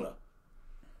Arizona.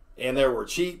 And there were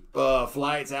cheap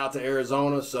flights out to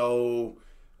Arizona, so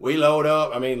we load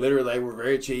up. I mean, literally, they were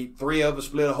very cheap. 3 of us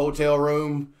split a hotel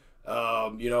room.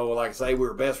 Like I say, we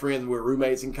were best friends. We were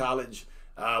roommates in college.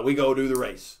 We go do the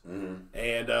race. Mm-hmm.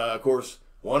 And, of course,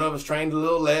 one of us trained a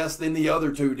little less than the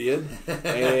other 2 did.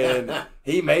 And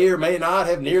he may or may not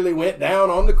have nearly went down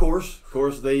on the course. Of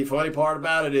course, the funny part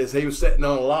about it is he was sitting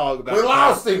on a log. We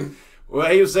lost him.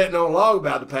 Well, he was sitting on a log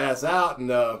about to pass out. And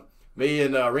me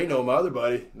and Reno, my other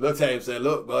buddy, looked at him and said,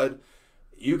 look, bud,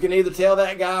 you can either tell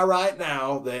that guy right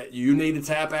now that you need to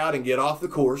tap out and get off the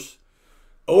course,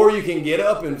 or you can get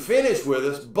up and finish with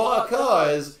us,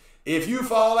 because if you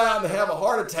fall out and have a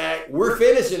heart attack, we're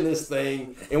finishing this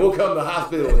thing and we'll come to the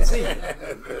hospital and see you.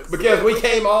 Because we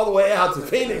came all the way out to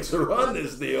Phoenix to run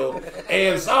this deal,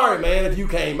 and sorry, man, if you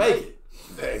can't make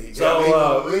it.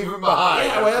 So leave him behind.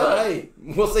 Yeah, well, hey,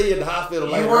 we'll see you in the hospital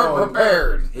later on. You weren't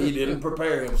prepared. He didn't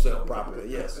prepare himself properly,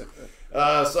 yes.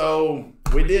 So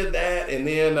we did that, and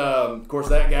then, of course,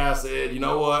 that guy said, you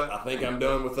know what, I think I'm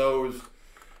done with those.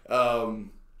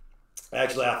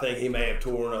 Actually, I think he may have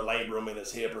torn a labrum in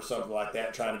his hip or something like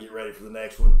that, trying to get ready for the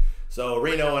next one. So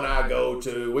Reno and I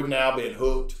we've now been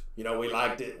hooked. You know, we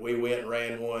liked it. We went and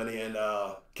ran one in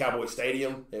Cowboy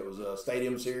Stadium. It was a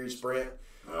stadium series sprint.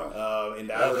 In Dallas.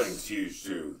 That thing's huge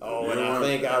too. Oh, and I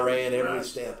think I ran every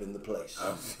step in the place.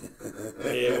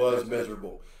 It was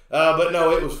miserable. But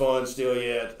no, it was fun still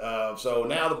yet. So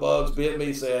now the bugs bit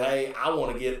me, said, hey, I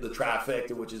want to get the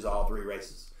trifecta, which is all 3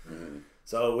 races. Mm-hmm.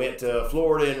 So went to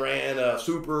Florida and ran a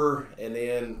super, and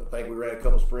then I think we ran a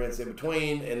couple sprints in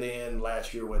between, and then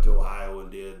last year went to Ohio and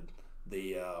did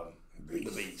the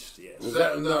Beast. Yes. Was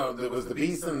the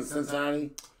Beast in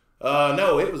Cincinnati?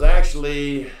 No, it was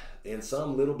actually in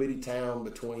some little bitty town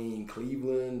between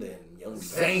Cleveland and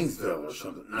Youngstown. Zanesville or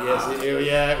something. Nah. Yes,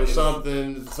 it was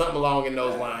something along in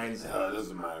those lines. It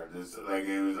doesn't matter.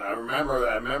 I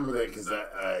remember that because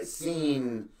I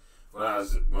seen when I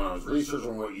was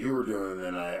researching what you were doing,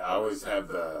 and I always have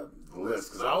the list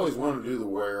because I always wanted to do the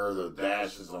wear, the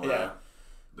dashes, and all that.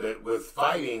 But with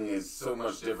fighting, it's so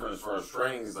much different as far as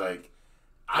training. It's like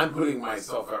I'm putting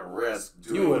myself at risk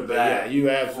doing that. You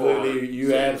absolutely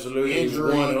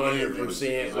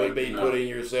 100% would be putting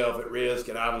yourself at risk,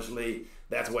 and obviously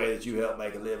that's the way that you help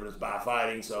make a living is by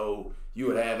fighting. So you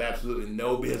would have absolutely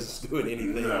no business doing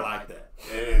anything like that.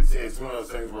 And it's one of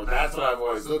those things where that's what I've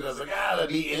always looked at. I was like, that'd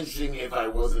be interesting if I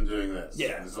wasn't doing this.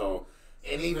 Yeah.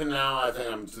 And even now, I think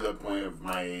I'm to the point of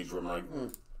my age where I'm like,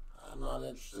 I'm not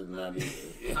interested in that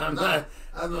either. I'm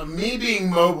not me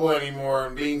being mobile anymore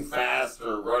and being fast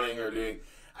or running or doing.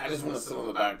 I just want to sit on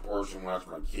the back porch and watch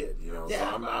my kid, So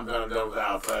I'm kind of done with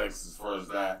athletics as far as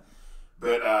that.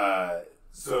 But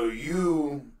so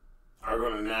you are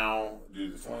going to now do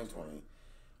the 2020.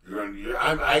 I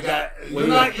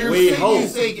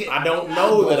don't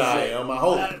know that I am. I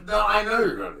hope. No, I know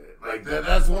you're going to do it. Like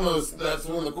that's one of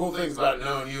the cool things about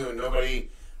knowing you and nobody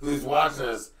who's watching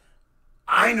us.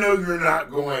 I know you're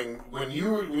not going when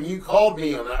you called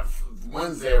me on that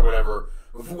Wednesday or whatever.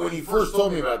 When you first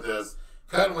told me about this,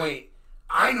 cut and wait.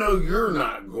 I know you're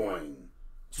not going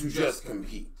to just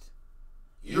compete.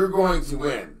 You're going to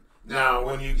win. Now,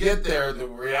 when you get there, the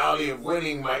reality of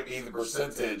winning might be the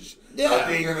percentage of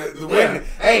being in the win. Yeah.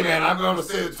 Hey, man, I'm going to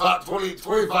say the top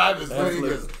 25 is winning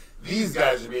because these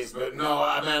guys are beasts. But no,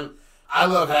 I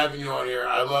love having you on here.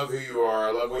 I love who you are.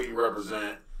 I love what you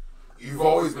represent. You've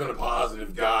always been a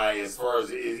positive guy as far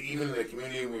as even in the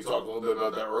community. We talked a little bit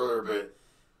about that earlier, but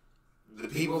the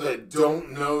people that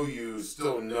don't know you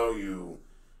still know you,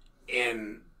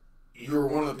 and you're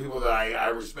one of the people that I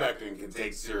respect and can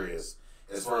take serious.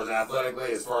 As far as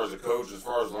athletically, as far as a coach, as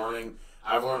far as learning,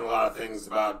 I've learned a lot of things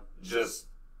about just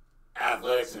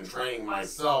athletics and training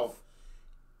myself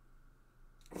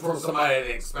from somebody I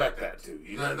didn't expect that to.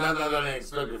 Not that I didn't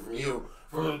expect it from you,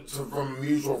 from a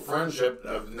mutual friendship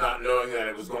of not knowing that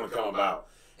it was going to come about.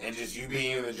 And just you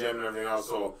being in the gym and everything else.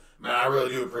 So, man, I really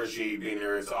do appreciate you being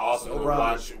here. It's awesome to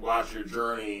watch your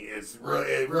journey. It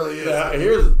really is. Now,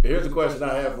 here's the question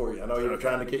I have for you. I know you're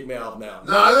trying to kick me off now.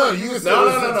 No. You can No.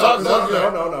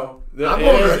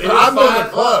 I'm on the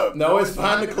club. No, it's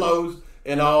fine to close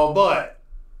and all, but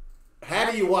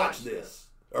how do you watch this?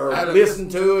 Or listen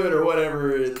to it or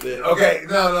whatever it is? Okay,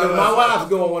 no. My wife's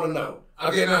going to want to know.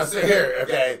 Okay, no, so here,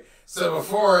 okay. So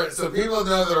people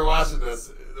know that are watching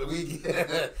this,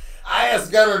 I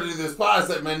asked Gunnar to do this podcast. I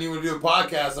said, man, you would do a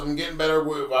podcast. I'm getting better.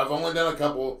 I've only done a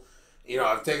couple.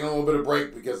 I've taken a little bit of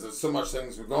break because there's so much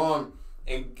things have gone.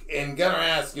 And Gunnar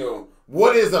asked,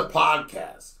 what is a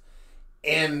podcast?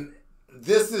 And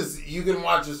this is, you can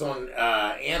watch this on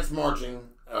Ants Marching,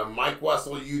 Mike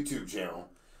Wessel YouTube channel.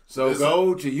 So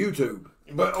go to YouTube.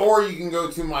 Or you can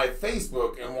go to my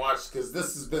Facebook and watch, because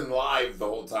this has been live the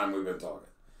whole time we've been talking.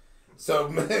 So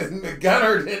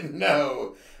Gunnar didn't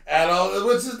know at all,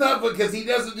 which is not because he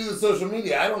doesn't do the social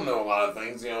media. I don't know a lot of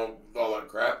things, all that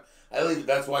crap.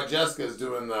 That's why Jessica's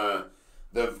doing the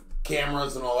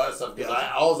cameras and all that stuff, because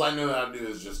all I know how to do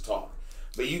is just talk.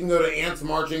 But you can go to Ants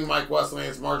Marching, Mike Wessel,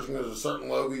 Ants Marching. There's a certain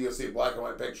logo. You'll see a black and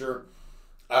white picture.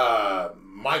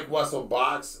 Mike Wessel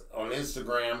Box on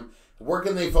Instagram. Where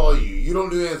can they follow you? You don't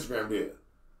do Instagram, do you?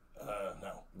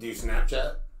 No. Do you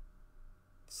Snapchat?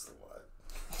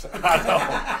 I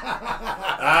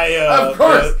don't. Of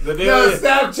course.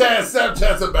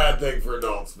 Snapchat's a bad thing for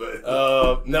adults, but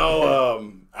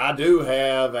I do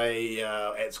have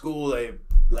at school.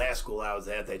 Last school I was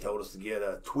at, they told us to get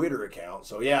a Twitter account.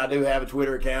 So yeah, I do have a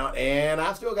Twitter account, and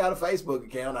I've still got a Facebook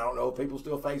account. I don't know if people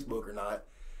still Facebook or not.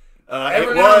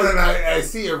 Every now and then I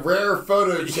see a rare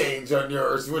photo change on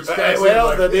yours. Which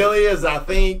the deal is, I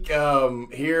think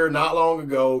here not long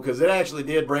ago, because it actually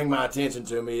did bring my attention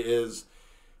to me, is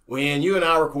when you and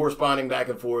I were corresponding back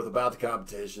and forth about the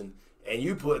competition, and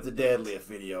you put the deadlift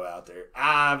video out there.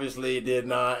 I obviously had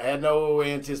no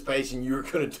anticipation you were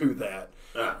going to do that.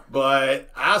 But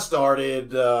I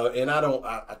started, and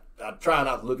I try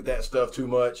not to look at that stuff too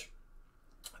much,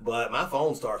 but my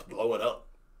phone starts blowing up.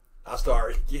 I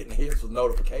start getting hits with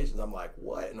notifications. I'm like,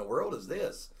 what in the world is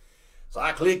this? So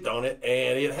I clicked on it,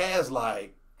 and it has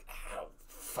like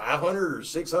 500 or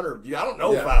 600. I don't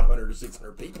know, 500 or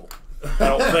 600 people. I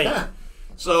don't think.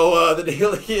 So the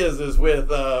deal is with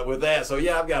that. So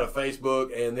yeah, I've got a Facebook,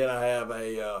 and then I have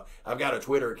I've got a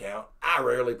Twitter account. I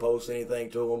rarely post anything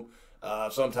to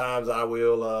them. Sometimes I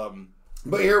will.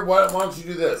 But here, why don't you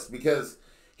do this? Because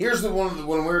here's when we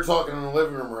were talking in the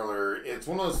living room earlier. It's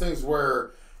one of those things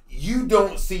where you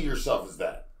don't see yourself as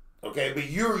that, okay? But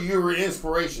you're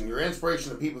inspiration. You're inspiration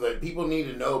to people that people need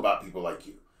to know about people like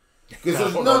you. Because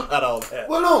there's not all that.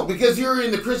 Well, no, because you're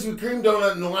in the Krispy Kreme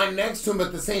donut in the line next to him.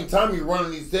 At the same time, you're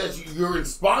running these tests. You're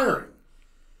inspiring.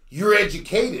 You're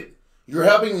educated. You're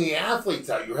helping the athletes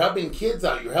out. You're helping kids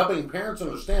out. You're helping parents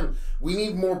understand. We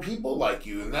need more people like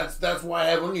you, and that's why I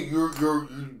have on you.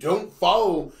 You don't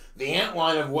follow the ant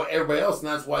line of what everybody else, and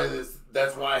that's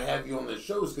why I have you on this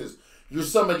show, because you're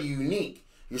somebody unique.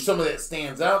 You're somebody that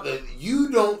stands out. That you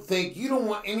don't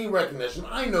want any recognition.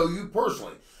 I know you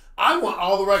personally. I want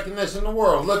all the recognition in the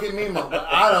world. Look at me, mama.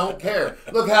 I don't care.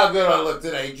 Look how good I look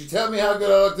today. Did you tell me how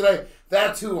good I look today?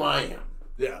 That's who I am.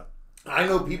 Yeah. I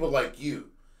know people like you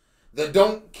that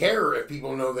don't care if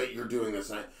people know that you're doing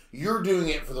this. You're doing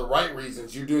it for the right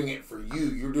reasons. You're doing it for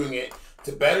you. You're doing it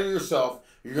to better yourself.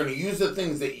 You're going to use the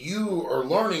things that you are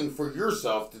learning for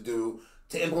yourself to do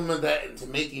to implement that into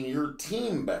making your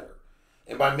team better.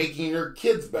 And by making your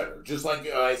kids better. Just like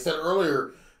I said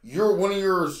earlier, one of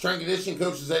your strength conditioning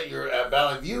coaches at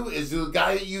Valley View is the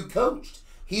guy that you coached.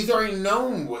 He's already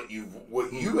known what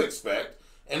you expect,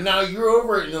 and now you're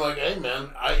over it, and you're like, hey man,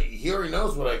 he already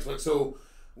knows what I expect. So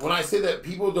when I say that,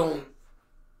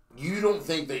 you don't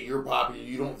think that you're popular,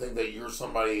 you don't think that you're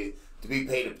somebody to be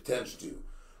paid attention to,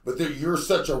 but you're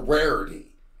such a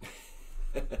rarity.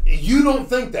 You don't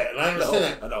think that, and I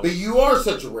understand that, but you are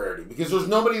such a rarity because there's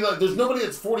nobody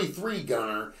that's 43,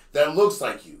 Gunnar, that looks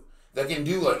like you. That can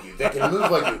do like you, that can move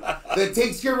like you, that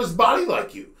takes care of his body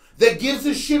like you, that gives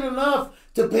a shit enough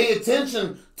to pay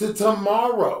attention to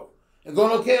tomorrow. And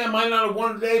going, okay, I might not have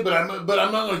won today, but I'm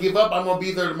not going to give up. I'm going to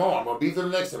be there tomorrow. I'm going to be there the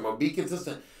next time. I'm going to be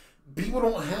consistent. People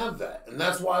don't have that, and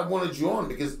that's why I wanted you on,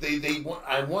 because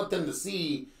I want them to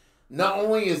see not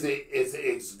only is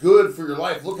it's good for your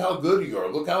life. Look how good you are.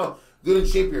 Look how good in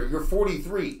shape you are. You're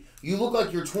 43. You look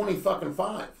like you're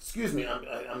 20-fucking-5. Excuse me,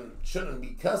 I shouldn't be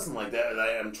cussing like that.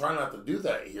 I'm trying not to do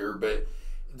that here, but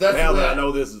that's now that I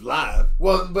know this is live.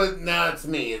 Well, but now it's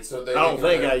me. It's so I don't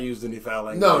think I used any foul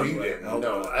language. No, you didn't.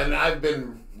 No, and I've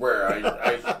been where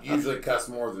I usually cuss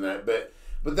more than that. But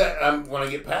that when I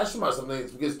get passionate about something,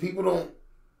 it's because people don't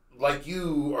like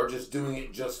you are just doing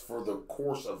it just for the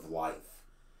course of life.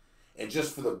 And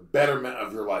just for the betterment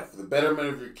of your life, for the betterment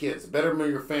of your kids, the betterment of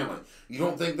your family. You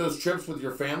don't think those trips with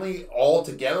your family all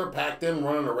together, packed in,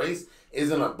 running a race,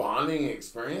 isn't a bonding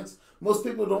experience? Most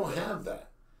people don't have that.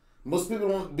 Most people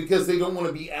don't, because they don't want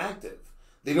to be active.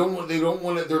 They don't want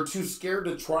to, they're too scared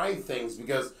to try things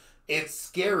because it's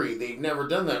scary. They've never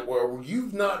done that. Where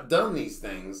you've not done these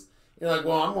things, you're like,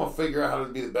 well, I'm going to figure out how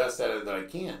to be the best at it that I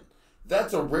can.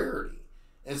 That's a rarity.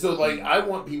 And so, like, I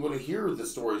want people to hear the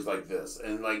stories like this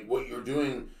and, like, what you're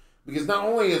doing. Because not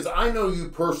only is, I know you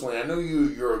personally, I know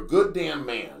you're a good damn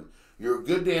man. You're a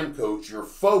good damn coach. You're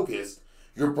focused.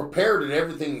 You're prepared in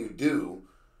everything you do.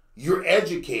 You're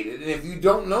educated. And if you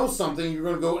don't know something, you're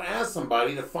going to go ask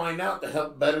somebody to find out to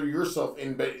help better yourself.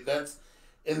 And that's,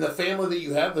 in the family that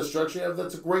you have, the structure you have,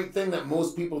 that's a great thing that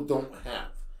most people don't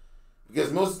have.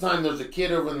 Because most of the time, there's a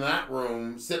kid over in that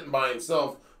room sitting by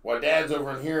himself while dad's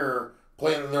over in here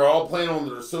they're all playing on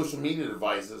their social media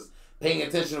devices, paying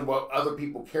attention to what other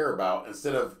people care about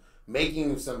instead of making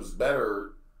themselves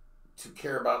better to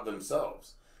care about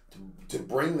themselves, to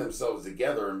bring themselves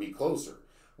together and be closer,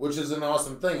 which is an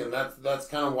awesome thing. And that's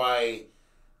kind of why,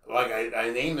 like, I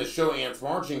named the show Ants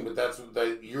Marching, but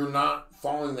that you're not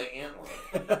following the ant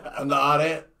line. I'm the odd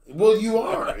ant. Well, you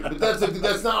are, but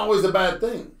that's not always a bad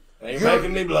thing. You're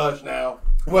making me blush now.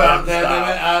 Well,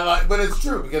 but it's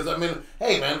true because I mean,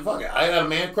 hey man, fuck it. I got a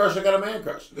man crush. I've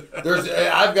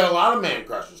got a lot of man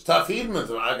crushes. Tough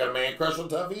Heedman's. I've got a man crush on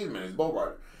Tough Heedman. He's a bull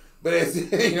rider. But it's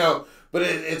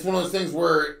it's one of those things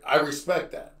where I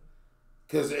respect that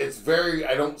because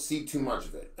I don't see too much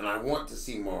of it, and I want to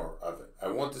see more of it. I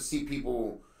want to see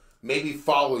people maybe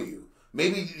follow you,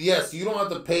 maybe, yes, you don't have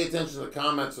to pay attention to the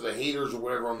comments or the haters or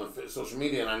whatever on the social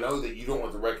media, and I know that you don't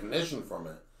want the recognition from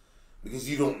it because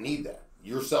you don't need that.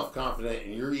 You're self-confident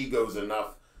and your ego's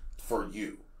enough for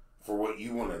you, for what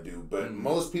you want to do. But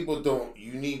most people don't.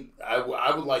 You need, I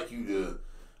would like you to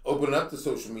open up the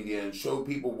social media and show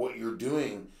people what you're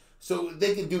doing so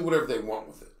they can do whatever they want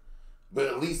with it. But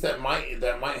at least that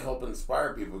might help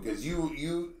inspire people because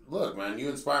you look, man, you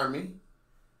inspire me.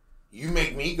 You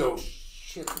make me go,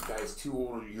 shit, the guy's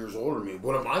 2 years older than me.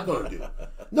 What am I going to do?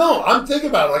 No, I'm thinking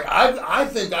about it. Like, I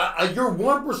think you're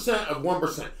 1% of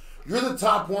 1%. You're the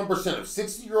top 1% of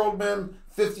 60-year-old men,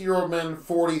 50-year-old men,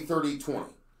 40, 30, 20.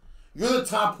 You're the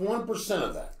top 1%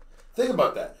 of that. Think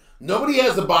about that. Nobody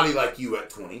has a body like you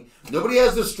at 20. Nobody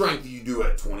has the strength you do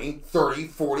at 20, 30,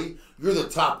 40. You're the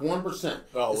top 1%.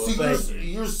 Oh, well, so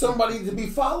you're somebody to be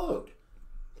followed.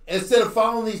 Instead of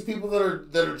following these people that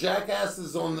are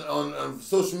jackasses on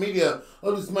social media,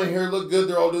 oh, does my hair look good?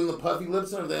 They're all doing the puffy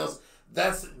lips and everything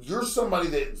else. You're somebody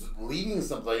that's leading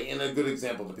somebody and a good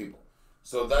example to people.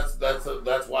 So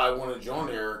that's why I wanted you on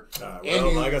here.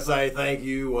 Well, like I say, thank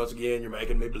you once again. You're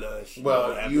making me blush.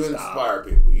 Well, you inspire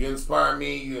people. You inspire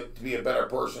me to be a better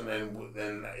person,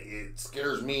 and it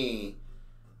scares me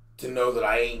to know that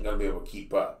I ain't gonna be able to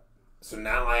keep up. So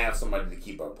now I have somebody to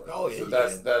keep up with. Oh yeah, so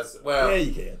that's yeah,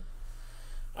 you can.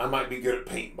 I might be good at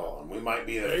paintballing. We might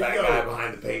be the fat guy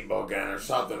behind the paintball gun or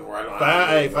something where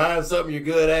I don't. Find something you're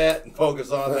good at and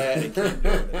focus on that. And keep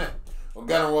doing it. Well,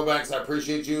 Gunnar Wilbanks, I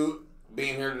appreciate you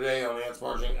being here today on Ants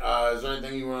Marching. Is there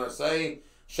anything you want to say?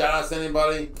 Shout out to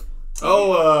anybody?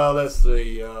 Oh, let's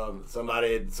see.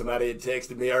 Somebody had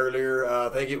texted me earlier. I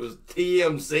think it was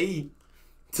TMC.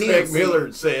 Craig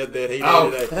Miller said that he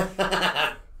did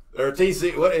a or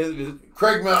TC. What is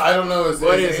Craig Miller? I don't know.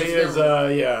 What is his?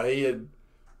 Yeah, he had.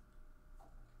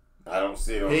 I don't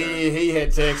see it. He had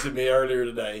texted me earlier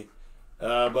today.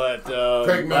 But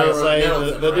Craig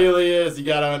Miller, the deal is you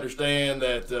got to understand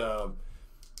that.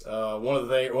 One of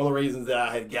the reasons that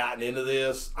I had gotten into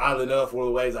this, oddly enough, one of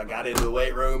the ways I got into the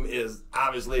weight room is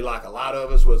obviously, like a lot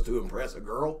of us, was to impress a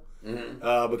girl.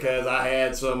 Because I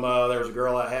had some, there was a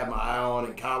girl I had my eye on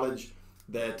in college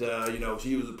that,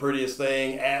 she was the prettiest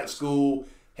thing at school,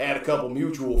 had a couple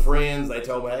mutual friends. They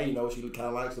told me, hey, she kind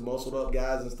of likes the muscled up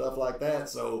guys and stuff like that.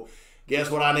 So guess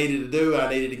what I needed to do? I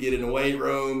needed to get in the weight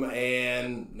room,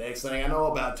 and next thing I know,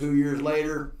 about 2 years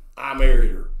later, I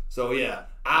married her. So yeah,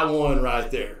 I won right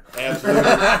there. Absolutely.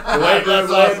 The weight room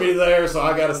led me there, so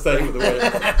I got to stay with the weight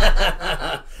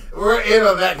room. We're in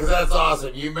on that because that's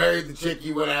awesome. You married the chick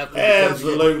you went after.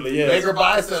 Absolutely, yes. Bigger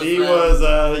biceps. She was,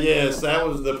 yes, that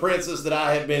was the princess that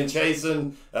I had been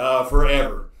chasing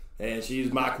forever. And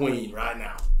she's my queen right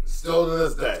now. Still to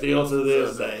this day. Still to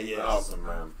this day, yes. Awesome,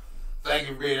 man. Thank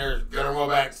you for being here. Gunnar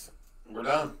Wilbanks. We're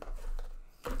done.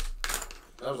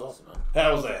 That was awesome, man.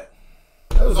 How was that?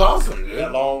 That was awesome, dude.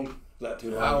 That long? Was that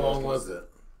too long? How long was it?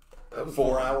 That was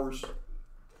 4 hours.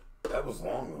 That was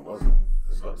long, though, wasn't it? It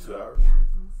was about 2 hours.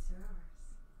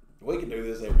 We can do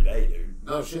this every day, dude.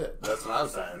 No shit. That's what I'm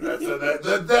saying.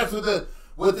 That's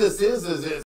what this is